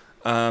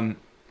 The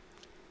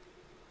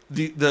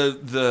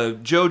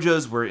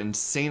JoJo's were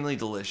insanely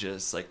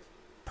delicious, like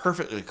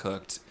perfectly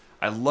cooked.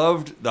 I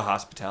loved the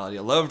hospitality.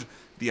 I loved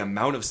the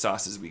amount of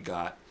sauces we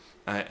got,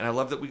 and I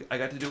love that I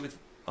got to do it with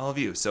all of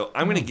you. So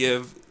I'm going to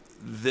give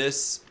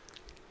this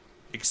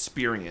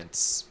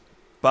experience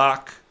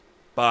Bach.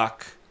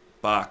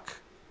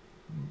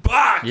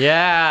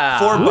 Yeah.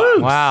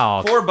 $4.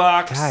 Wow. $4.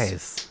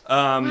 Guys.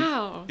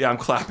 Wow. Yeah, I'm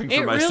clapping for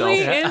It myself. really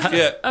is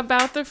Yeah.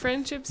 about the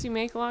friendships you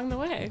make along the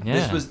way.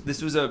 Yeah.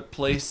 This was a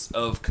place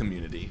of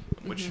community,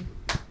 which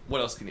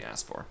what else can you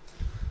ask for?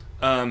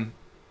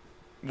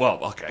 Well,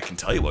 okay, I can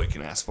tell you what you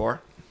can ask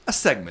for. A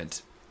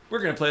segment. We're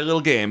gonna play a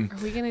little game.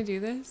 Are we going to do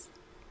this?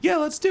 Yeah,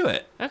 let's do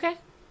it. Okay.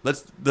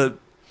 Let's the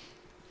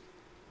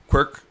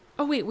quirk.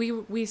 Oh, wait.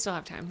 We still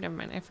have time. Never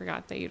mind. I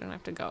forgot that you don't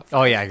have to go.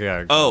 Oh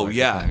yeah. Oh,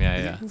 yeah.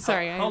 Yeah.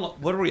 Sorry.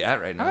 What are we at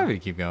right I'm now? happy to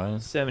keep going.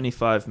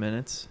 75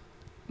 minutes.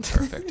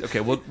 Perfect. Okay,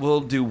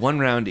 we'll do one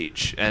round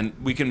each, and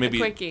we can maybe.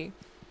 Quickie.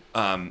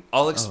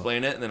 I'll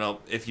explain it, and then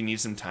if you need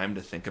some time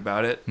to think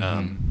about it, we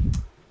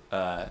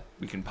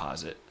can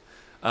pause it.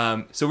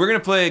 So we're gonna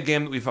play a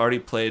game that we've already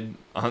played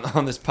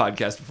on this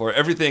podcast before.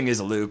 Everything is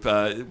a loop.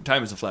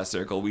 Time is a flat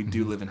circle. We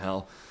do live in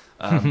hell,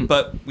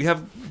 but we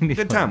have a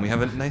good time. We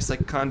have a nice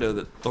like condo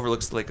that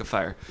overlooks the lake of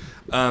fire.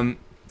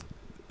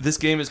 This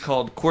game is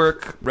called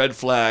Quirk, Red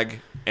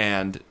Flag,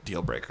 and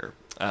Deal Breaker.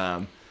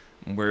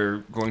 We're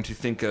going to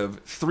think of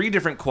 3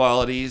 different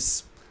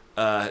qualities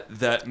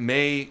that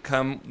may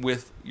come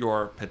with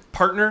your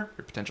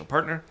potential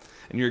partner,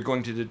 and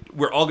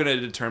we're all going to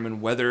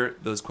determine whether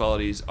those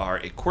qualities are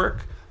a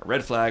quirk, a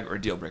red flag, or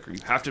a deal breaker. You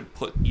have to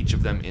put each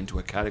of them into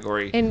a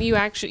category. And you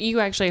actually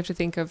have to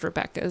think of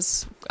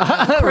Rebecca's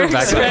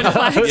quirks, red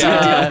flags, and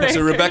deal breakers.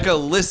 So Rebecca,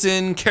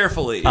 listen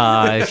carefully.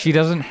 She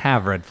doesn't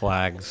have red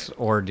flags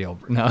or deal.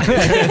 No, no,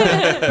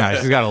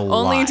 she's got a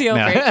lot. Only deal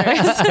No.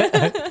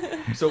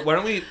 breakers. So why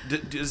don't we?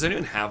 Does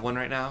anyone have one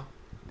right now?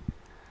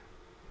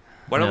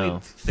 Why don't No. we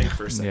think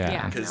for a second? Yeah.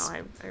 Yeah, Because no,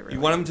 I really you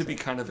want them like to be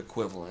kind of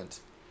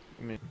equivalent.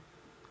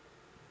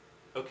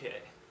 Okay.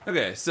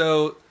 Okay,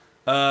 so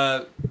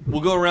we'll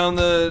go around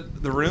the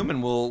room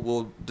and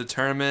we'll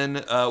determine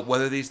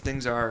whether these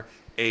things are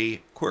a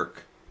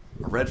quirk,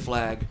 a red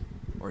flag,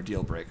 or a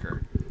deal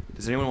breaker.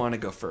 Does anyone want to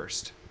go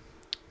first?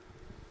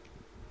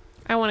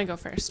 I want to go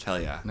first. Hell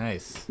yeah.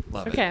 Nice.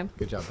 Love Okay.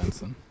 Good job,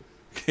 Benson.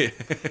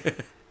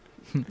 it.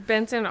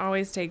 Benson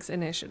always takes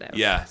initiative.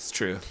 Yeah, it's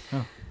true.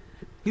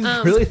 He's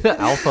really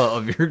the alpha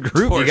of your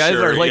group. For You guys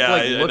sure, are like yeah,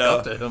 I look know.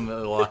 up to him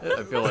a lot.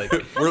 I feel like.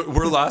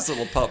 We're lost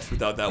little pups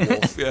without that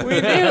wolf. Yeah. We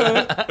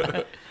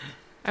do.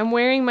 I'm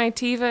wearing my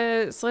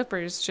Tiva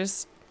slippers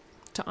just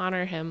to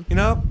honor him. You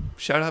know,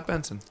 shout out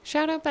Benson.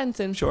 Shout out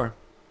Benson. Sure.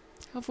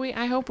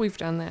 I hope we've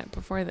done that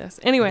before this.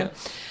 Anyway,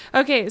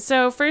 okay,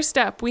 so first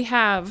up we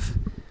have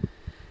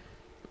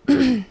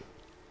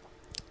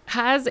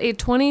has a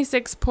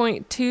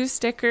 26.2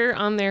 sticker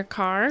on their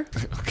car.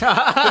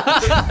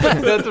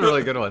 That's a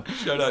really good one.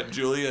 Shout out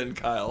Julia and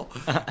Kyle.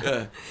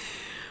 Yeah.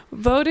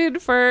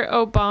 Voted for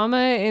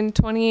Obama in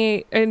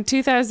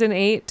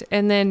 2008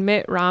 and then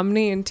Mitt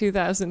Romney in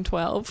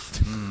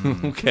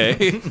 2012.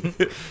 Okay.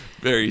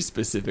 Very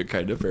specific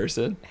kind of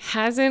person.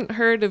 Hasn't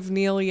heard of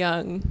Neil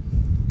Young.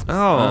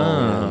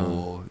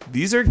 Oh.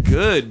 These are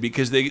good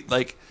because they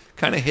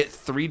kind of hit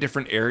 3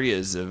 different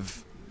areas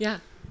of Yeah.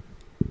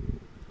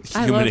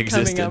 human I love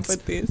existence. coming up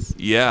with these.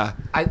 Yeah.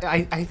 I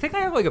think I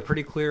have like a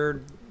pretty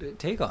clear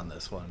take on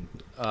this one.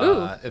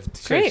 Ooh,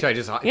 great. Should I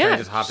just hop in?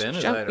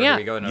 Is Jump- that, or yeah. do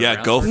we go another Yeah,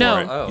 round? go for No.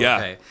 it. Oh, yeah.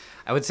 okay.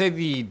 I would say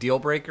the deal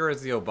breaker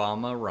is the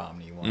Obama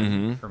Romney one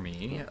Mhm. for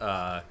me.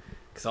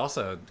 Because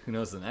also, who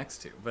knows the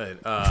next 2? But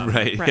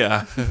Right. Right.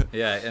 Yeah.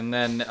 yeah, and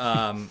then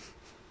I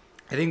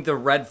think the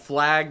red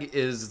flag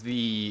is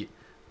the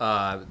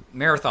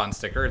marathon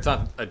sticker. It's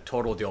not a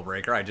total deal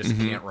breaker. I just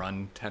can't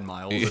run 10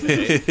 miles a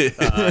day.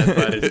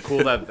 But it's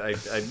cool that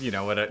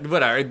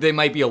whatever. They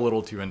might be a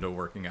little too into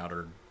working out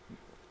or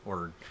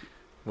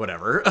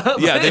whatever.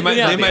 Yeah, they might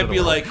Yeah. they might be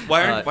World. like,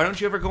 why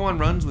don't you ever go on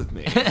runs with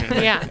me?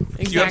 Yeah,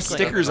 exactly. You have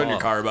stickers on your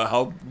car about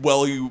how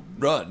well you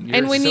run.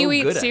 And when so you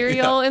eat good at it.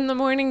 cereal in the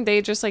morning, they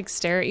just like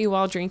stare at you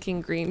while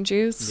drinking green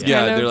juice. Yeah,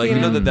 kind of, they're like, you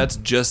know know? that's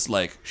just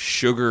like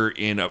sugar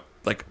in a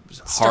like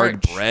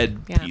hard Starch.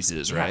 bread Yeah.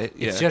 pieces, right?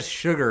 It's just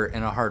sugar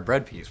in a hard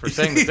bread piece. We're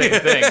saying the same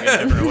thing in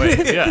different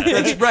ways. Yeah.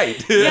 That's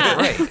right. Yeah.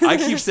 Right. I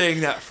keep saying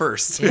that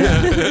first.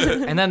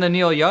 And then the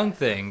Neil Young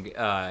thing,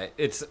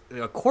 it's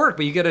a quirk,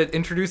 but you got to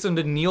introduce them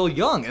to Neil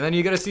Young, and then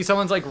you got to see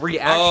someone's like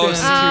reaction Oh, to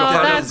see, Heart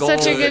of that's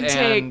such a Gold good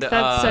take. and,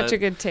 That's such a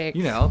good take.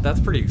 You know, that's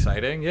pretty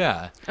exciting.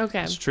 Yeah.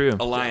 Okay. It's true.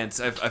 Alliance.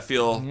 I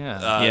feel.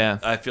 Yeah. Yeah.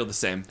 I feel the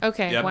same.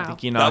 Okay, Yep. wow. I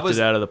think you That knocked was-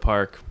 it out of the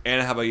park.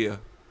 Anna, how about you?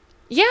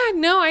 Yeah,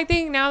 no, I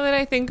think now that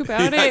I think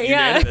about it,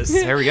 yeah. Unanimous.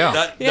 There we go.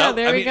 Yeah,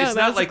 there I we mean, go. It's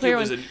That not was a like clear it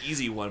was one. an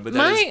easy one, but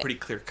that is My- pretty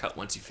clear cut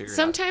once you figure it out.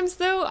 Sometimes,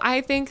 though,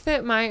 I think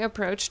that my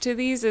approach to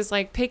these is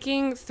like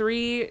picking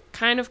 3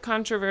 kind of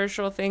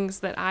controversial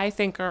things that I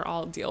think are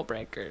all deal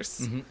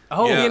breakers.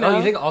 Oh, Yeah. You know?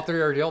 you think all 3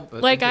 are deal?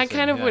 Like, I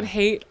kind of yeah. would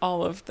hate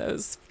all of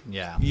those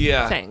Yeah.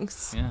 Yeah.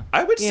 things. Yeah.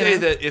 I would You say know?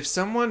 that if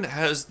someone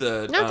has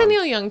the Not the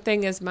Neil Young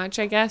thing as much,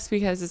 I guess,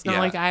 because it's not Yeah.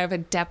 like I have a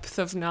depth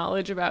of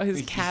knowledge about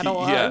his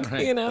catalog, Yeah.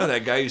 you know? Oh,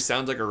 that guy who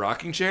sounds like a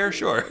rocking chair,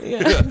 sure.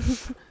 Yeah.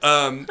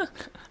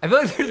 I feel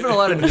like there's been a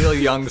lot of Neil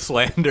Young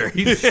slander.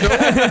 He's so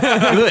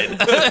good.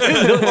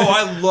 Oh,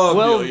 I love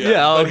Well, Neil Young,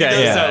 yeah, but he okay,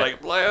 does yeah. sound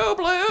like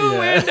blue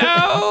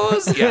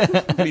windows.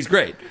 Yeah, he's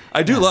great.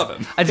 I do love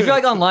him. I just feel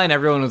like online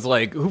everyone was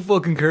like, "Who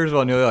fucking cares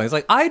about Neil Young?" He's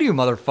like, "I do,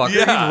 motherfucker. Yeah.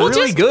 He's Well,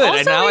 really just good." And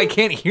also now I in-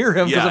 can't hear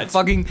him because Yeah, of it's-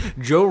 fucking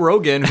Joe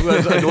Rogan, who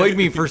has annoyed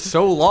me for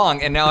so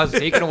long, and now has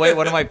taken away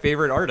one of my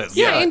favorite artists.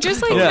 Yeah, and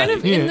just like Yeah. kind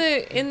of in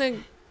the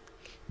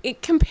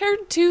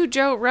compared to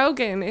Joe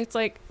Rogan, it's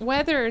like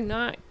whether or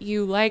not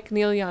you like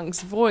Neil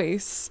Young's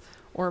voice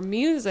or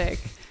music,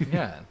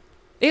 yeah.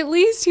 at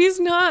least he's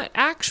not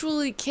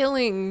actually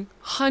killing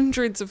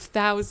hundreds of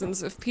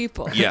thousands of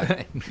people.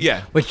 Yeah,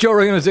 yeah. Which Joe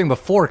Rogan was doing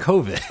before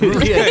COVID.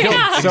 He had killed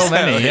Yeah. so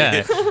many.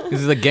 Yeah, this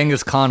is the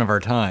Genghis Khan of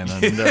our time.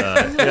 And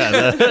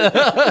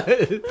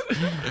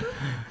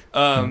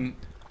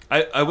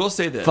I will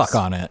say this. fuck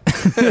on it.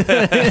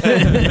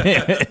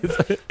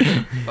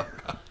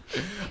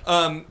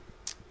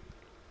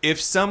 If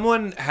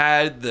someone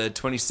had the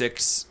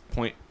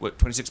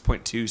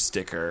 26.2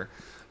 sticker,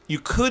 you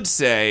could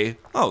say,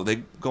 "Oh,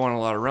 they go on a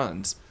lot of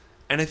runs,"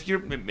 And if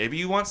maybe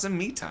you want some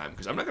me time,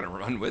 because I'm not going to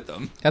run with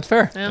them. That's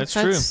fair. Yeah, That's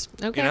true.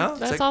 Okay, You know? It's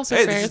that's like, also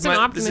hey, fair. this is It's an this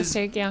optimist is-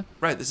 take, yeah.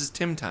 Right, this is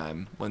Tim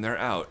time when they're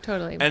out.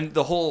 Totally. And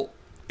the whole,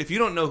 if you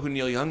don't know who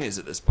Neil Young is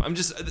at this point,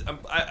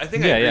 I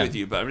think I Yeah, agree yeah. with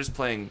you, but I'm just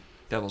playing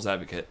devil's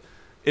advocate.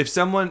 If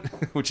someone,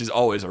 which is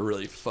always a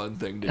really fun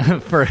thing to do.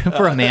 for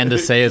a man to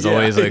say is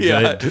always a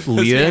yeah. good Speaking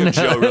lead-in. of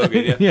Joe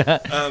Rogan, yeah.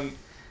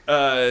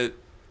 Yeah.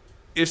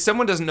 If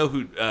someone doesn't know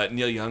who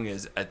Neil Young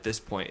is at this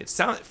point, it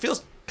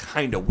feels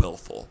kind of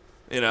willful.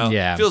 You know,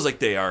 Yeah. It feels like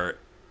they are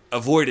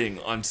avoiding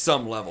on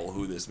some level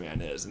who this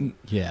man is, and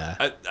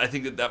Yeah. I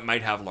think that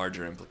might have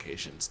larger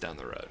implications down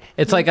the road.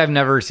 It's like I've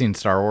never seen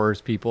Star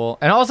Wars people,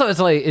 and also it's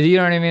like, you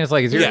know what I mean. It's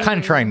like you're Yeah. kind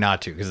of trying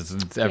not to because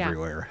it's Yeah.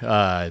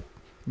 everywhere.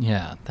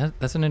 Yeah,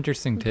 that's an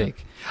interesting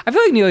take. I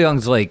feel like Neil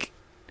Young's like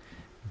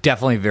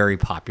definitely very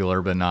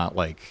popular, but not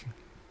like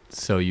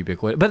so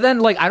ubiquitous. But then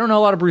like I don't know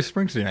a lot of Bruce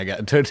Springsteen. I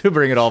got to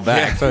bring it all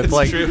back. Yeah, So it's it's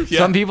like true, yeah.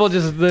 some people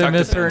just Talk to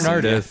miss certain Benson,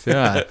 artists.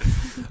 Yeah,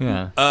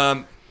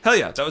 yeah. Hell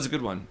yeah, that was a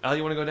good one. Al,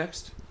 you want to go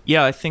next?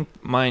 Yeah, I think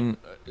mine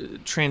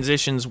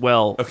transitions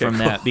well Okay, from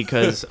cool. that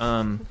because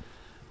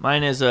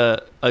mine is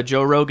a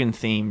Joe Rogan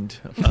themed.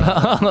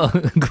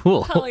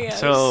 Cool. Hell yes.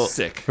 So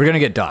Sick. We're gonna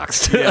get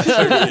doxxed.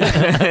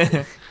 Yeah,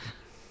 sure.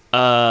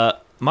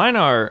 mine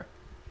are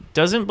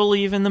doesn't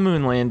believe in the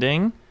moon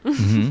landing,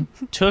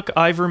 took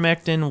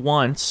ivermectin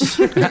once,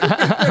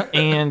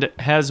 and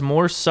has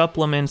more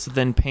supplements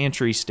than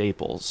pantry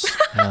staples.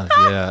 Oh,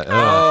 yeah.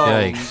 Oh,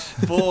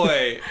 Yikes.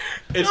 boy.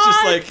 It's God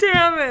just like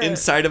damn it.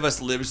 inside of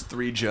us lives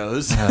 3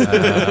 Joes.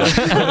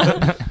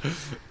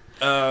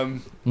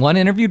 One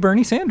interviewed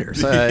Bernie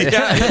Sanders. Yeah,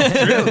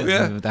 it's true,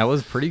 yeah. That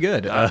was pretty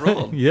good. I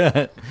rolled.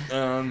 Yeah.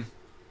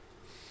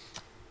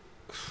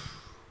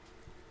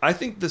 I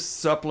think the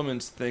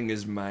supplements thing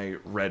is my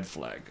red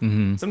flag.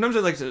 Mhm. Sometimes I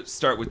like to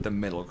start with the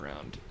middle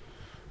ground.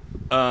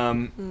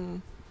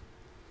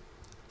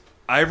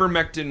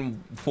 Ivermectin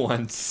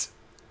once.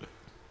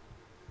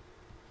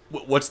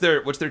 What's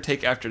their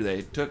take after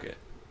they took it?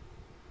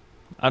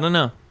 I don't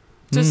know.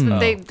 Just Mm.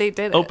 they did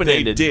it.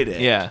 Open-ended. They did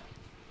it. Yeah.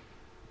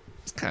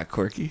 It's kind of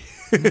quirky.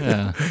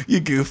 Yeah.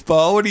 You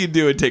goofball. What are you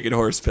doing taking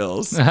horse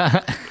pills?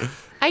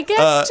 I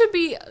guess to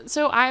be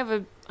so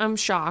I'm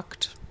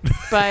shocked,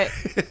 but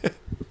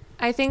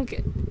I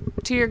think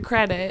to your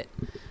credit,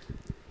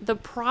 the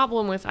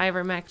problem with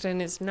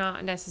ivermectin is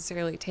not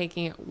necessarily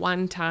taking it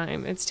one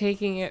time. It's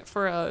taking it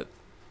for a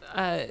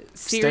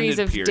series Extended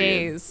of period.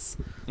 days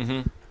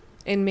Mm-hmm.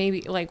 and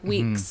maybe like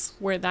weeks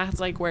where that's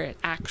like where it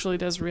actually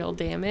does real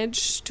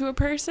damage to a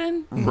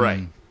person.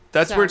 Right.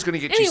 That's So, where it's going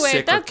to get you anyway,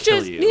 sick or that's kill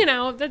just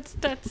you.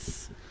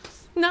 that's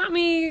not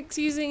me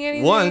excusing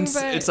anything. Once,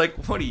 but it's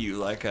like, what are you,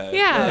 like a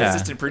Yeah.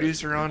 assistant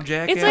producer on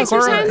Jackass? it's like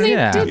the time they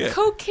Yeah. did Yeah.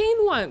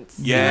 cocaine once.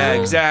 Yeah, you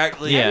know?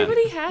 exactly. Yeah.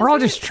 Everybody has. We're all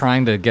it. just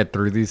trying to get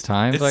through these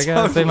times, I It's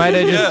guess. so- They might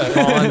have just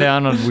yeah. fallen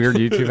down on weird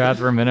YouTube ads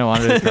for a minute,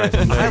 wanted to try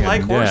something. I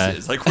like and, yeah.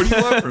 horses. Like, what do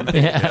you want from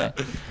me? Yeah.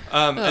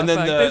 Oh, And then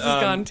fuck, the this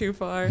has gone too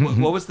far.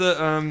 what was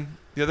the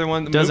other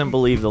one? The Doesn't moon-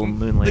 believe the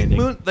moon like,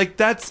 landing. like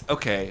that's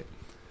okay.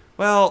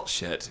 Well,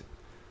 shit.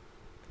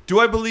 Do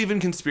I believe in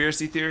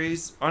conspiracy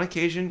theories? On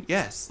occasion,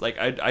 yes. Like,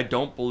 I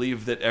don't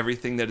believe that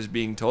everything that is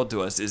being told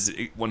to us is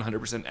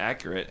 100%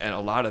 accurate, and a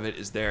lot of it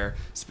is there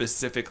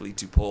specifically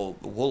to pull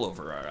the wool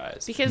over our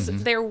eyes. Because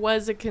there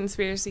was a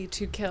conspiracy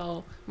to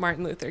kill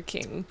Martin Luther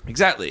King.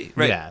 Exactly.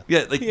 Right. Yeah.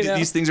 Yeah, like, You know?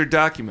 these things are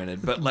documented,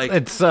 but, like...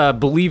 It's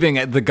believing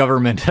the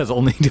government has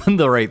only done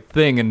the right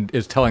thing and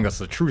is telling us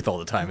the truth all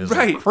the time is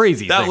Right. a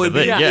crazy That thing would to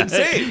be think.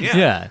 insane,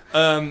 yeah.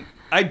 Yeah.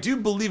 I do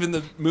believe in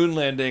the moon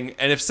landing,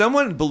 and if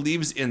someone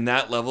believes in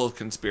that level of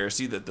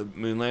conspiracy that the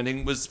moon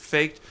landing was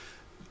faked,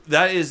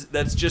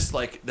 that's just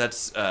like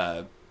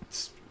the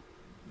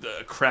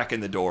crack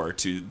in the door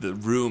to the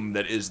room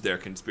that is their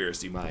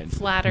conspiracy mind.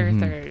 Flat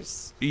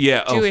earthers.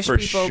 Yeah, Jewish for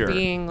people sure.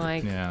 being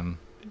like Yeah.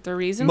 the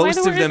reason Most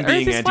why the of them Earth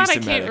being is flat. I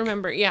anti-Semitic. can't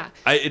remember. Yeah.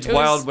 It's It was-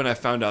 wild when I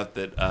found out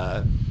that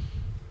the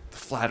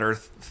flat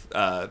Earth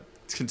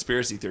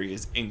conspiracy theory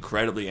is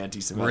incredibly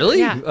anti-Semitic. Really?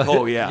 Yeah.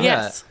 Oh yeah.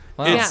 Yes.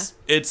 Wow.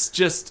 It's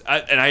just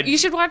You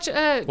should watch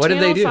What did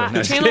they do?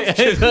 Channel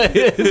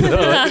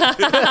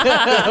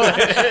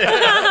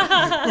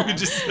No, we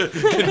just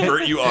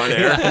convert you on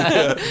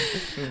air.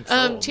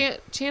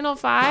 Channel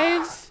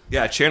 5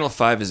 Yeah, Channel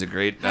 5 is a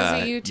great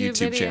has a YouTube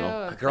video channel.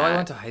 of The girl I that.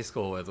 went to high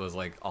school with was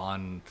like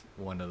on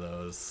one of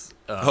those.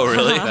 Oh,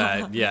 really?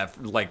 Yeah,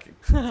 like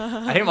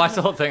I didn't watch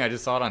the whole thing. I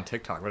just saw it on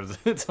TikTok. But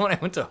it's someone I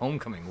went to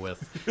homecoming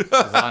with. It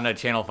was on a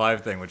Channel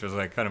 5 thing, which was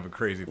like kind of a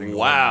crazy thing. to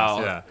Wow.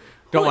 witness, Yeah.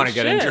 Don't want to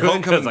get shit. into Your it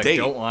homecoming because I date.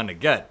 don't want to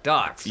get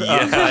doxxed.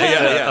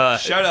 Yeah.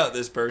 Shout out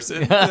this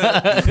person. Or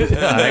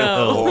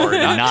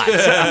not.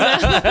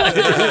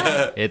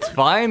 It's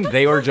fine.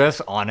 They were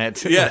just on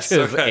it. Yes, which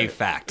is okay. a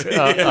fact.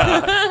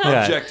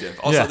 Yeah. Objective.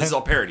 Also, Yeah. this is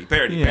all parody.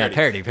 Yeah,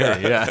 parody.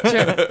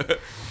 Yeah.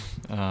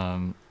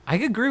 I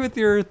agree with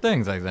your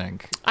things. I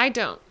think. I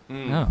don't.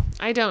 No.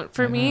 I don't.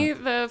 For me,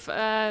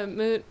 the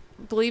moon,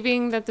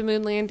 believing that the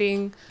moon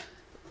landing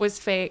was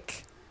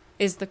fake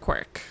is the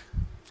quirk.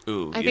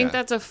 Ooh, I think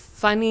that's a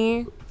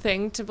funny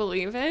thing to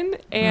believe in,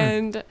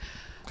 and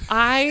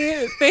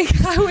I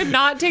think I would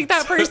not take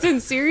that person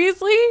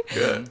seriously,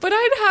 but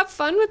I'd have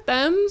fun with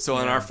them. So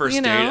on our first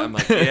You date, know? I'm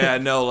like, yeah,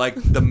 no, like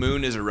the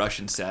moon is a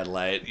Russian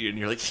satellite, and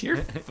you're like, you're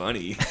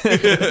funny.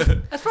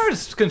 As far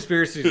as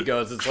conspiracies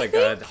goes, it's like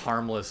a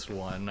harmless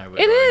one. I would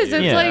It is.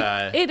 argue. It's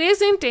Yeah. like it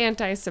isn't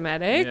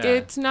anti-Semitic. Yeah.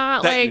 It's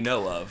not That like you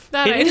know of.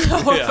 that. It I is-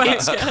 know. Yeah. Of, I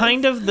It's guess.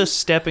 kind of the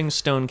stepping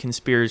stone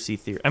conspiracy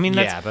theory. I mean,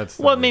 Yeah, that's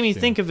the what made me issue.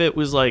 think of it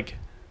was like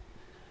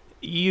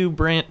you,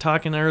 Brant,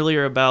 talking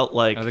earlier about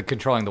like Are they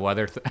controlling the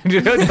weather?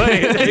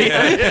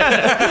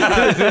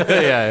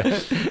 Yeah.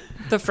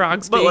 the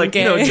frogs but being like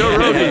gay. you know, Joe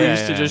Rogan Yeah,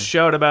 used to yeah. just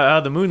shout about how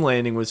the moon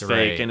landing was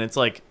Right. fake, and it's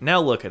like now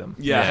look at him.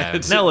 Yeah.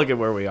 Yeah. Now look at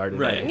where we are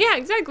today. Right. Yeah,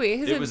 exactly.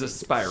 He's It was a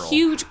spiral.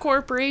 huge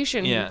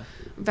corporation Yeah.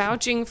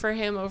 vouching for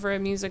him over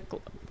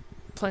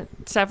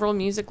several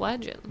music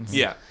legends.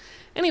 Yeah.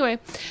 Anyway,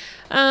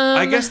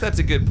 I guess that's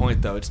a good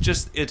point, though. It's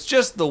just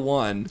the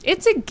one.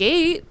 it's a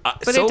gate,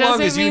 but so it doesn't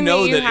long as you mean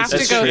know that you that have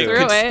it's to go it through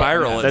could it.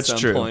 spiral at That's some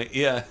true. point.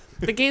 Yeah.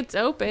 The gate's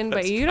open, but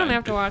That's you don't kind.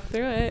 have to walk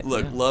through it.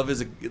 Look, love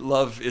is a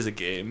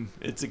game.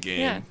 It's a game.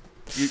 Yeah.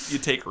 You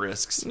take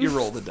risks. You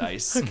roll the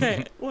dice.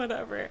 Okay,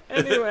 whatever.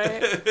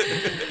 Anyway,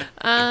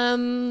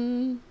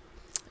 and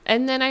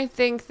then I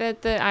think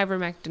that the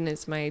ivermectin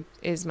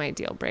is my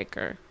deal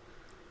breaker.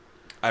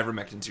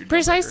 Ivermectin's your deal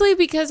Precisely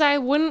because I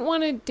wouldn't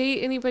want to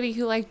date anybody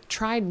who like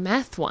tried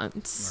meth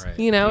once. Right.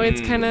 You know,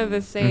 it's kind of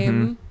the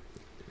same.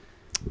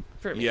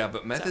 For breaker. me. Yeah,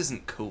 but meth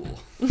isn't cool.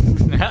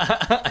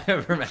 I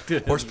never met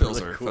it. Horse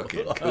pills Really are cool.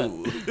 fucking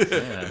cool.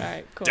 All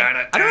right, cool.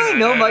 I don't really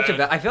know much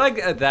about. I feel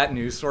like that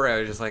news story, I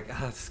was just like,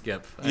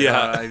 skip.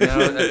 I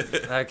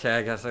know. Okay,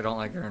 I guess I don't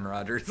like Aaron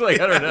Rodgers. Like,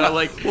 I don't know.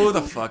 Like, Who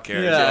the fuck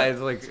cares? yeah,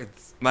 it's like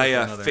it's My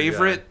just another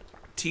favorite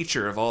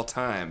teacher of all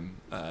time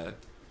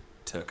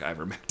took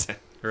ivermectin. guy.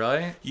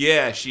 Really?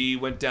 Yeah, she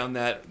went down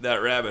that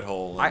rabbit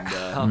hole. And,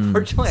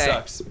 Unfortunately,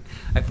 sucks.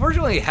 I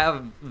fortunately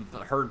have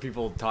heard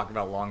people talk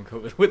about long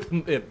COVID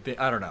with it.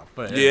 I don't know,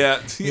 but Yeah.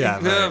 yeah,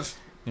 but-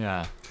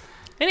 yeah.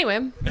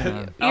 Anyway,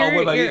 Yeah. Al,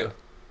 what about you're-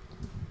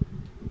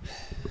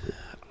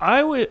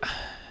 you?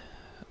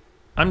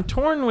 I'm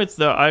torn with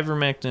the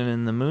ivermectin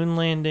and the moon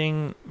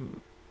landing.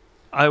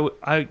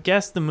 I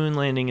guess the moon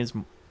landing is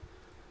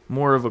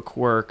more of a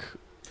quirk,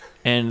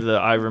 and the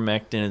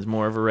ivermectin is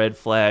more of a red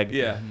flag.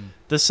 Yeah.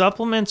 The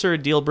supplements are a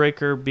deal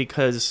breaker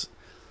because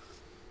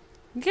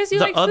Because you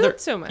the like other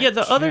food so much. yeah,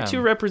 the other Yeah.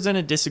 two represent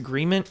a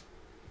disagreement,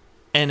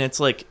 and it's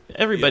like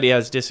everybody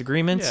has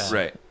disagreements, Yeah.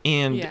 Right.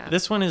 and Yeah.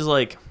 this one is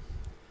like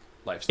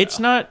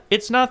Lifestyle.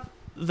 it's not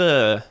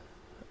the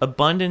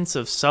abundance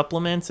of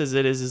supplements as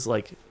it is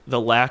like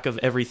the lack of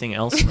everything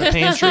else in the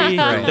pantry. Right.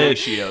 That-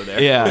 ratio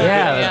there. yeah.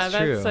 Yeah, that's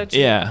true. Such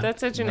Yeah. that's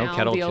such an No Al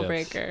kettle deal chips.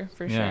 breaker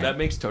for Yeah. sure. That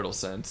makes total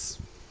sense.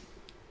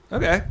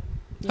 Okay.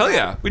 Hell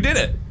yeah, we did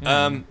it.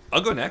 Yeah.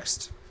 I'll go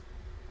next.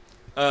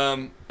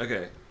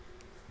 Okay.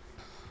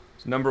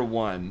 So number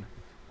 1,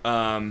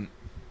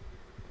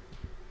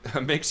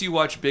 makes you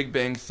watch Big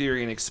Bang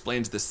Theory and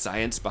explains the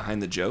science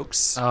behind the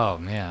jokes. Oh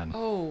man,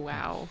 Oh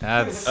wow.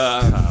 that's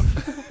Um,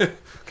 tough.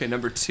 Okay,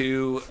 number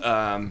 2,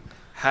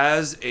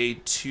 has a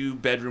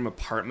 2-bedroom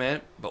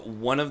apartment, but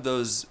one of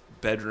those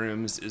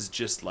bedrooms is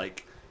just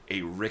like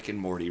a Rick and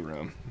Morty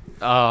room.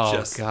 Oh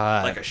Just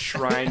god, like a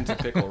shrine to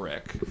Pickle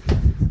Rick.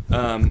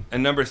 And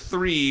number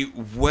 3,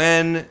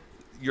 when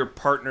your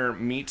partner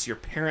meets your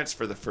parents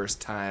for the first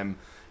time,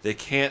 they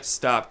can't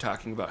stop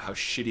talking about how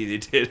shitty they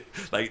did,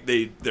 like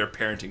their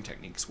parenting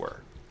techniques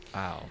were.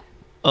 wow.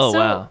 Oh So,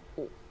 wow.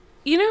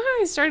 You know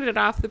how I started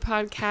off the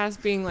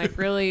podcast being like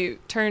really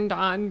turned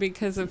on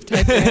because of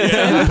Ted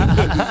Danson?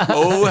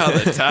 Oh, how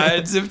the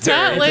tides have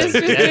That turned. list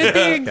just did the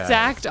guys.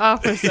 exact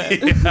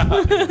opposite. Imagine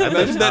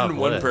that tough in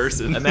one list.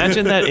 person.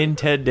 Imagine that in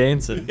Ted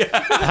Danson.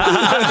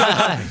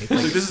 Like,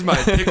 this is my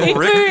Pickle It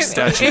Rick couldn't-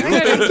 statue. it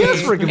couldn't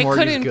Yes, be. Rick and It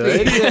Morty's couldn't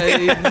good. be.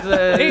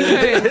 Yeah, it's,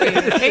 It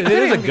couldn't be. it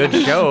is a couldn't good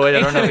be. show. I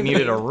don't know if it couldn't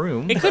needed be. a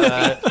room. It couldn't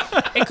be.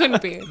 It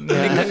couldn't be. It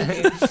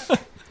couldn't be.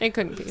 It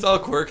couldn't be. It's all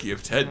quirky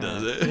if Ted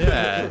does it.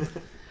 Yeah.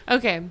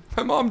 Okay.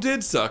 My mom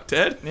did suck,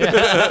 Ted.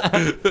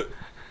 The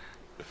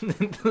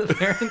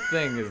parent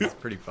thing is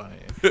pretty funny.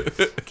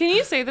 Can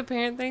you say the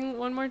parent thing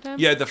one more time?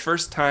 Yeah, the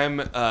first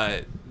time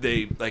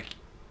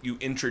you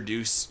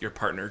introduce your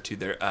partner to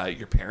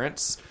your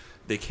parents,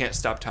 they can't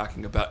stop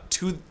talking about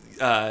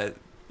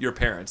your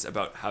parents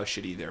about how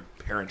shitty their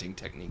parenting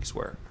techniques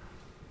were.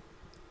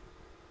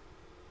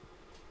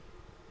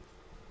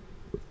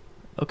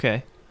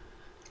 Okay.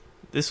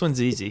 This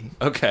one's easy.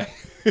 Okay.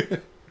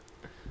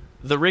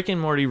 The Rick and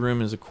Morty room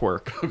is a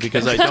quirk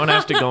because I don't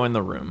have to go in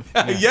the room.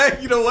 Yeah,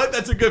 you know what?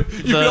 That's a good.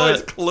 You can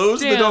always close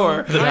the Damn.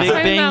 door. The I Big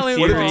find Bang that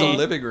What if it's a Theory.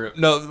 living room?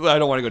 No, I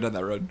don't want to go down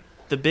that road.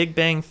 The Big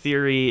Bang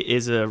Theory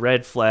is a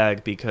red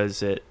flag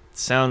because it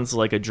sounds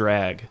like a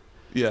drag.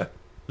 Yeah.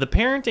 The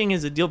parenting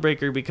is a deal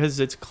breaker because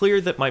it's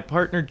clear that my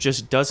partner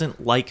just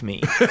doesn't like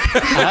me.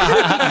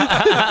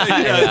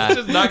 Yeah, it's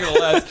just not gonna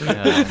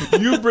last.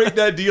 You break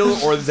that deal,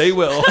 or they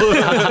will.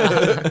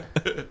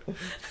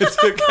 It's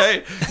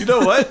okay. You know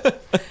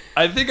what?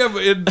 I think I'm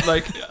in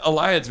like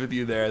alliance with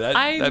you there.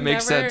 That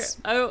makes sense.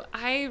 Oh,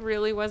 I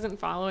really wasn't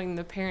following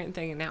the parent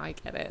thing, and now I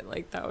get it.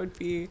 Like that would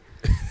be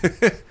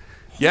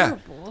Yeah.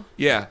 horrible.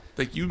 Yeah.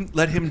 Like you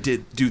let him do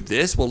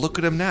this. Well, look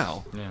at him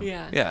now.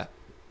 Yeah. Yeah.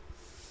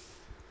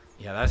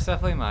 Yeah, that's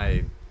definitely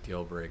my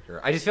deal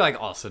breaker. I just feel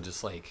like also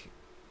just like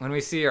when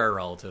we see our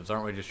relatives,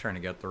 aren't we just trying to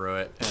get through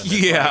it? And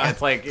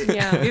it's like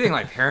Yeah. you think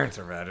my parents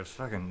are bad? It's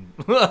fucking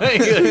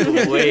like,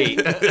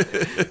 wait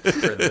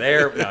for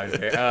their. No, I'm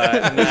just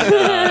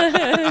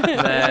kidding.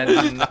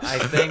 Then I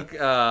think.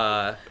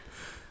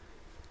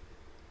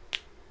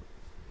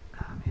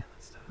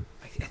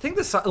 I think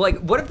like,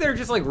 what if they're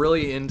just like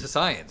really into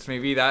science?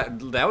 Maybe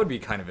that would be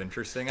kind of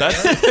interesting.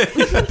 That's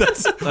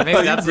Maybe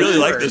that's really the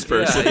like first. this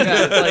person.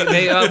 Yeah, it's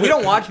like we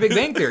don't watch Big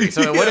Bang Theory,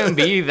 so it wouldn't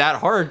be that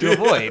hard to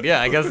avoid.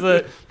 Yeah, I guess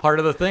the part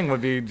of the thing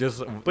would be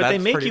just. But they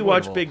make you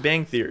watch Big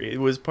Bang Theory. It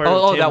was part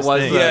of Tim's that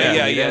was thing.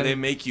 Yeah. They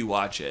make you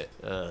watch it.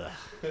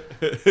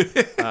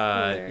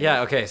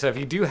 Yeah. Okay. So if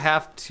you do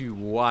have to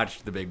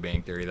watch The Big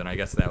Bang Theory, then I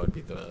guess that would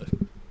be the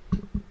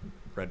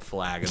red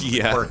flag. And the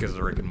quirk is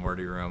the Rick and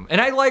Morty room,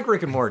 and I like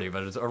Rick and Morty,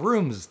 but a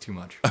room is too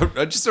much.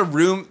 Just a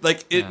room.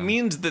 Like it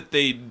means that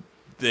they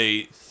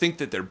think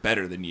that they're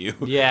better than you.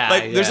 Yeah.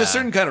 Like there's a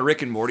certain kind of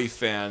Rick and Morty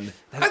fan.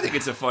 I think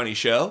it's a funny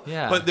show.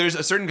 Yeah. But there's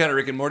a certain kind of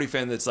Rick and Morty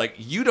fan that's like,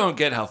 you don't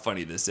get how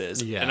funny this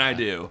is. Yeah. And I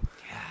do.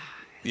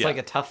 It's like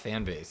a tough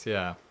fan base.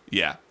 Yeah.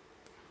 Yeah.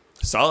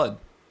 Solid.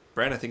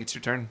 Brian, I think it's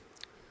your turn.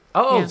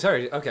 Oh, Yeah.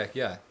 sorry. Okay.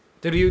 Yeah.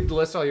 Did you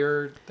list all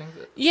your things?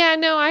 Yeah,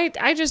 no,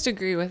 I just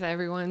agree with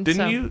everyone. Didn't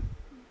so. you?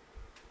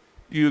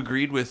 You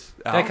agreed with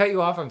Al? Did I cut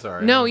you off? I'm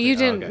sorry. No, I don't you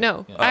think- didn't. okay.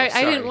 No, Yeah. I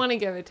sorry. didn't want to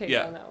give a take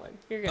Yeah. on that one.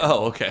 You're good.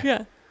 Oh, okay.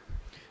 Yeah.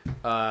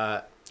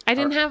 I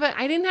didn't have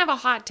a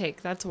hot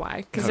take. That's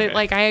why, because Okay.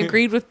 I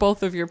agreed with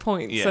both of your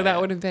points, Yeah, so that yeah.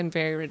 would have been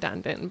very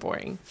redundant and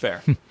boring.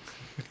 Fair.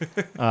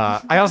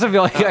 I also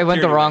feel like I went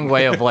the period. wrong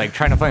way of like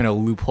trying to find a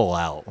loophole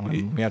out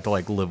when we have to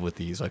like live with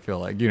these. I feel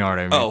like, you know what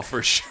I mean? Oh,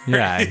 for sure.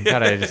 Yeah, you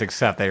gotta just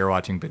accept that you're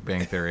watching Big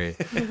Bang Theory.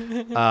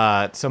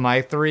 So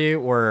my three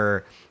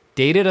were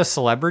dated a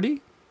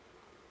celebrity,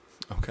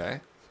 Okay.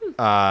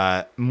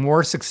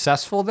 more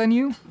successful than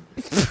you,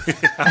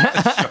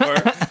 Sure.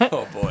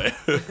 Oh, boy.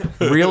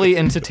 really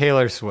into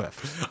Taylor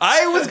Swift.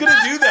 I was going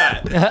to do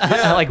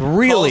that. Like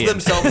really. Calls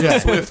themselves a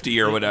Swiftie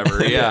or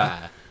whatever.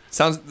 Yeah.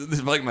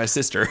 Sounds like my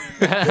sister.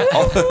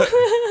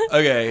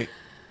 Okay.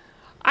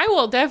 I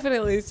will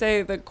definitely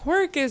say the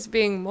quirk is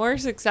being more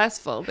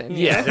successful than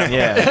you. Yeah.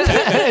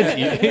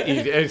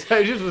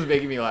 It just was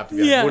making me laugh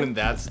together. Yeah. Wouldn't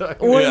that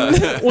suck? Wouldn't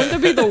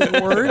that be the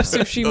worst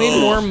if she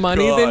made more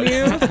money than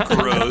you?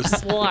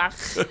 Gross. Blah.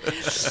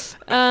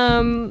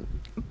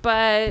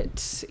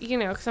 But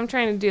because I'm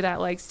trying to do that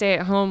like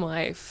stay-at-home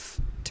life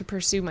to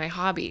pursue my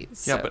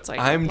hobbies. Yeah, so but it's like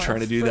I'm plus. trying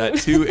to do that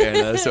too,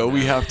 Anna, so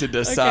we have to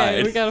decide.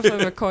 Okay, we gotta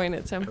flip a coin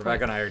at some Rebecca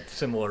point. and I are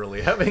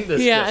similarly having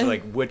this Yeah. discussion,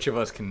 like which of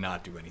us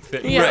cannot do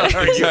anything. Yeah.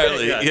 Right,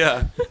 exactly.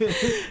 Yeah.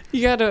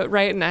 You gotta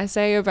write an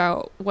essay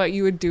about what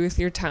you would do with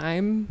your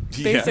time,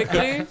 Yeah.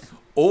 basically.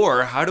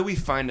 Or how do we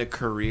find a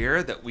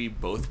career that we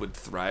both would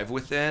thrive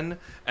within,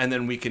 and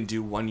then we can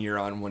do 1 year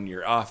on, 1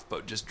 year off,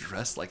 but just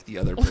dress like the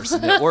other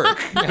person at work?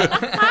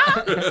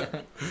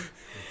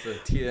 It's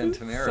a Tia and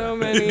Tamara. so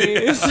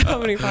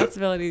many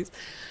possibilities.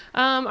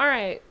 All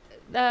right.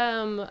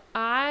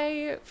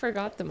 I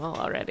forgot them all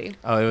already.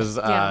 Oh, it was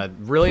Yeah.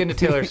 really into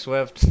Taylor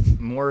Swift,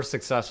 more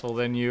successful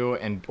than you,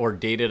 or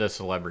dated a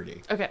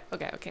celebrity. Okay.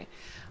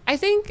 I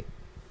think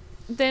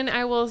then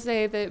I will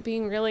say that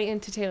being really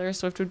into Taylor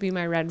Swift would be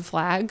my red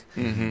flag.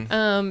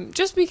 Mm-hmm.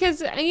 Just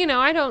because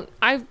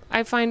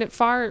I find it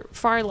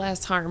far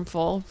less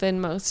harmful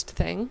than most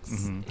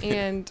things.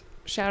 And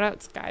shout out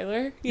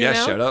Skylar. You know?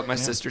 Shout out my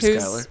sister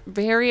Who's Skylar.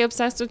 very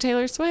obsessed with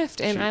Taylor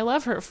Swift, and I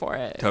love her for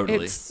it.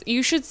 Totally.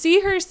 You should see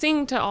her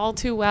sing to All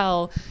Too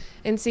Well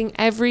and sing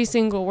every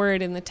single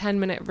word in the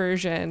 10-minute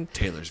version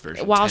Taylor's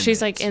version. while 10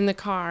 she's minutes. like in the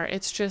car.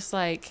 It's just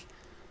like,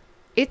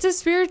 it's a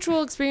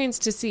spiritual experience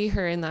to see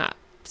her in that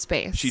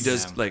space. She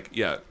does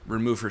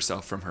remove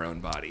herself from her own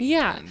body.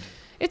 Yeah. And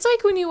It's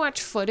like when you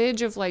watch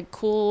footage of like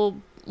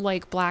cool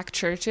like black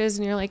churches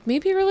and you're like,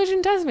 maybe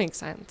religion does make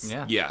sense.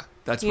 yeah,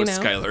 that's You what know?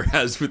 Skylar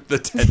has with the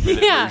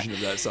 10-minute Yeah. version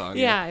of that song.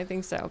 Yeah, I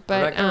think so.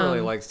 But Rebecca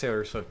really likes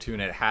Taylor Swift too,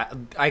 and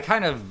I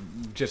kind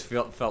of just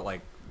felt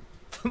like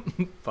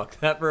fuck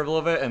that for a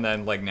little bit, and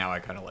then like now I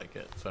kind of like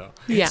it. So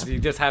Yeah. you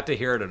just have to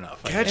hear it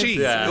enough. I Catchy,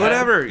 guess.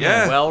 whatever,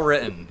 yeah. well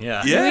written,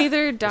 yeah. Yeah. you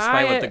either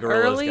Despite what die the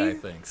Gorillaz early guy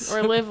thinks.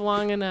 or live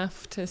long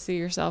enough to see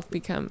yourself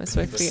become a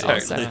Swiftie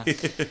also.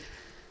 Exactly.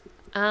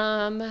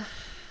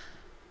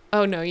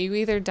 Oh no, you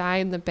either die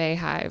in the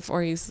Bayhive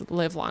or you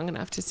live long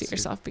enough to see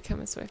yourself become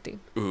a Swiftie.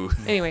 Ooh.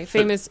 Anyway,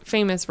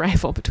 famous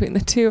rival between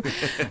the two.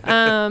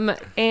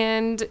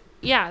 And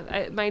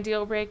yeah, my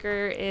deal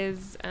breaker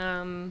is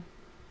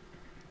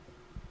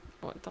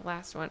what, the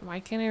last one? Why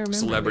can't I remember?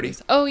 Celebrity.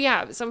 these? Oh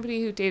yeah,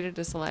 somebody who dated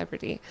a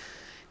celebrity.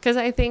 Because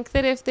I think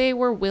that if they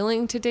were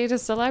willing to date a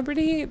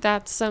celebrity,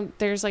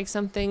 there's like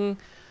something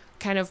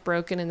kind of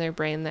broken in their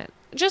brain that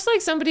just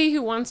like somebody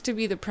who wants to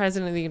be the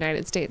president of the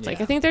United States. Like,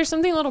 Yeah. I think there's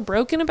something a little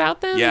broken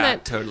about them Yeah,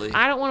 that totally.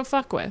 I don't want to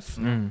fuck with,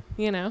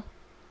 you know?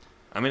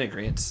 I'm in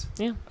agreement.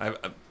 Yeah. I'm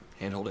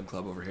hand-holding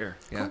club over here.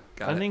 Yeah,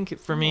 got I it. think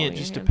for me, Hold it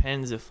your just hand.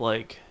 depends if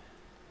like,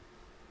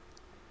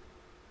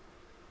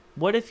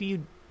 what if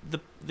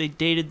they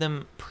dated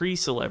them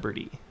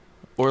pre-celebrity,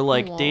 or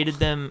like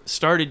Well.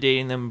 started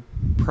dating them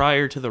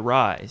prior to the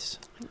rise?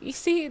 You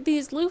see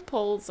these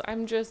loopholes,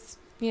 I'm just,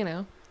 you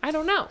know, I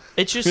don't know.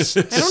 It's just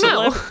I don't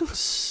know.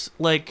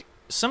 like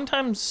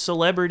sometimes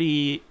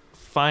celebrity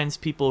finds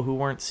people who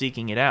weren't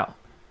seeking it out,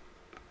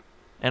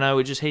 and I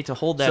would just hate to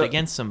hold that So-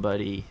 against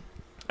somebody.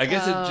 I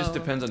guess it just Oh,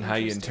 depends on how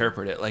you interesting.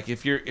 interpret it. Like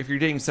if you're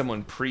dating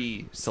someone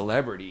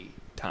pre-celebrity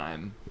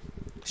time,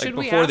 Should like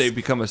we before ask they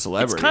become a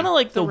celebrity. It's kind of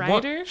like the the one.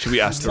 writer? Should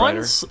we ask the One,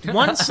 writer?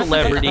 one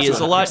celebrity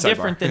is a lot Sidebar.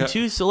 different than Yeah.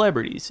 two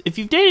celebrities. If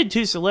you've dated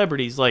two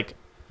celebrities, like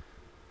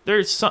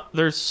there's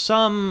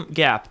some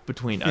gap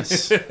between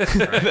us.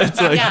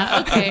 That's like,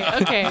 Yeah,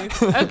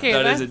 okay.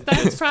 That is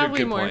That's a probably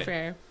good more point.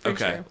 fair. For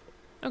Okay.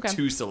 sure. Okay.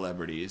 Two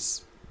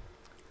celebrities,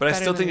 but I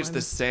Better still than think it's one.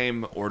 the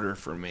same order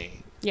for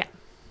me. Yeah.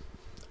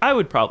 I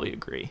would probably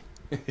agree.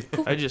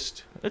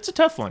 It's a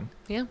tough one.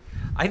 Yeah.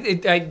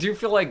 I do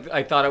feel like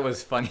I thought it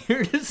was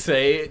funnier to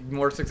say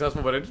more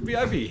successful, but I'd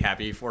be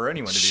happy for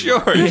anyone to be.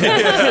 Sure.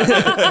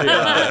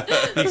 Yeah.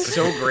 He's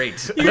so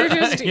great. You were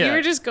just Yeah. you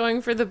were just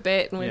going for the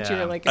bit in which you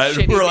Yeah. were like a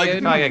shitty we're like,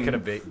 dude. I could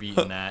have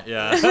beaten that.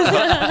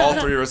 Yeah. All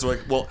three of us were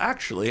like, well,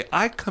 actually,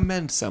 I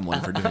commend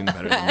someone for doing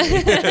better than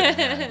me.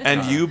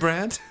 And you,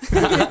 Brant?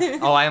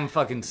 Oh, I am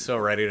fucking so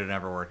ready to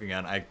never work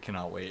again. I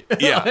cannot wait.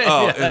 Yeah.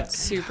 Oh, Yeah. it's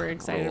Super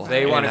excited. Cool. about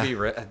They it. want to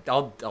Yeah. be.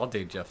 I'll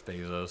date Jeff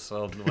Bezos.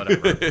 So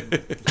whatever.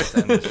 Just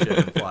end this shit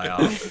and fly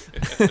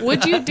off.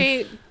 Would you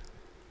date?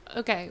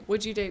 Okay.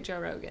 Would you date Joe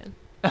Rogan?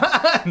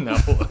 No.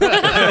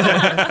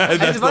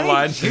 that's It's the funny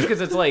line. too,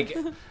 because it's like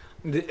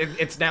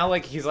it's now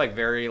like he's like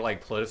very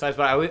like politicized,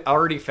 but I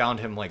already found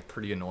him like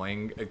pretty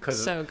annoying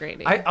because So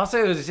great. I'll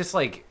say it was just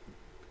like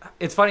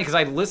it's funny because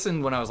I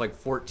listened when I was like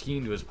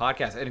 14 to his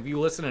podcast, and if you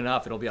listen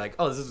enough, it'll be like,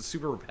 oh, this is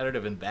super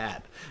repetitive and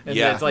bad. And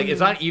Yeah. it's like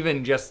it's not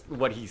even just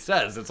what he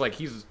says; it's like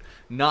he's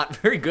not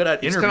very good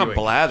at He's interviewing. kinda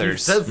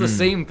blathers. He says the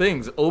same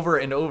things over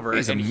and over.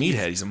 He's a and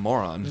meathead. He's a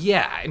moron.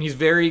 Yeah, and he's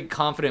very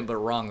confident but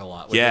wrong a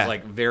lot, which Yeah. is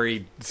like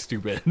very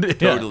stupid.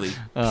 Totally.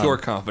 Pure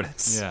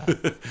confidence. Yeah.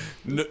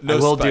 No I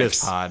will do his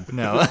spikes. pod.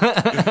 No.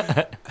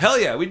 Hell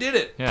yeah, we did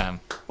it. Yeah.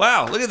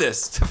 Wow, look at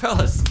this.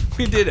 Fellas,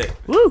 we did it.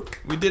 Woo!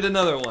 We did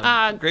another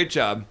one. Great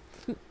job.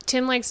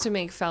 Tim likes to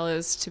make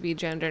fellows to be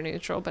gender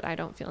neutral, but I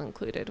don't feel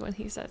included when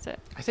he says it.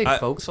 I say I-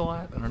 folks a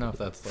lot. I don't know if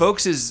that's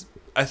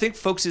I think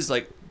folks is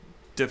like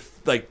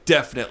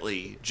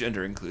definitely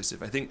gender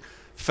inclusive. I think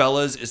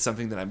fellas is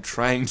something that I'm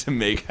trying to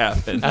make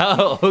happen.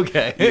 Oh,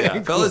 okay. Yeah,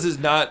 Cool. fellas is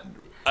not.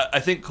 I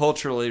think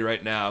culturally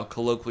right now,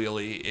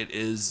 colloquially, it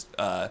is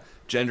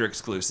gender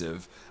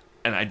exclusive,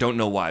 and I don't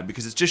know why,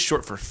 because it's just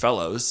short for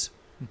fellows,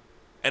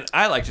 and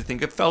I like to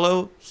think of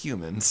fellow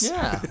humans.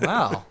 Yeah.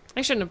 Wow.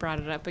 I shouldn't have brought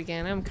it up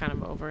again. I'm kind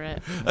of over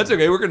it. That's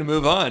okay. We're gonna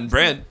move on.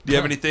 Brant, do you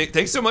have anything?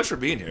 Thanks so much for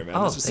being here, man.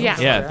 Oh, This was so Yeah.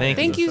 fun. Yeah, thank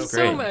Thank you. you That's so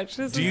great. much.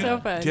 This Do is you, so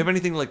fun. do you have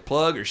anything to like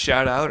plug or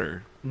shout out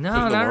or? put No,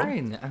 in the not world?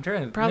 really. I'm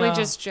trying to. Probably no.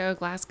 just Joe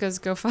Glasgow's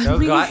GoFundMe. Joe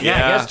yeah, I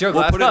Yeah, guess Joe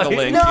we'll put it in the Glasgow.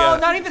 link, No, yeah.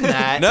 not even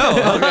that. No,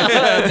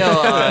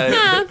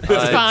 no.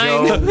 It's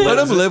fine. Joe, let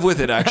him live with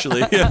it.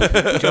 Actually,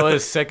 Joe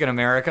is sick in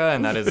America,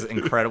 and that is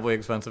incredibly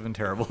expensive and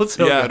terrible.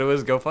 So Yeah. go to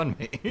his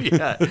GoFundMe.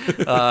 Yeah.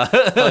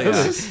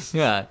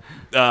 yeah.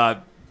 Yeah.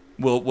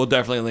 We'll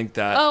definitely link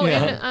that. Oh,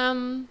 Yeah.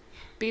 and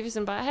Beavis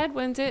and Butthead,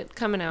 when's it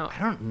coming out? I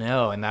don't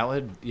know, and that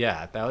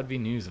would be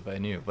news if I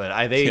knew.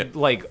 But Yeah.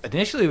 like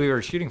initially we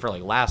were shooting for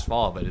like last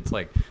fall, but it's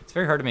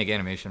very hard to make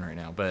animation right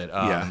now. But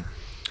Yeah.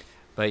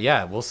 but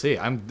yeah, we'll see.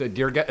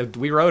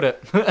 We wrote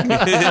it. It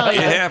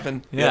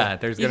happened. Yeah,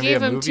 there's You gonna be a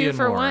gave him movie 2 and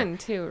for more. 1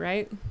 too,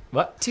 right?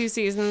 What? 2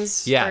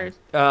 seasons. Yeah.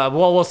 For,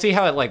 Well, we'll see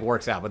how it like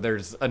works out, but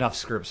there's enough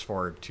scripts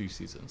for 2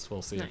 seasons.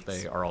 We'll see if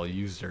Nice. they are all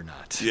used or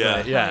not. Yeah.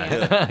 But yeah.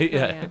 Oh, yeah.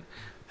 yeah.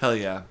 Hell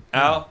yeah.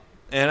 Al,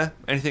 Anna,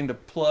 anything to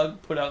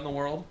plug, put out in the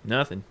world?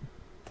 Nothing.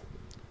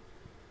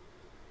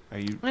 Are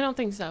you I don't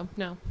think so.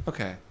 No.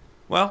 okay?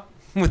 Well,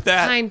 with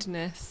that.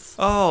 Kindness.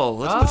 Oh,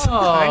 let's put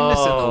some kindness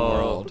in the Oh.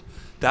 world.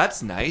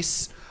 That's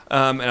nice.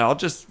 And I'll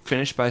just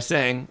finish by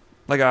saying,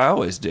 like I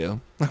always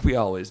do, like we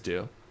always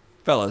do,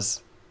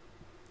 fellas,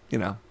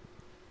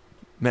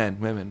 men,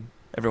 women,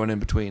 everyone in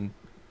between,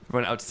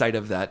 everyone outside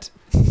of that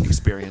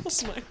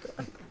experience. Oh my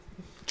God.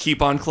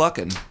 Keep on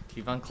clucking.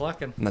 Keep on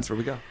clucking. And that's where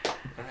we go.